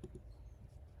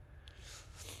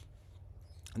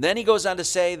 And then he goes on to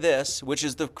say this, which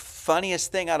is the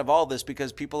funniest thing out of all this,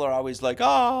 because people are always like,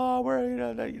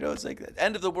 it's like the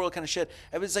end of the world kind of shit.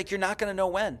 And it's like, you're not going to know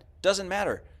when. Doesn't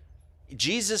matter.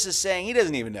 Jesus is saying he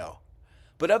doesn't even know.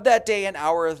 But of that day and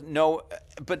hour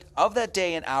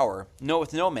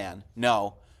knoweth no man,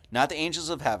 no, not the angels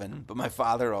of heaven, but my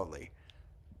Father only.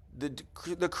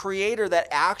 The creator that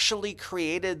actually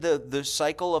created the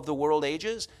cycle of the world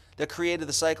ages, that created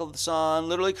the cycle of the sun,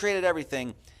 literally created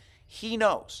everything, he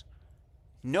knows.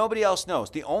 Nobody else knows.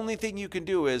 The only thing you can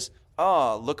do is,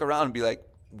 look around and be like,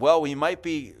 well, we might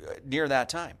be near that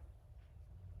time.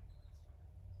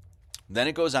 Then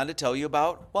it goes on to tell you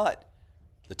about what?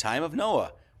 The time of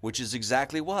Noah, which is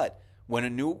exactly what? When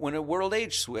a world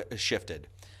age shifted.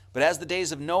 But as the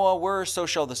days of Noah were, so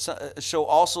shall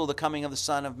also the coming of the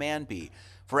Son of Man be.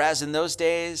 For as in those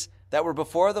days that were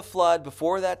before the flood,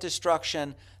 before that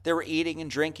destruction, they were eating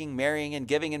and drinking, marrying and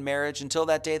giving in marriage, until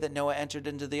that day that Noah entered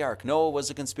into the ark. Noah was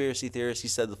a conspiracy theorist. He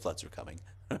said the floods were coming.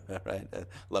 Right? I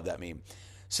love that meme.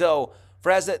 So,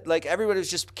 for as that, like everybody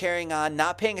was just carrying on,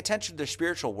 not paying attention to their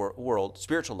spiritual world,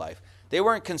 spiritual life. They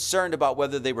weren't concerned about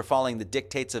whether they were following the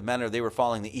dictates of men or they were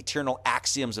following the eternal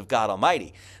axioms of God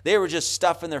Almighty. They were just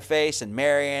stuffing their face and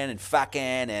marrying and fucking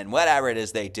and whatever it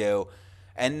is they do.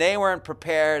 And they weren't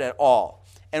prepared at all.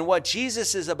 And what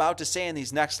Jesus is about to say in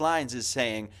these next lines is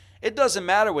saying, it doesn't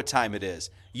matter what time it is.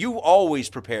 You always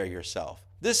prepare yourself.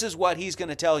 This is what he's going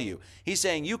to tell you. He's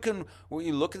saying you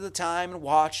look at the time and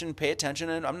watch and pay attention.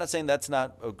 And I'm not saying that's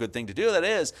not a good thing to do. That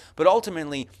is. But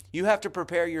ultimately, you have to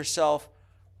prepare yourself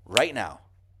right now.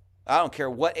 I don't care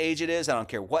what age it is. I don't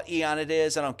care what eon it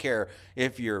is. I don't care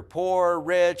if you're poor,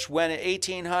 rich, when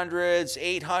 1800s,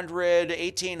 800,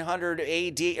 1800 AD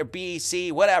or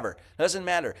BC, whatever. Doesn't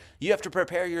matter. You have to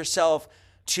prepare yourself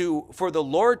for the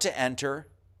Lord to enter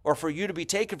or for you to be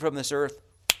taken from this earth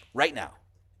right now.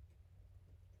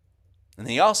 And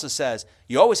he also says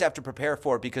you always have to prepare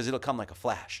for it because it'll come like a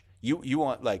flash. You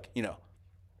want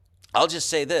I'll just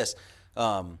say this.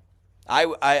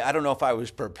 I don't know if I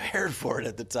was prepared for it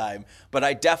at the time, but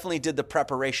I definitely did the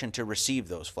preparation to receive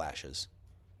those flashes.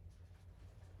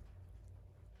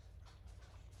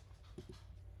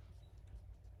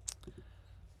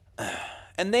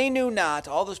 And they knew not,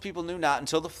 all those people knew not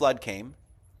until the flood came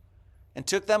and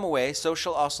took them away, so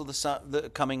shall also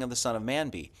the coming of the Son of Man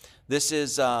be. This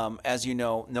is, as you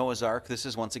know, Noah's Ark. This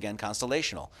is once again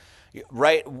constellational.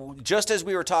 Right, just as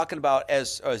we were talking about,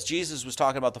 as Jesus was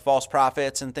talking about the false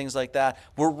prophets and things like that,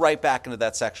 we're right back into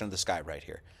that section of the sky right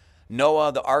here.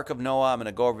 Noah, the Ark of Noah, I'm going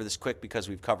to go over this quick because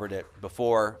we've covered it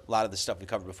before. A lot of the stuff we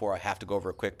covered before, I have to go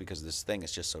over it quick because this thing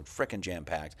is just so frickin'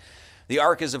 jam-packed. The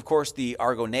Ark is, of course, the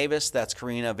Argo Navis. That's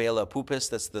Carina, Vela, Puppis.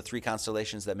 That's the three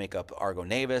constellations that make up Argo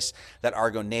Navis. That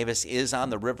Argo Navis is on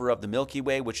the river of the Milky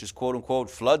Way, which is, quote-unquote,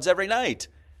 floods every night.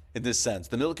 In this sense,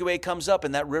 the Milky Way comes up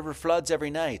and that river floods every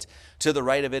night. To the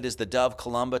right of it is the dove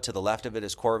Columba. To the left of it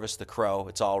is Corvus the crow.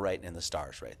 It's all right in the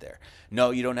stars right there.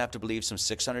 No, you don't have to believe some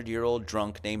 600-year-old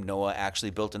drunk named Noah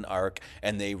actually built an ark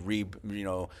and they they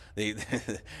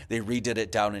redid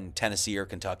it down in Tennessee or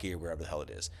Kentucky or wherever the hell it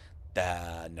is.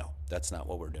 No, that's not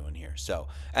what we're doing here. So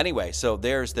anyway,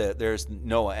 there's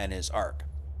Noah and his ark.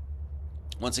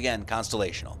 Once again,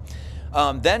 constellational.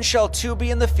 Then shall two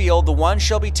be in the field, the one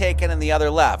shall be taken and the other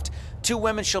left. Two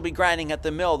women shall be grinding at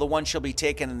the mill, the one shall be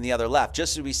taken and the other left.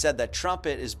 Just as we said, that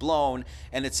trumpet is blown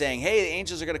and it's saying, hey, the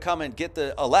angels are going to come and get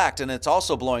the elect. And it's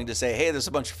also blowing to say, hey, there's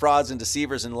a bunch of frauds and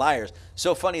deceivers and liars.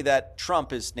 So funny that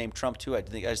Trump is named Trump too. I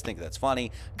just think that's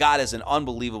funny. God has an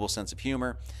unbelievable sense of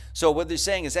humor. So what they're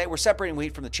saying is, hey, we're separating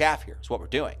wheat from the chaff here is what we're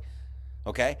doing.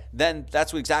 Okay? Then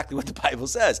that's exactly what the Bible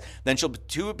says. Then shall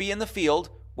two be in the field.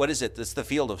 What is it? It's the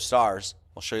field of stars.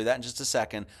 I'll show you that in just a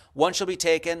second. One shall be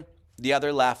taken, the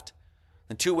other left.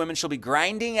 And two women shall be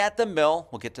grinding at the mill.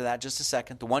 We'll get to that in just a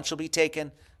second. The one shall be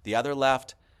taken, the other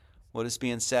left. What is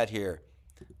being said here?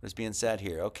 What is being said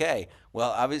here? Okay.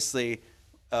 Well, obviously,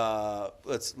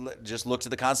 let's just look to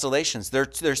the constellations.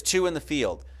 There's two in the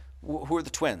field. Who are the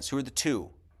twins? Who are the two?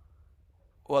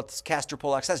 Well, it's Castor,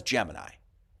 Pollux. That's Gemini.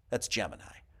 That's Gemini.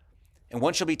 And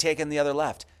one shall be taken, the other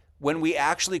left. When we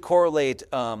actually correlate,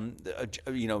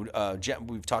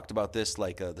 we've talked about this,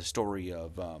 like the story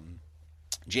of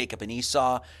Jacob and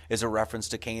Esau is a reference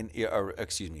to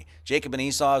Jacob and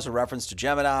Esau is a reference to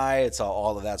Gemini. It's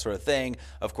all of that sort of thing.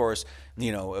 Of course,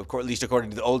 at least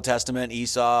according to the Old Testament,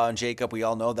 Esau and Jacob, we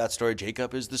all know that story.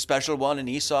 Jacob is the special one, and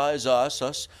Esau is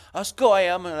us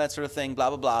goyim, and that sort of thing. Blah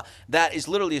blah blah. That is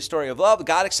literally a story of love.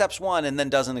 God accepts one and then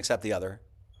doesn't accept the other.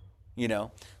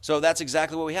 So that's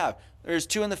exactly what we have. There's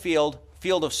two in the field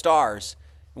of stars.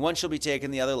 One shall be taken,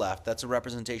 the other left. That's a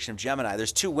representation of Gemini.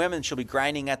 There's two women shall be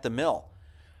grinding at the mill.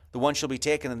 The one shall be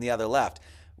taken and the other left.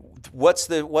 What's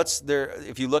there?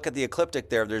 If you look at the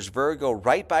ecliptic there's Virgo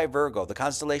right by Virgo. The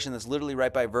constellation that's literally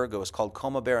right by Virgo is called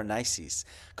Coma Berenices.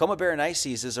 Coma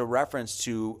Berenices is a reference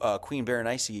to Queen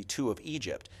Berenice II of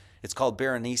Egypt. It's called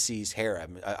Berenice's hair.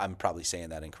 I'm probably saying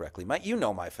that incorrectly. My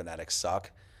phonetics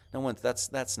suck. No one.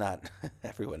 That's not.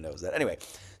 Everyone knows that. Anyway,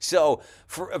 so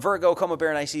for Virgo, Coma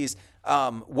Berenices,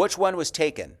 which one was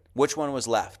taken? Which one was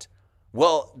left?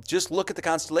 Well, just look at the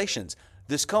constellations.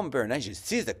 This Coma Berenices,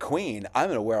 she's the queen. I'm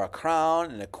going to wear a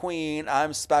crown and a queen.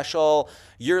 I'm special.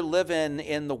 You're living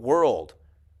in the world,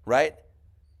 right?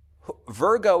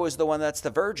 Virgo is the one that's the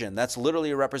virgin. That's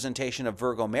literally a representation of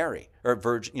Virgo Mary, or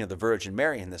the Virgin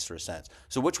Mary in this sort of sense.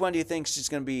 So which one do you think she's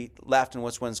going to be left and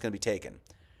which one's going to be taken?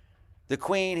 The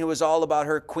queen, who is all about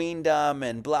her queendom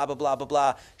and blah, blah, blah, blah,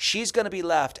 blah, she's going to be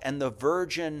left, and the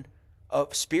virgin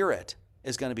of spirit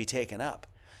is going to be taken up.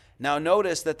 Now,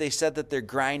 notice that they said that they're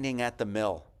grinding at the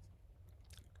mill.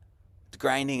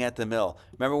 grinding at the mill.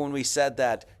 Remember when we said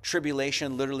that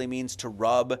tribulation literally means to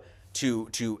rub,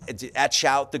 to etch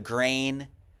out the grain,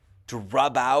 to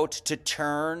rub out, to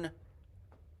turn.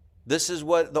 This is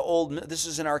what this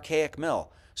is an archaic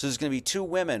mill. So there's going to be two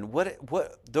women.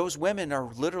 What those women are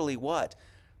literally what?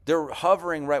 They're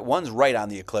hovering right. One's right on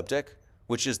the ecliptic,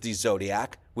 which is the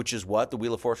zodiac, which is what? The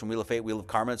wheel of fortune, wheel of fate, wheel of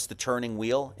karma. It's the turning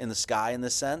wheel in the sky in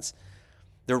this sense.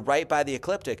 They're right by the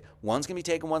ecliptic. One's going to be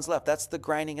taken, one's left. That's the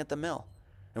grinding at the mill.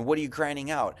 And what are you grinding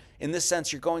out? In this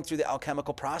sense, you're going through the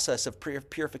alchemical process of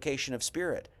purification of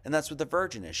spirit. And that's what the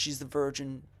virgin is. She's the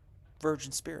virgin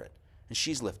spirit. And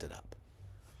she's lifted up.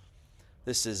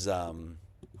 This is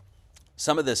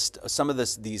some of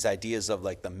these ideas of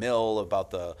like the mill,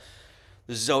 about the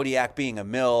zodiac being a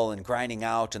mill and grinding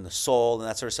out, and the soul and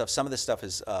that sort of stuff. Some of this stuff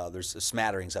is there's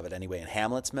smatterings of it anyway in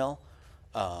Hamlet's mill,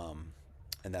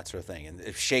 and that sort of thing. And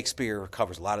if Shakespeare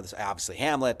covers a lot of this, obviously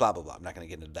Hamlet, blah blah blah. I'm not going to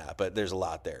get into that, but there's a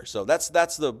lot there. So that's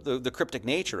the cryptic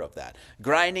nature of that.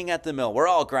 Grinding at the mill. We're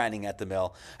all grinding at the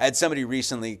mill. I had somebody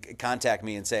recently contact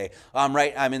me and say, I'm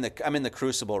in the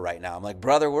crucible right now. I'm like,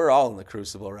 brother, we're all in the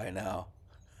crucible right now.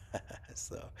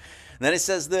 So, and then it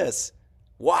says this,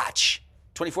 watch,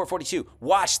 24:42,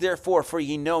 watch therefore, for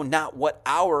ye know not what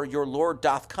hour your Lord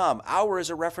doth come. Hour is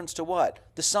a reference to what?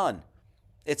 The sun.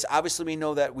 It's obviously, we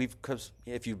know that because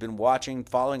if you've been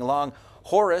following along,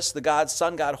 Horus, the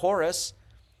sun god Horus,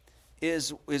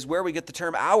 is where we get the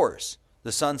term hours.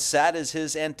 The sun set is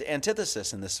his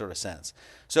antithesis in this sort of sense.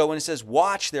 So when it says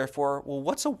watch therefore, well,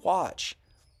 what's a watch?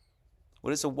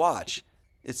 What is a watch?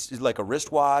 It's like a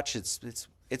wristwatch.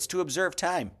 It's to observe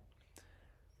time.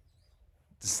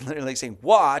 It's literally like saying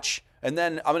watch, and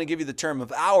then I'm going to give you the term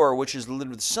of hour, which is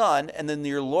literally the sun, and then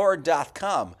your Lord doth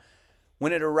come.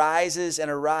 When it arises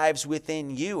and arrives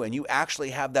within you, and you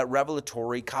actually have that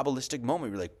revelatory Kabbalistic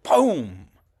moment, you're like, boom!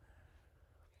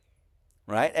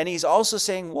 Right? And he's also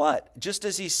saying what? Just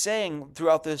as he's saying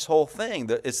throughout this whole thing,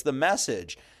 it's the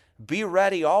message. Be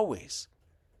ready always.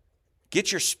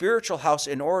 Get your spiritual house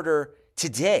in order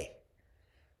today.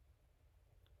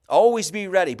 Always be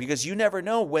ready, because you never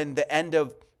know when the end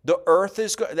of the earth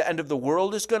the end of the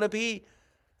world is going to be,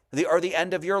 or the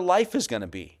end of your life is going to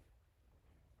be.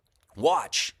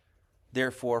 Watch,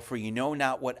 therefore, for you know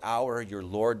not what hour your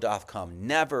Lord doth come.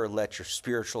 Never let your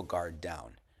spiritual guard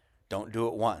down. Don't do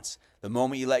it once. The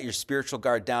moment you let your spiritual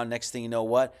guard down, next thing you know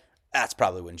what? That's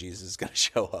probably when Jesus is going to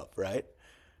show up, right?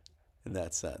 In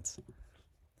that sense.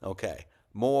 Okay,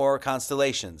 more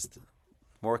constellations.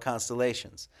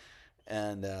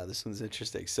 And this one's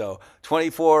interesting. So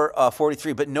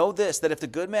 24:43. But know this, that if the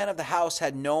good man of the house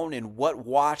had known in what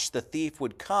watch the thief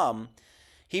would come,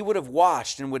 he would have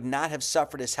watched and would not have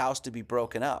suffered his house to be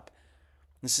broken up.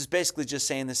 This is basically just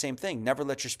saying the same thing. Never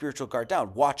let your spiritual guard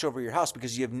down. Watch over your house,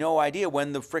 because you have no idea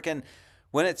when the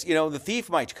thief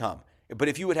might come. But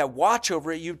if you would have watch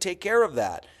over it, you'd take care of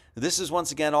that. This is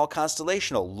once again all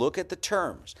constellational. Look at the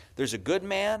terms. There's a good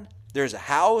man, there's a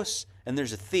house, and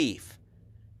there's a thief.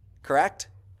 Correct?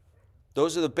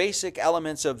 Those are the basic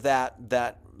elements of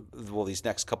these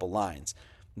next couple lines.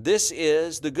 This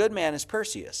is, the good man is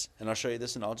Perseus. And I'll show you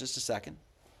this in just a second.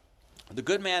 The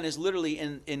good man is literally,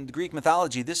 in Greek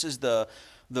mythology, this is the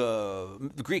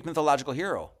Greek mythological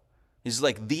hero. He's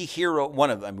like the hero, one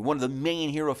of the main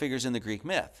hero figures in the Greek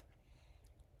myth.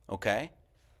 Okay?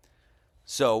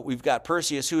 So we've got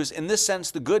Perseus, who is, in this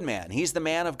sense, the good man. He's the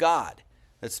man of God.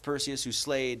 That's Perseus who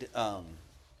slayed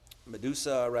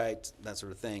Medusa, right? That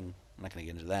sort of thing. I'm not going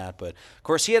to get into that, but of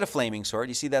course he had a flaming sword.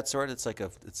 You see that sword? It's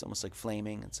almost like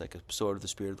flaming. It's like a sword of the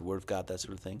Spirit, the Word of God, that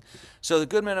sort of thing. So the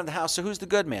good man of the house. So who's the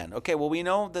good man? Okay, well, we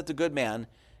know that the good man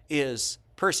is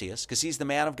Perseus, because he's the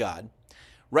man of God.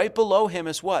 Right below him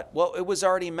is what? Well, it was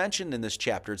already mentioned in this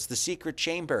chapter. It's the secret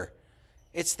chamber.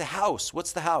 It's the house.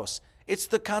 What's the house? It's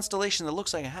the constellation that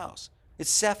looks like a house.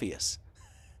 It's Cepheus.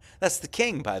 That's the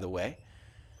king, by the way.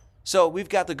 So we've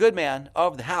got the good man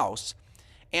of the house,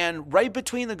 and right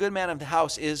between the good man of the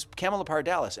house is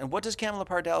Camelopardalis. And what does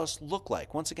Camelopardalis look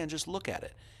like? Once again, just look at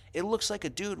it. It looks like a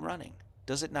dude running,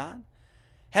 does it not?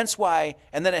 Hence why,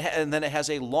 and then it has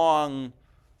a long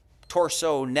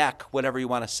torso, neck, whatever you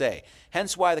want to say.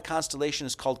 Hence why the constellation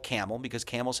is called camel, because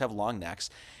camels have long necks.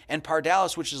 And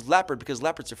Pardalis, which is leopard, because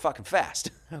leopards are fucking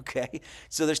fast. Okay?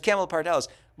 So there's Camelopardalis.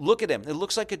 Look at him. It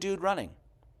looks like a dude running.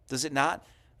 Does it not?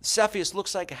 Cepheus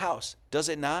looks like a house, does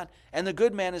it not? And the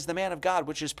good man is the man of God,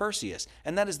 which is Perseus.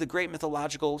 And that is the great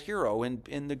mythological hero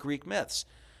in the Greek myths.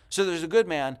 So there's a good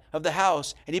man of the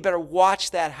house, and you better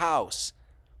watch that house.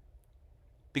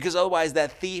 Because otherwise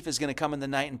that thief is going to come in the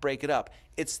night and break it up.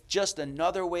 It's just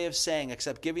another way of saying,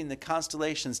 except giving the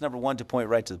constellations, number one, to point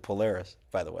right to the Polaris,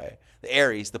 by the way, the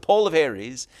Aries, the pole of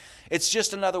Aries. It's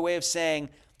just another way of saying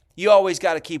you always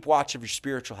got to keep watch of your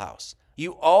spiritual house.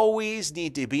 You always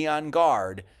need to be on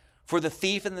guard for the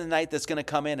thief in the night that's going to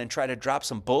come in and try to drop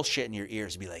some bullshit in your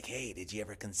ears and be like, hey, did you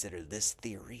ever consider this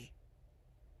theory?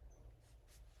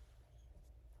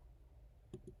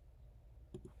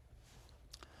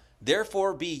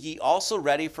 Therefore be ye also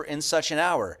ready, for in such an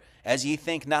hour as ye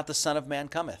think not the Son of Man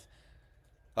cometh.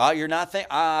 Oh, you're not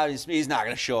he's not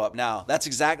going to show up now. That's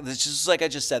just like I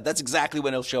just said. That's exactly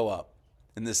when he'll show up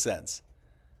in this sense.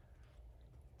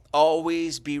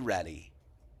 Always be ready.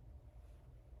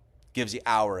 Gives you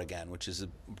hour again, which is a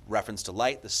reference to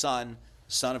light, the Son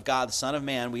of God, the Son of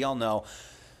Man. We all know.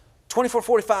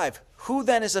 24:45. Who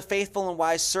then is a faithful and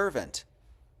wise servant,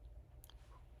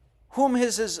 whom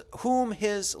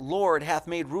his Lord hath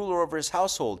made ruler over his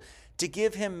household, to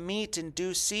give him meat in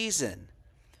due season?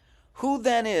 Who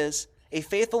then is a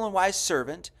faithful and wise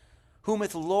servant, whom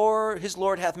his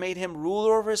Lord hath made him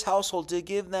ruler over his household, to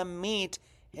give them meat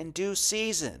in due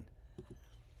season?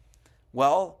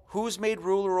 Well, who's made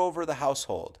ruler over the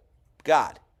household?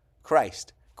 God,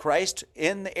 Christ. Christ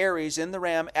in the Aries, in the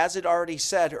Ram, as it already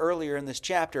said earlier in this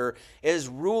chapter, is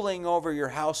ruling over your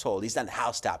household. He's on the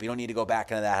housetop. You don't need to go back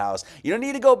into that house. You don't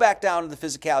need to go back down to the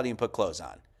physicality and put clothes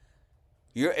on.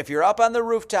 If you're up on the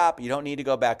rooftop, you don't need to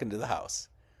go back into the house.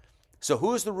 So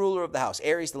who's the ruler of the house?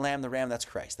 Aries, the Lamb, the Ram, that's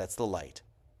Christ. That's the light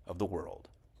of the world.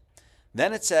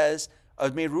 Then it says,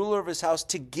 made ruler of his house,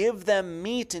 to give them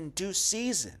meat in due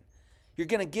season. You're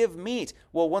going to give meat.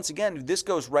 Well, once again, this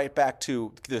goes right back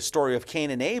to the story of Cain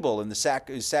and Abel and the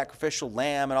sacrificial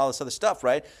lamb and all this other stuff,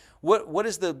 right? What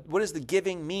is the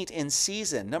giving meat in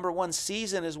season? Number one,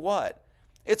 season is what?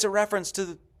 It's a reference to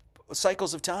the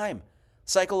cycles of time.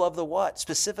 Cycle of the what?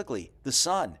 Specifically, the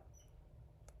sun.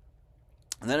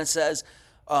 And then it says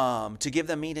to give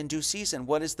them meat in due season.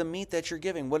 What is the meat that you're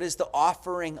giving? What is the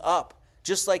offering up?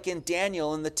 Just like in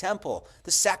Daniel in the temple,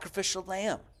 the sacrificial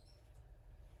lamb.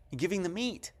 Giving the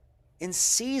meat in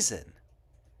season,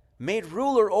 made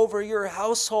ruler over your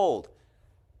household.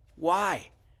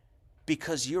 Why?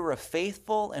 Because you're a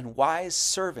faithful and wise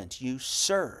servant. You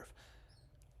serve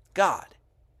God.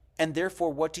 And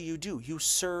therefore, what do? You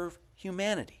serve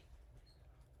humanity.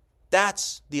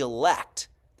 That's the elect.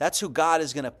 That's who God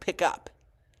is going to pick up.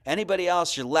 Anybody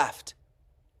else, you're left.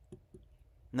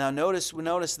 Now notice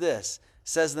this. It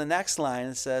says in the next line,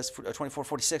 it says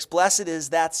 24:46, blessed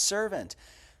is that servant.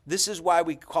 This is why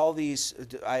we call these,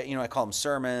 I call them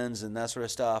sermons and that sort of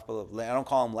stuff. I don't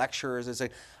call them lectures.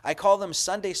 I call them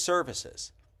Sunday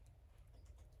services.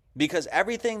 Because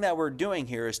everything that we're doing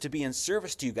here is to be in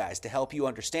service to you guys, to help you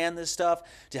understand this stuff,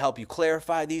 to help you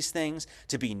clarify these things,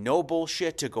 to be no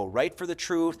bullshit, to go right for the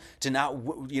truth, to not,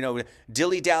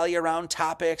 dilly-dally around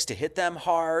topics, to hit them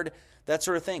hard, that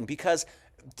sort of thing. Because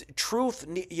truth,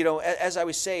 as I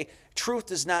always say, truth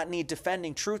does not need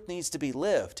defending. Truth needs to be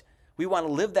lived. We want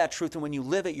to live that truth, and when you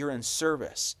live it, you're in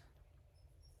service.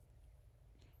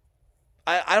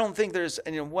 I don't think there's,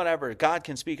 whatever, God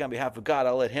can speak on behalf of God,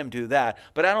 I'll let him do that.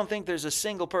 But I don't think there's a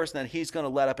single person that he's going to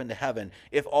let up into heaven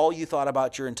if all you thought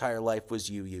about your entire life was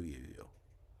you.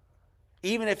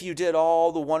 Even if you did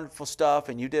all the wonderful stuff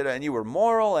and you were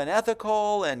moral and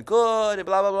ethical and good and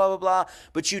blah, blah, blah, blah, blah,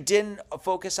 but you didn't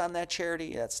focus on that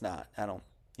charity, I don't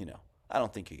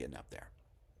think you're getting up there.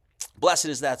 Blessed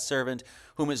is that servant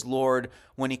whom his Lord,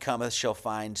 when he cometh, shall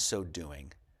find so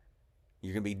doing.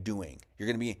 You're going to be doing. You're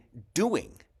going to be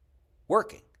doing,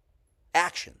 working,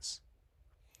 actions.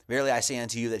 Verily I say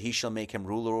unto you that he shall make him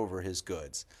ruler over his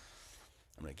goods.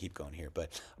 I'm going to keep going here,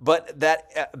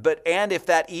 and if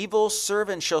that evil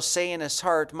servant shall say in his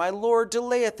heart, my Lord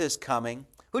delayeth his coming.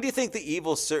 Who do you think the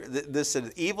evil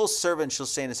servant shall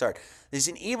say in his heart? He's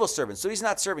an evil servant, so he's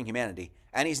not serving humanity,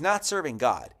 and he's not serving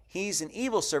God. He's an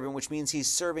evil servant, which means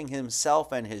he's serving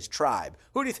himself and his tribe.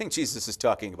 Who do you think Jesus is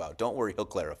talking about? Don't worry, he'll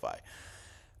clarify.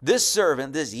 This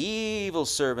evil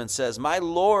servant says, my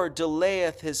Lord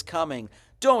delayeth his coming.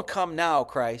 Don't come now,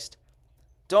 Christ.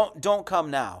 Don't come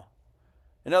now.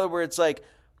 In other words,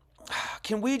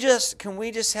 can we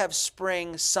just have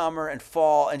spring, summer, and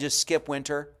fall and just skip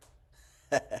winter?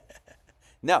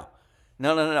 No.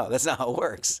 That's not how it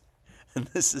works. And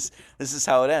this is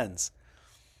how it ends.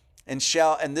 And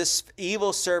this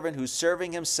evil servant who's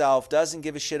serving himself, doesn't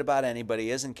give a shit about anybody,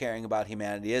 isn't caring about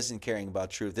humanity, isn't caring about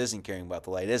truth, isn't caring about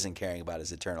the light, isn't caring about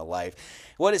his eternal life.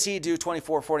 What does he do?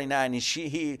 24:49,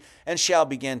 he shall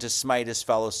begin to smite his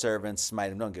fellow servants,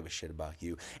 smite him, don't give a shit about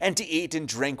you, and to eat and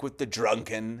drink with the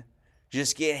drunken.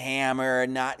 just get hammered,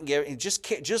 not get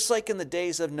just like in the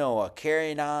days of Noah,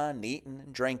 carrying on, eating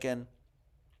and drinking.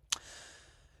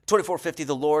 24:50,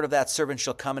 the Lord of that servant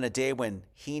shall come in a day when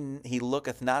he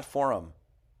looketh not for him,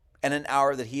 and an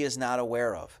hour that he is not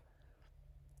aware of.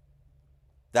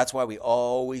 That's why we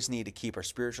always need to keep our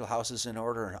spiritual houses in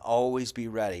order and always be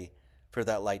ready for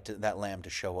that lamb to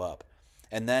show up.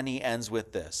 And then he ends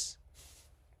with this.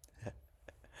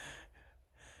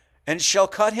 And shall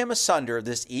cut him asunder,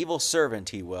 this evil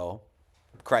servant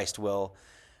Christ will.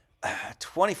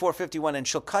 24:51, and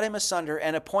shall cut him asunder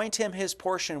and appoint him his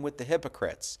portion with the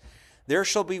hypocrites. There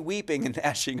shall be weeping and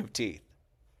gnashing of teeth.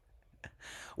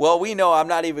 Well, we know I'm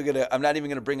not even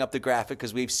gonna bring up the graphic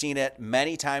because we've seen it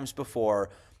many times before.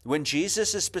 When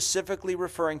Jesus is specifically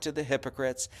referring to the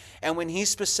hypocrites, and when he's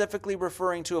specifically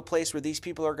referring to a place where these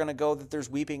people are going to go that there's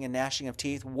weeping and gnashing of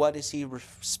teeth, what is he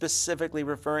specifically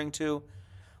referring to?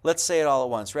 Let's say it all at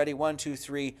once. Ready? 1, 2,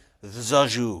 3. The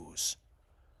Jews.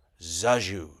 The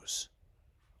Jews.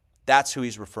 That's who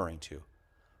he's referring to.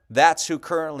 That's who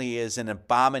currently is an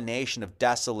abomination of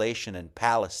desolation in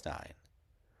Palestine.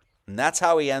 And that's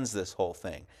how he ends this whole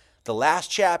thing. The last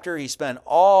chapter, he spent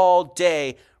all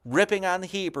day ripping on the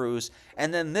Hebrews,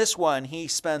 and then this one, he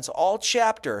spends all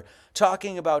chapter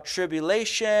talking about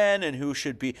tribulation and who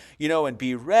should be, and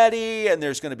be ready, and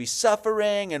there's going to be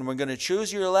suffering, and we're going to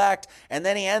choose your elect, and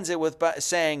then he ends it with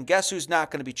saying, guess who's not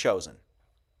going to be chosen?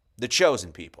 The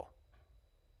chosen people.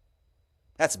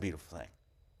 That's a beautiful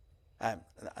thing.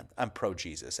 I'm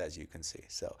pro-Jesus, as you can see.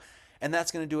 And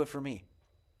that's going to do it for me.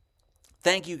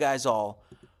 Thank you guys all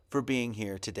for being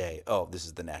here today. Oh, this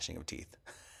is the gnashing of teeth.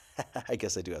 I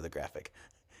guess I do have the graphic.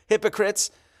 Hypocrites,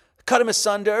 cut him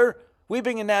asunder,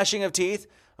 weeping and gnashing of teeth.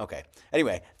 Okay.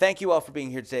 Anyway, thank you all for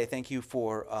being here today. Thank you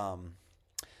for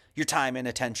your time and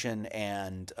attention,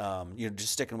 and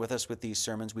just sticking with us with these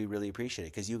sermons. We really appreciate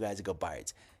it because you guys go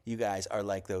birds. You guys are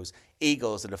like those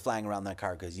eagles that are flying around that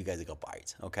car because you guys go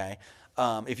birds, okay?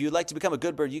 If you'd like to become a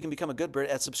good bird, you can become a good bird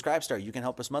at Subscribestar. You can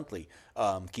help us monthly.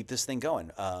 Keep this thing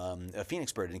going. A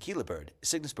Phoenix bird, an Aquila bird, a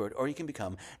Cygnus bird, or you can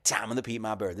become Tom and the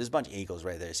Piedmont bird. There's a bunch of eagles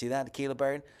right there. See that, Aquila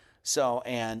bird? So,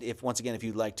 and if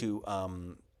you'd like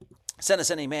to send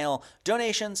us any mail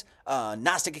donations,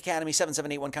 Gnostic Academy,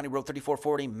 7781 County Road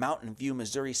 3440, Mountain View,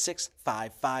 Missouri,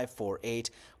 65548.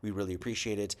 We really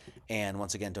appreciate it. And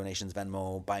once again, donations,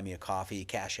 Venmo, Buy Me a Coffee,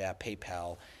 Cash App,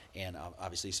 PayPal, and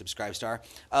obviously Subscribestar.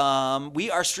 We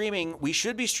are streaming. We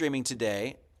should be streaming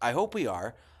today. I hope we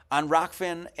are on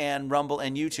Rockfin and Rumble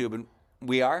and YouTube. And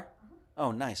we are?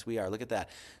 Oh, nice. We are. Look at that.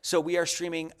 So we are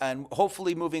streaming, and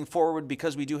hopefully moving forward,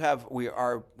 because we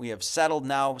have settled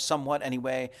now somewhat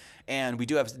anyway, and we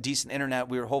do have decent internet.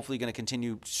 We're hopefully going to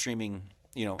continue streaming,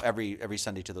 every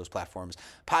Sunday to those platforms.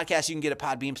 Podcasts you can get at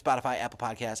Podbeam, Spotify, Apple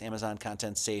Podcasts, Amazon,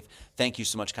 Content Safe. Thank you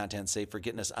so much, Content Safe, for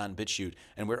getting us on BitChute.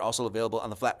 And we're also available on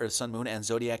the Flat Earth, Sun, Moon, and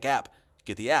Zodiac app.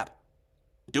 Get the app.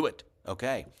 Do it.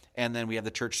 Okay. And then we have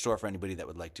the church store for anybody that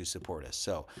would like to support us.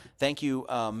 So thank you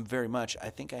very much. I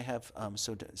think I have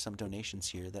some donations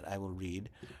here that I will read,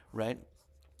 right?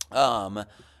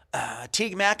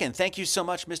 Teague Mackin, thank you so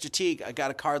much, Mr. Teague. I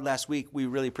got a card last week. We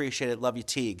really appreciate it. Love you,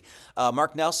 Teague.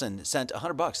 Mark Nelson sent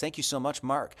 $100. Thank you so much,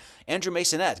 Mark. Andrew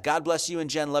Masonette, God bless you and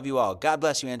Jen. Love you all. God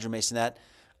bless you, Andrew Masonette.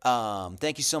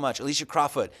 Thank you so much. Alicia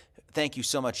Crawford, thank you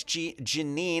so much.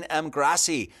 Janine M.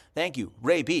 Grassi, thank you.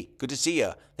 Ray B., good to see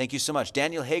you. Thank you so much.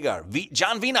 Daniel Hagar,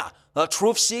 John Vina,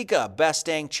 Truth Seeker, Best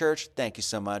Dang Church, thank you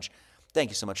so much. Thank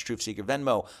you so much, Truth Seeker.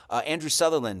 Venmo, Andrew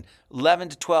Sutherland, 11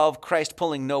 to 12, Christ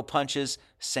pulling no punches,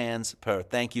 Sands per.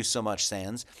 Thank you so much,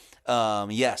 Sands.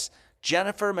 Yes.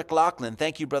 Jennifer McLaughlin,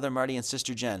 thank you, Brother Marty and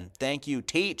Sister Jen. Thank you.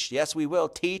 Teach, yes, we will.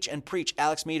 Teach and preach.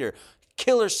 Alex Meter,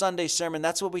 killer Sunday sermon.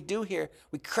 That's what we do here.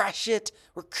 We crush it.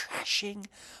 We're crashing.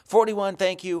 41,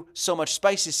 thank you so much.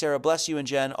 Spicy Sarah, bless you and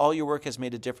Jen. All your work has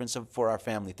made a difference for our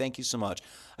family. Thank you so much.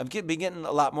 I've been getting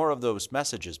a lot more of those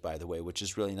messages, by the way, which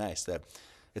is really nice, that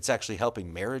it's actually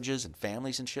helping marriages and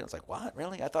families and shit. It's like, what?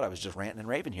 Really? I thought I was just ranting and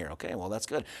raving here. Okay, well, that's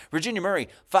good. Virginia Murray,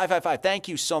 555. Thank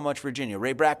you so much, Virginia.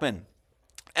 Ray Brackman,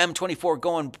 M24,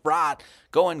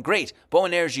 going great.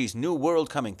 Bowen Energies, new world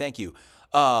coming. Thank you.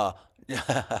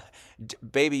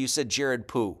 Baby, you said Jared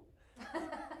Poo.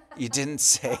 You didn't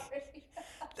say.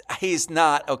 He's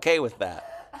not okay with that.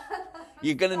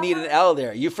 You're going to need an L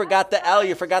there. You forgot the L.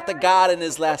 You forgot the God in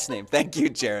his last name. Thank you,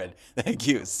 Jared. Thank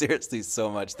you. Seriously, so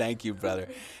much. Thank you, brother.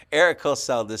 Eric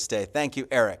Cosell this day. Thank you,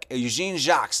 Eric. Eugene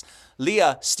Jacques.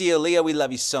 Leah Steele. Leah, we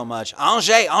love you so much.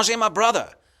 Angers, my brother.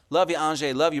 Love you,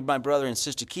 Ange. Love you, my brother and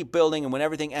sister. Keep building, and when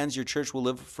everything ends, your church will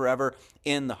live forever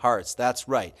in the hearts. That's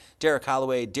right. Derek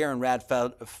Holloway, Darren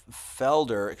Radfelder,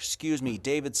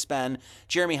 David Spen,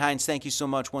 Jeremy Hines. Thank you so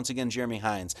much once again, Jeremy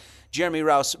Hines. Jeremy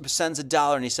Rouse sends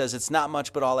 $1 and he says, it's not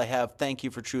much, but all I have. Thank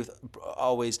you for truth.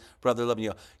 Always, brother, loving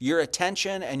you. Your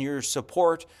attention and your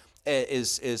support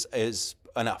is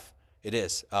enough. It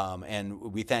is. And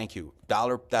we thank you.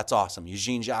 $1, that's awesome.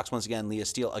 Eugene Jacques, once again. Leah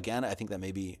Steele, again. I think that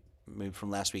maybe from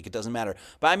last week. It doesn't matter.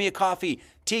 Buy me a coffee.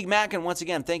 Teague Mackin, once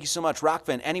again, thank you so much.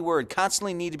 Rockfin, any word.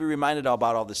 Constantly need to be reminded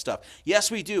about all this stuff. Yes,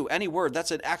 we do. Any word.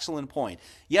 That's an excellent point.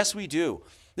 Yes, we do.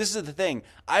 This is the thing.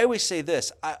 I always say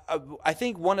this. I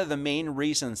think one of the main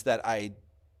reasons that I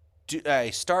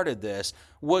started this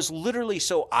was literally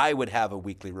so I would have a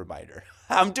weekly reminder.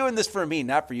 I'm doing this for me,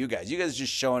 not for you guys. You guys are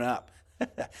just showing up.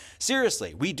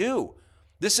 Seriously, we do.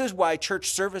 This is why church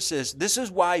services, this is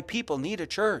why people need a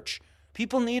church.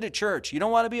 People need a church. You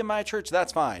don't want to be in my church?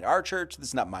 That's fine. Our church, this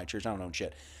is not my church. I don't know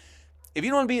shit. If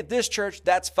you don't want to be at this church,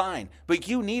 that's fine. But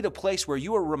you need a place where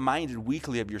you are reminded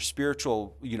weekly of your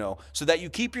spiritual, so that you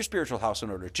keep your spiritual house in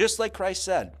order, just like Christ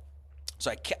said.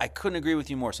 So I couldn't agree with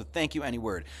you more. So thank you, any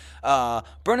word.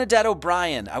 Bernadette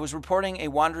O'Brien, I was reporting a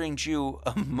wandering Jew.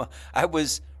 I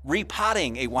was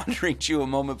repotting a wandering Jew a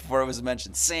moment before it was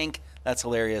mentioned. Sink. That's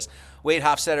hilarious. Wade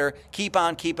Hofstetter, keep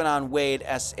on keeping on, Wade,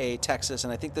 S.A., Texas.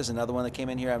 And I think there's another one that came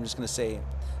in here. I'm just going to say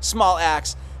Small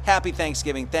Axe. Happy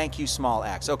Thanksgiving. Thank you, Small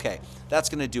Axe. Okay, that's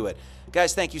going to do it.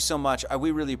 Guys, thank you so much.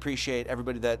 We really appreciate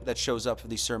everybody that shows up for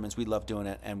these sermons. We love doing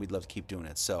it, and we'd love to keep doing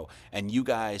it. So, and you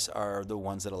guys are the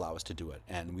ones that allow us to do it.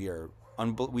 And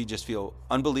we just feel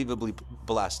unbelievably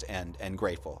blessed and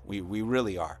grateful. We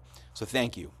really are. So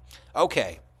thank you.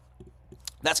 Okay.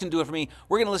 That's going to do it for me.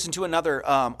 We're going to listen to another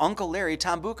Uncle Larry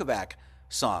Tom Bukovac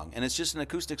song, and it's just an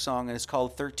acoustic song, and it's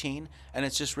called 13, and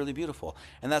it's just really beautiful.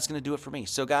 And that's going to do it for me.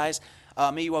 So, guys,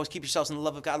 may you always keep yourselves in the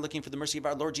love of God, looking for the mercy of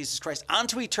our Lord Jesus Christ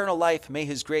unto eternal life. May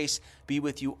his grace be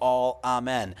with you all.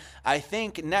 Amen. I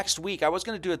think next week, I was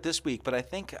going to do it this week, but I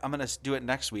think I'm going to do it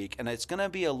next week, and it's going to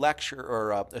be a lecture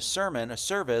or a sermon, a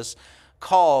service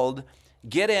called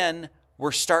 "Get In,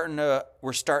 We're Starting a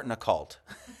Cult."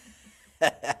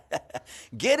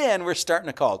 Get in, we're starting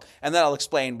a cult. And then I'll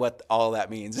explain what all that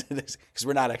means, because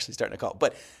we're not actually starting a cult.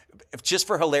 But just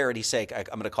for hilarity's sake, I'm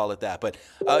going to call it that. But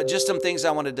just some things I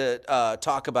wanted to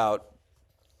talk about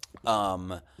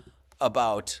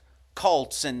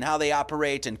cults and how they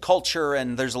operate and culture.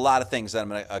 And there's a lot of things that I'm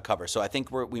going to cover. So I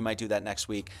think we might do that next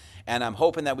week. And I'm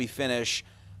hoping that we finish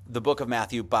the book of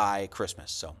Matthew by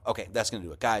Christmas. So, okay, that's going to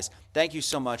do it. Guys, thank you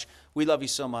so much. We love you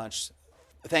so much.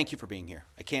 Thank you for being here.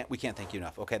 We can't thank you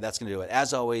enough. Okay, that's going to do it.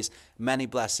 As always, many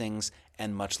blessings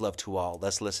and much love to all.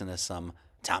 Let's listen to some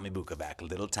Tommy Bukovac,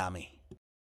 Little Tommy.